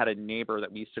 we had a neighbor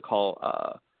that we used to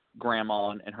call grandma,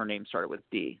 and her name started with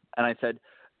D. And I said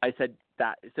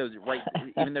that, so right,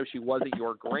 even though she wasn't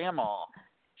your grandma,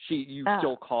 you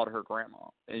still called her grandma.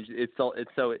 And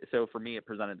so for me, it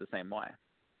presented the same way.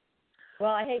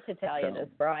 Well, I hate to tell you this,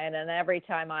 Bryan, and every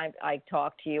time I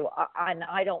talk to you,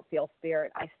 I don't feel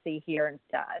spirit. I see here, and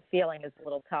feeling is a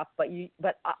little tough, but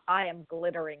I am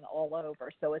glittering all over,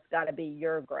 so it's got to be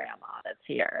your grandma that's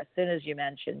here as soon as you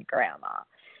mentioned grandma.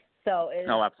 So it's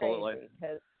absolutely.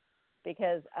 crazy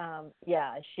because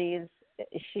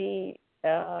she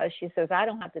she says, I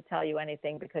don't have to tell you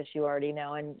anything because you already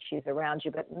know, and she's around you.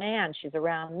 But, man, she's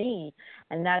around me,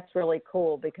 and that's really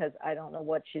cool because I don't know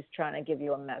what she's trying to give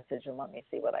you a message, and let me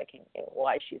see what I can –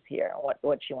 why she's here and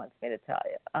what she wants me to tell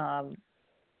you.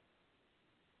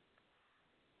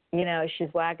 You know,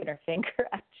 she's wagging her finger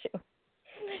at you.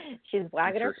 She's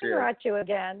wagging her finger at you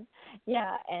again.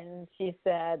 Yeah, and she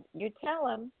said, you tell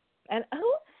him. And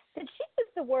who – did she use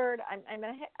the word – I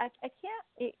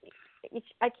can't –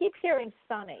 I keep hearing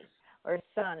Sonny or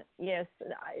son. Yes,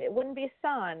 it wouldn't be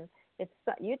son. It's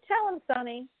you tell him,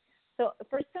 Sonny. So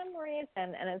for some reason,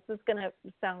 and it's just going to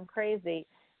sound crazy,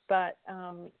 but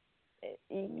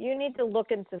you need to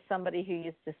look into somebody who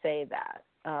used to say that.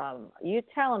 You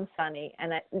tell him, Sonny,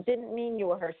 and it didn't mean you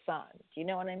were her son. Do you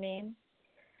know what I mean?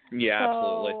 Yeah,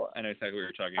 absolutely. I know exactly what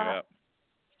you're talking about.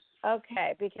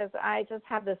 Okay, because I just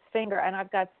have this finger, and I've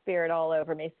got spirit all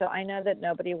over me. So I know that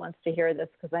nobody wants to hear this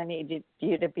because I need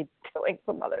you to be doing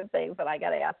some other things, and I got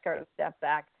to ask her to step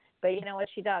back. But you know what?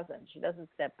 She doesn't. She doesn't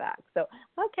step back. So,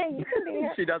 okay, you can be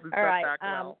here. She doesn't all right. Step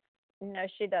back well. No,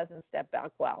 she doesn't step back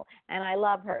well. And I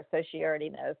love her, so she already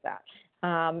knows that.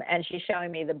 And she's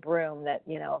showing me the broom that,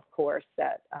 you know, of course,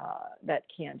 that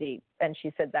Candy, and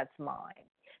she said, that's mine.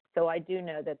 So I do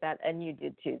know that, and you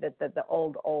did too, that the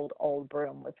old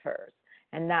broom was hers.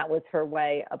 And that was her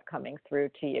way of coming through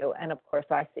to you. And, of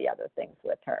course, I see other things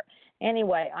with her.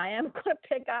 Anyway, I am going to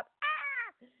pick up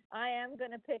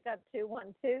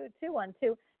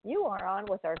 212-212. You are on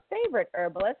with our favorite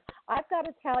herbalist. I've got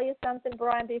to tell you something,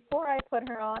 Bryan, before I put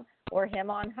her on or him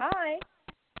on. Hi.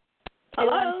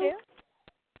 Hello. 212?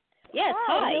 Yes,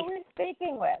 hi. Who are we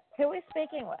speaking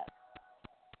with?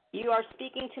 You are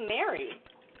speaking to Mary.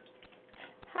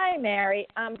 Hi, Mary.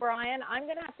 Bryan, I'm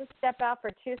going to have to step out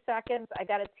for 2 seconds. I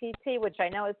got a TT, which I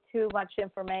know is too much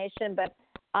information, but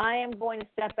I am going to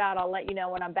step out. I'll let you know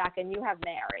when I'm back, and you have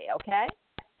Mary, okay?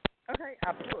 Okay,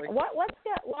 absolutely. What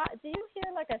do you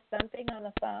hear like a thumping on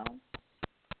the phone?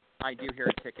 I do hear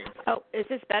it ticking. Oh, is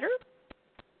this better?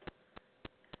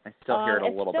 I still hear it a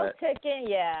little bit. It's still ticking,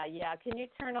 yeah. Can you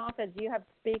turn off do you have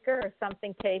speaker or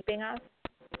something taping us?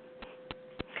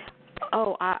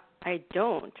 Oh, I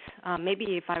don't.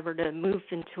 Maybe if I were to move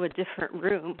into a different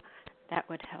room, that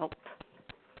would help.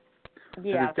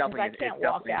 Yeah, because I can't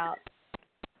walk out.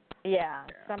 Yeah,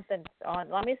 something's on.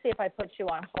 Let me see if I put you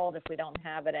on hold if we don't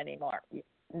have it anymore.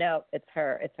 No, it's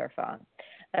her. It's her phone.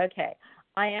 Okay.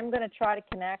 I am going to try to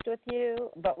connect with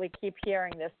you, but we keep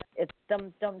hearing this. It's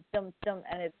dum, dum, dum, dum,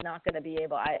 and it's not going to be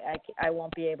able. I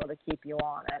won't be able to keep you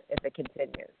on it if it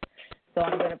continues. So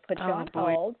I'm going to put you on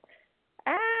hold.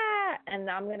 And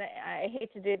I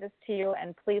hate to do this to you,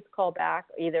 and please call back.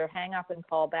 Either hang up and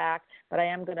call back, but I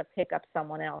am going to pick up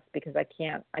someone else because I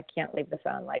can't leave the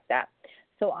phone like that.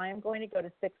 So I am going to go to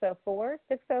 604.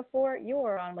 604, you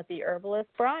are on with the herbalist,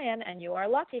 Bryan, and you are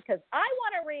lucky because I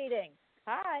want a reading.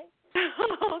 Hi.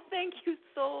 Oh, thank you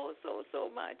so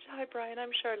much. Hi, Bryan. I'm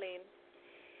Charlene.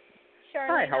 Charlene,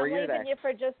 hi, how are you I'm leaving today? you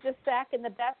for just a sec in the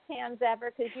best hands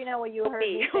ever because you know what you heard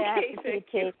me say. Okay, thank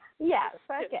you. Yes,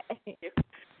 okay. Thank you.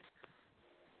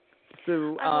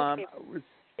 So, okay.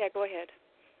 Yeah, go ahead.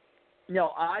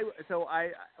 No, I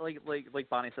like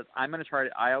Bonnie says, I'm going to try to.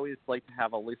 I always like to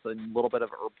have at least a little bit of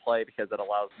herb play because it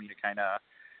allows me to kind of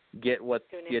get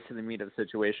to the meat of the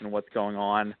situation, what's going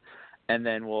on, and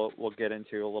then we'll get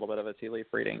into a little bit of a tea leaf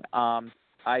reading.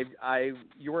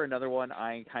 You were another one.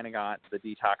 I kind of got the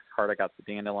detox card. I got the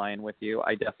dandelion with you.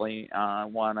 I definitely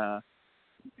want to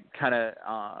kind of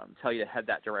tell you to head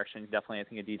that direction. Definitely, I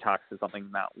think a detox is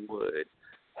something that would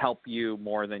help you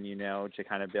more than you know to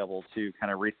kind of be able to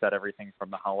kind of reset everything from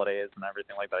the holidays and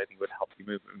everything like that. I think would help you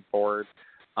moving forward.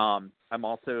 I'm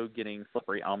also getting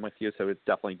slippery elm with you, so it's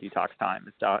definitely detox time.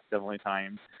 It's definitely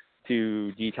time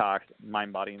to detox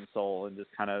mind, body, and soul and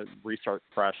just kind of restart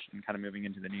fresh and kind of moving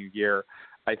into the new year.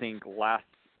 I think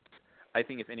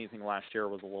if anything, last year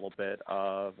was a little bit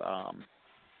of a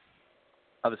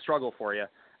struggle for you,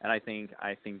 and I think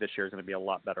this year is going to be a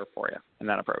lot better for you in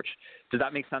that approach. Does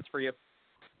that make sense for you?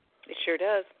 It sure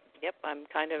does. Yep, I'm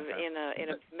kind of in a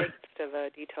midst of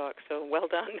a detox, so well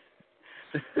done.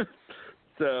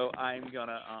 So I'm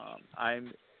gonna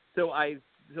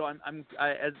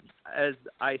as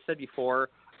I said before,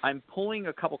 I'm pulling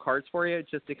a couple cards for you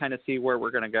just to kind of see where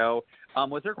we're gonna go.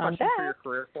 Was there a question for your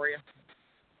career for you?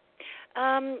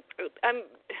 I'm kind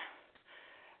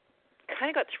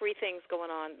of got three things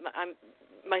going on.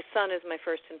 My son is my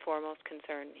first and foremost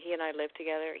concern. He and I live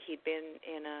together. He'd been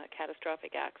in a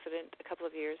catastrophic accident a couple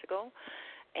of years ago,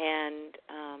 and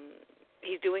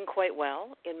he's doing quite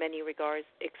well in many regards,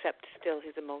 except still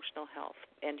his emotional health.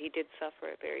 And he did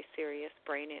suffer a very serious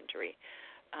brain injury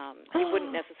He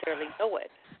wouldn't necessarily know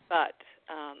it, but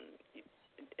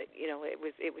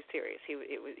it was serious. He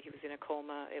was in a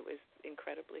coma. It was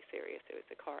incredibly serious. It was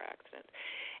a car accident.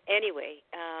 Anyway,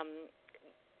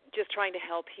 just trying to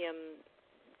help him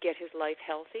get his life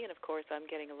healthy, and of course I'm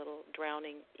getting a little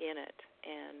drowning in it,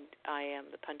 and I am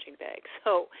the punching bag.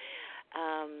 So,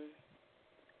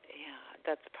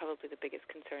 that's probably the biggest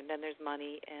concern. Then there's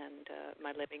money and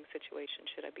my living situation.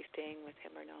 Should I be staying with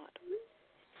him or not?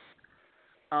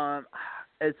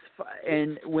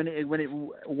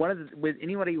 With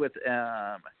anybody with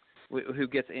who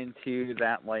gets into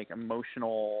that, like,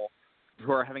 emotional,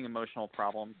 who are having emotional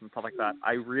problems and stuff like that,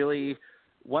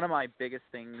 one of my biggest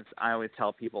things I always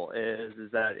tell people is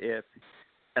that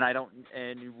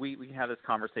we can have this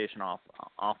conversation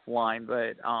offline,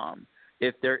 but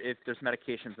if there's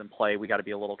medications in play, we got to be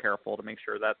a little careful to make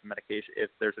sure that the medication, if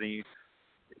there's any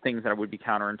things that would be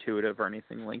counterintuitive or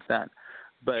anything like that.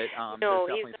 But no,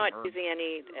 he's not using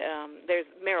any. There's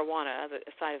marijuana.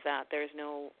 Aside of that, there's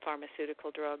no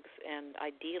pharmaceutical drugs, and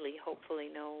ideally, hopefully,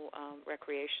 no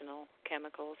recreational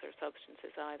chemicals or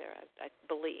substances either. I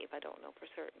believe. I don't know for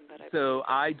certain, but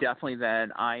I definitely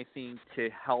I think to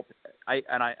help. I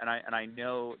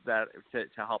know that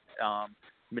to help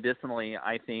medicinally,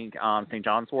 I think St.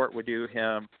 John's wort would do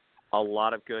him a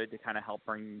lot of good to kind of help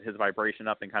bring his vibration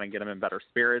up and kind of get him in better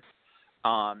spirits.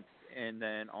 And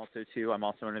then also too, I'm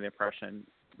also under the impression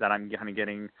that I'm kind of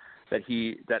getting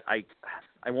that I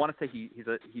want to say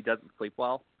he doesn't sleep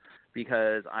well,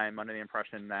 because I'm under the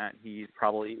impression that he's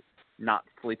probably not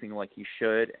sleeping like he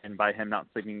should, and by him not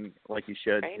sleeping like he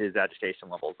should, right, his agitation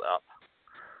level's up.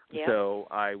 Yeah. So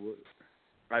I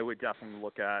would definitely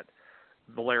look at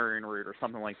valerian root or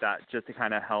something like that, just to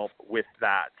kind of help with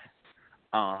that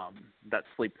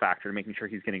sleep factor, making sure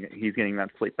he's getting that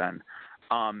sleep in.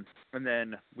 And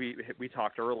then we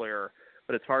talked earlier,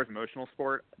 but as far as emotional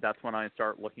support, that's when I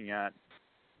start looking at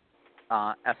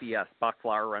FES, Bach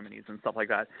flower remedies, and stuff like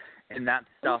that. And that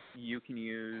stuff you can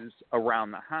use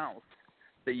around the house,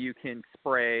 that you can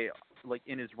spray like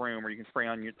in his room, or you can spray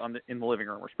in the living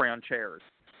room, or spray on chairs.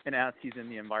 And as he's in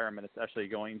the environment, it's actually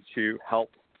going to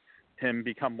help him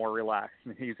become more relaxed,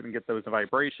 and he's going to get those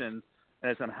vibrations, and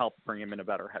it's going to help bring him in a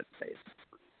better headspace.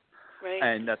 Right.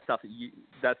 And that stuff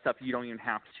you don't even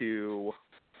have to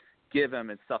give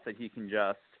him. It's stuff that he can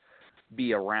just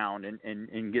be around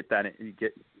and get that and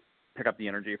pick up the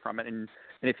energy from it. And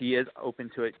if he is open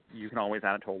to it, you can always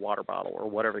add it to a water bottle or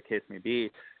whatever the case may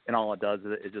be. And all it does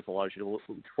is it just allows you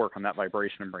to work on that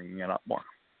vibration and bringing it up more.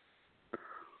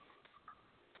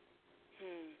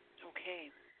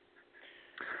 Okay.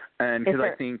 And because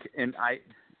I think,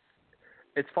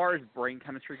 as far as brain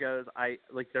chemistry goes,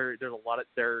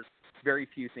 there's very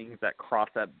few things that cross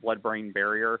that blood-brain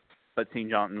barrier, but St.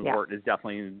 John's wort is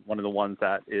definitely one of the ones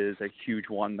that is a huge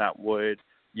one that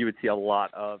you would see a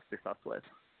lot of success with.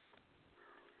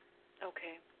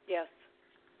 Okay. Yes.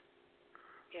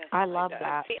 I love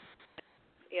that.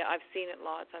 I've seen it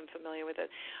lots. I'm familiar with it.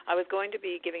 I was going to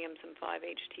be giving him some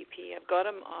 5-HTP. I've got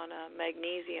him on a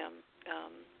magnesium.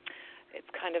 It's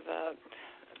kind of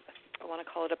I want to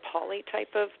call it a poly type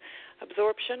of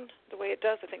absorption, the way it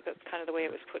does. I think that's kind of the way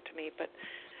it was put to me, but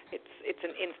it's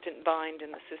an instant bind in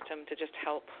the system to just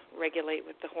help regulate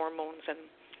with the hormones and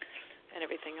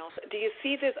everything else. Do you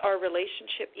see our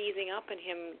relationship easing up and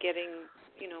him getting,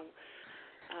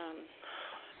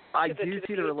 I do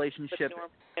see the relationship.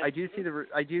 I do see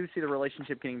the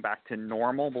relationship getting back to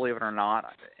normal, believe it or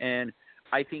not. And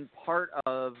I think part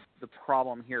of the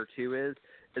problem here too is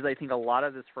I think a lot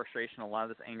of this frustration, a lot of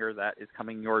this anger that is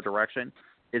coming your direction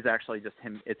is actually just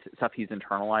him. It's stuff he's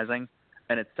internalizing,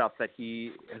 and it's stuff that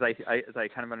as I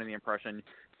kind of under the impression,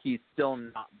 he's still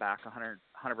not back 100%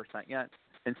 yet,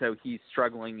 and so he's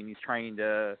struggling and he's trying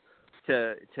to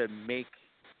make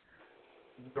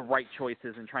the right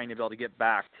choices and trying to be able to get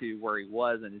back to where he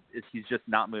was, and he's just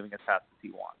not moving as fast as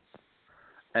he wants.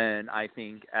 And I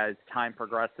think as time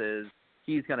progresses,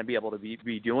 he's going to be able to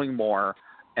be doing more.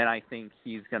 And I think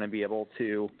he's going to be able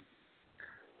to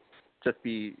just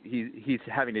he's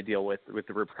having to deal with the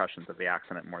repercussions of the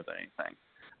accident more than anything.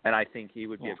 And I think he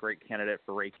would be a great candidate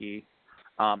for Reiki.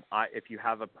 If you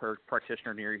have a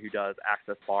practitioner near you who does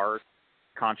access bars,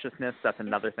 consciousness, that's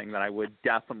another thing that I would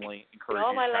definitely encourage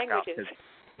you to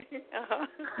check out.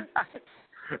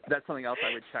 That's something else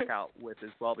I would check out with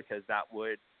as well, because that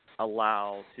would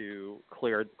allow to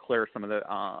clear some of the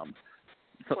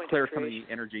some of the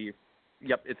energy.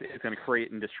 Yep, it's going to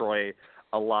create and destroy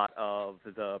a lot of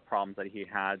the problems that he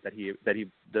had,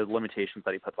 the limitations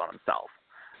that he puts on himself.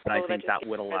 And I think that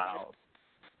would allow.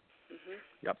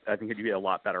 Yep, I think you'd be a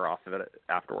lot better off of it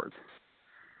afterwards.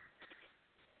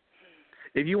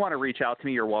 if you want to reach out to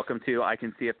me, you're welcome to. I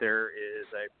can see if there is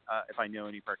if I know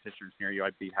any practitioners near you,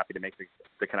 I'd be happy to make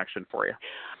the connection for you.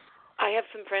 I have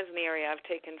some friends in the area. I've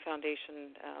taken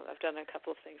foundation. I've done a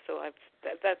couple of things, so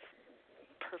that's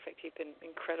perfect. You've been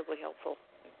incredibly helpful.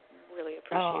 Really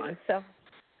appreciate it. So,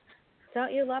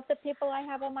 don't you love the people I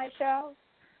have on my show?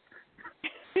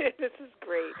 This is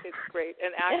great. It's great.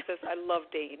 And Access, I love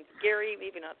Dane. Gary,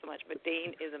 maybe not so much, but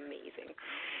Dane is amazing.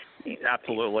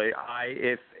 Absolutely.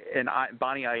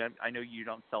 Bonnie, I know you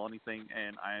don't sell anything,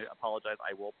 and I apologize.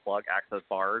 I will plug Access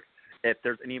Bars. If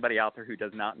there's anybody out there who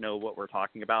does not know what we're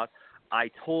talking about, I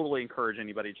totally encourage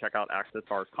anybody to check out Access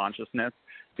Bars Consciousness,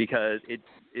 because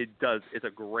it's a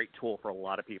great tool for a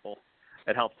lot of people.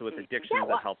 It helps with addictions.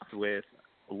 It helps with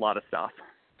a lot of stuff.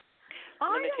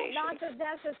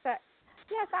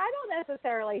 Yes, I don't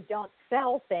necessarily don't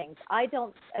sell things.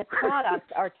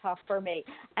 Products are tough for me,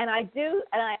 and I do.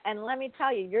 And let me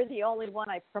tell you, you're the only one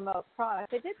I promote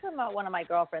products. I did promote one of my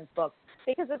girlfriend's books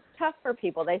because it's tough for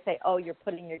people. They say, "Oh, you're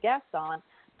putting your guests on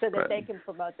so that they can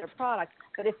promote their products."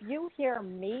 But if you hear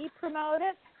me promote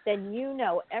it, then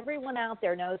everyone out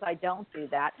there knows I don't do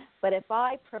that. But if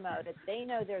I promote it, they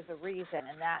know there's a reason,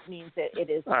 and that means that it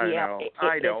is.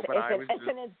 It's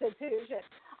an institution.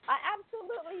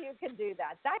 Absolutely, you can do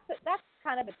that. That's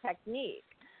kind of a technique.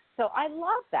 So I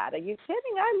love that. Are you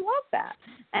kidding? I love that.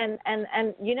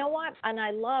 And you know what? And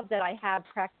I love that I have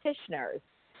practitioners,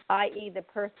 i.e. the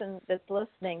person that's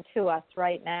listening to us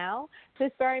right now,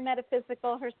 who's very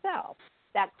metaphysical herself,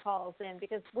 that calls in,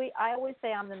 because I always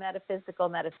say I'm the metaphysical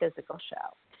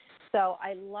show. So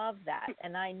I love that.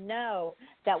 And I know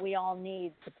that we all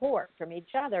need support from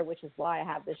each other, which is why I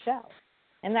have the show.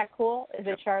 Isn't that cool? Is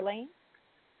it Charlene?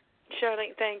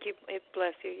 Charlene, thank you.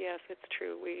 Bless you. Yes, it's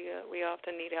true. We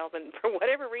often need help, and for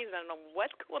whatever reason, I don't know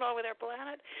what's going on with our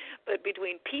planet, but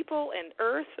between people and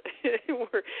Earth,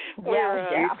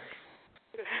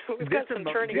 we've got some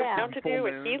turning around to do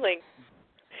and healing.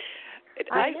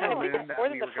 I think it's more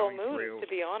than the full moon, to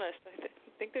be honest. I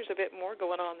think there's a bit more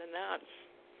going on than that.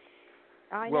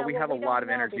 We have a lot of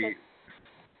energy.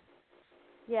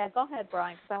 Yeah, go ahead,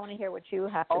 Bryan, because I want to hear what you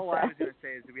have to say. All I was going to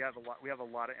say is we have a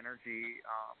lot of energy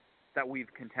that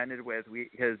we've contended with.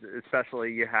 Because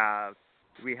especially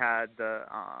we had the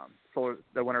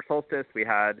winter solstice, we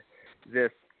had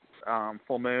this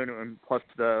full moon, and plus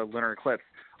the lunar eclipse,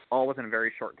 all within a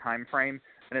very short time frame,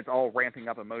 and it's all ramping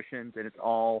up emotions, and it's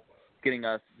all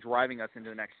driving us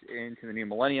into the new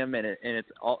millennium, and it's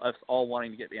us all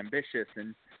wanting to get ambitious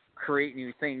and create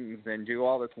new things and do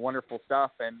all this wonderful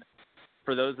stuff. And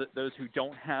for those who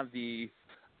don't have the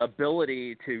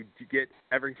ability to get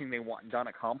everything they want done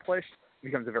accomplished, it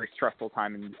becomes a very stressful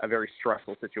time and a very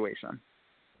stressful situation.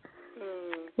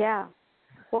 Yeah.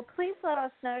 Well, please let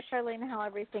us know, Charlene, how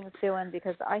everything's doing,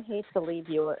 because I hate to leave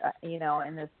you,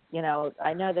 in this,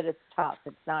 I know that it's tough.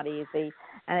 It's not easy,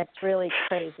 and it's really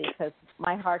crazy because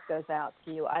my heart goes out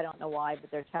to you. I don't know why,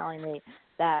 but they're telling me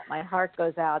that my heart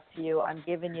goes out to you. I'm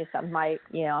giving you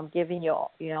I'm giving you,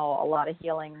 a lot of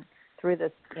healing through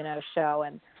this, show,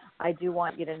 and I do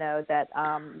want you to know that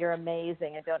you're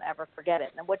amazing, and don't ever forget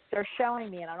it. And what they're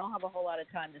showing me, and I don't have a whole lot of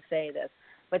time to say this,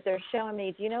 but they're showing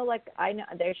me,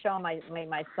 they're showing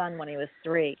my son when he was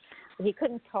 3. He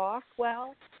couldn't talk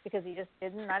well because he just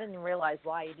didn't. I didn't realize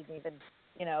why he didn't even,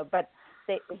 but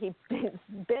he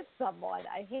bit someone.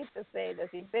 I hate to say this.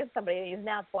 He bit somebody, and he's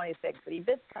now 26, but he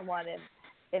bit someone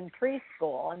in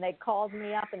preschool, and they called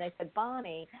me up and they said,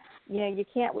 Bonnie, we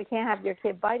can't have your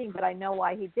kid biting, but I know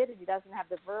why he did it. He doesn't have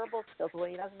the verbal skills.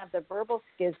 When he doesn't have the verbal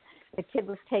skills, the kid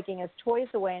was taking his toys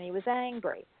away and he was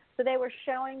angry. So they were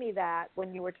showing me that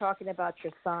when you were talking about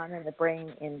your son and the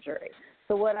brain injury.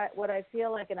 So what I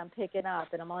feel like, and I'm picking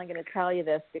up, and I'm only going to tell you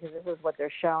this because this is what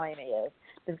they're showing me,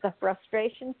 is the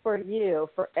frustration for you,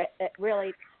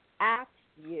 really at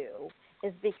you,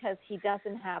 is because he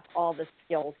doesn't have all the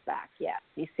skills back yet.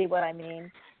 You see what I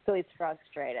mean? So he's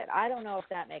frustrated. I don't know if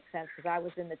that makes sense because I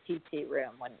was in the TT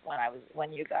room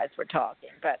when you guys were talking,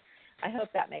 but I hope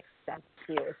that makes sense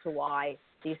to you as to why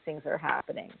these things are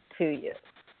happening to you.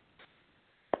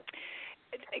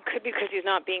 It could be because he's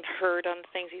not being heard on the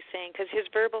things he's saying, because his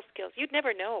verbal skills, you'd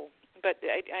never know, but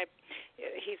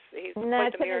he's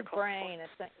quite the miracle.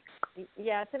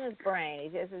 It's in his brain.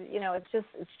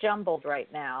 It's jumbled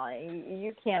right now.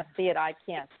 You can't see it, I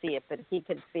can't see it, but he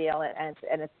can feel it, and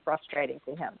it's frustrating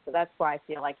to him. So that's why I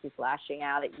feel like he's lashing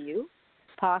out at you,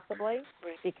 possibly,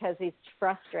 because he's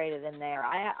frustrated in there.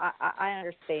 I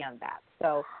understand that.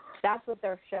 So that's what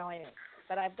they're showing me.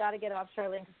 But I've got to get off,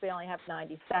 Charlene, because we only have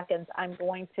 90 seconds. I'm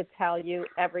going to tell you,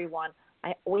 everyone,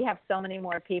 We have so many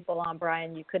more people on,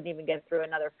 Bryan, you couldn't even get through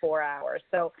another 4 hours.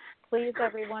 So please,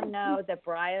 everyone, know that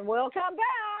Bryan will come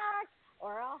back,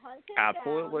 or I'll hunt him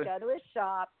Absolutely. down, go to his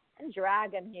shop, and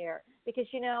drag him here. Because,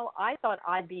 I thought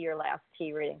I'd be your last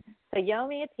tea reading. So you owe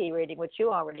me a tea reading, which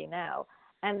you already know.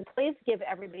 And please give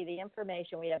everybody the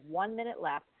information. We have 1 minute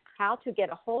left, how to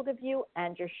get a hold of you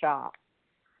and your shop.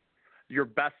 Your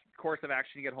best course of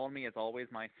action to get hold of me is always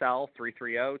my cell,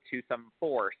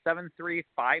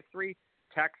 330-274-7353.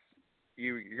 Text.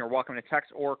 You're welcome to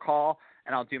text or call,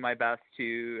 and I'll do my best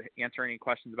to answer any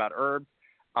questions about herbs.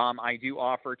 I do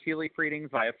offer tea leaf readings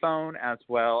via phone as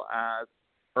well as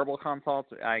herbal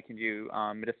consults. I can do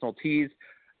medicinal teas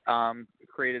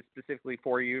created specifically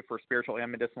for you for spiritual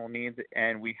and medicinal needs,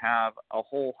 and we have a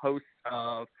whole host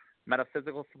of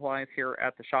metaphysical supplies here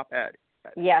at the shop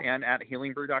and at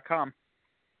healingbrew.com.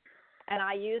 And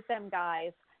I use them,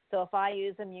 guys. So if I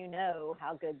use them, you know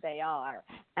how good they are.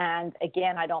 And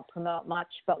again, I don't promote much,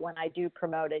 but when I do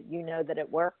promote it, you know that it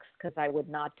works because I would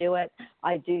not do it.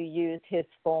 I do use his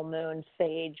full moon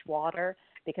sage water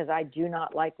because I do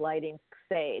not like lighting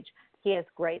sage. He has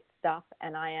great stuff,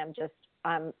 and I'm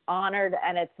honored,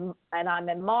 and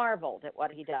I'm marveled at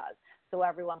what he does. So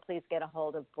everyone, please get a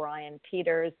hold of Bryan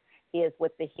Peters. He is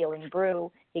with the Healing Brew.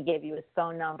 He gave you his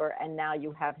phone number, and now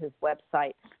you have his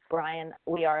website. Bryan,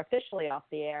 we are officially off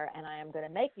the air, and I am going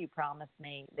to make you promise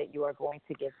me that you are going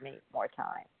to give me more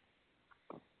time.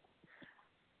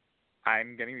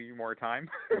 I'm giving you more time.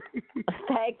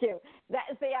 Thank you.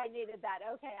 I needed that.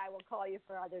 Okay, I will call you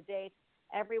for other dates.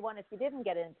 Everyone, if you didn't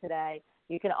get in today,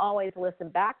 you can always listen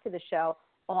back to the show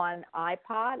on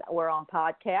iPod. We're on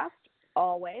podcast.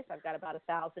 Always. I've got about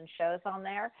 1,000 shows on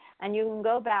there. And you can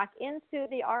go back into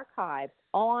the archives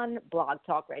on Blog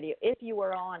Talk Radio if you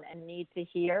were on and need to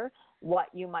hear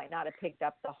what you might not have picked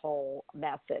up the whole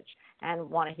message and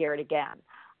want to hear it again.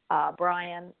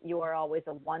 Bryan, you are always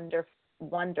a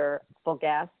wonderful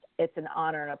guest. It's an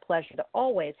honor and a pleasure to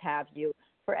always have you.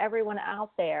 For everyone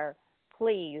out there,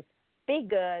 please be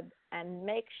good and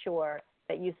make sure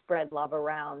that you spread love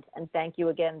around. And thank you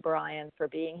again, Bryan, for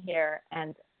being here.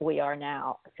 And we are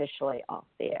now officially off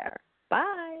the air.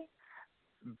 Bye.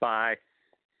 Bye.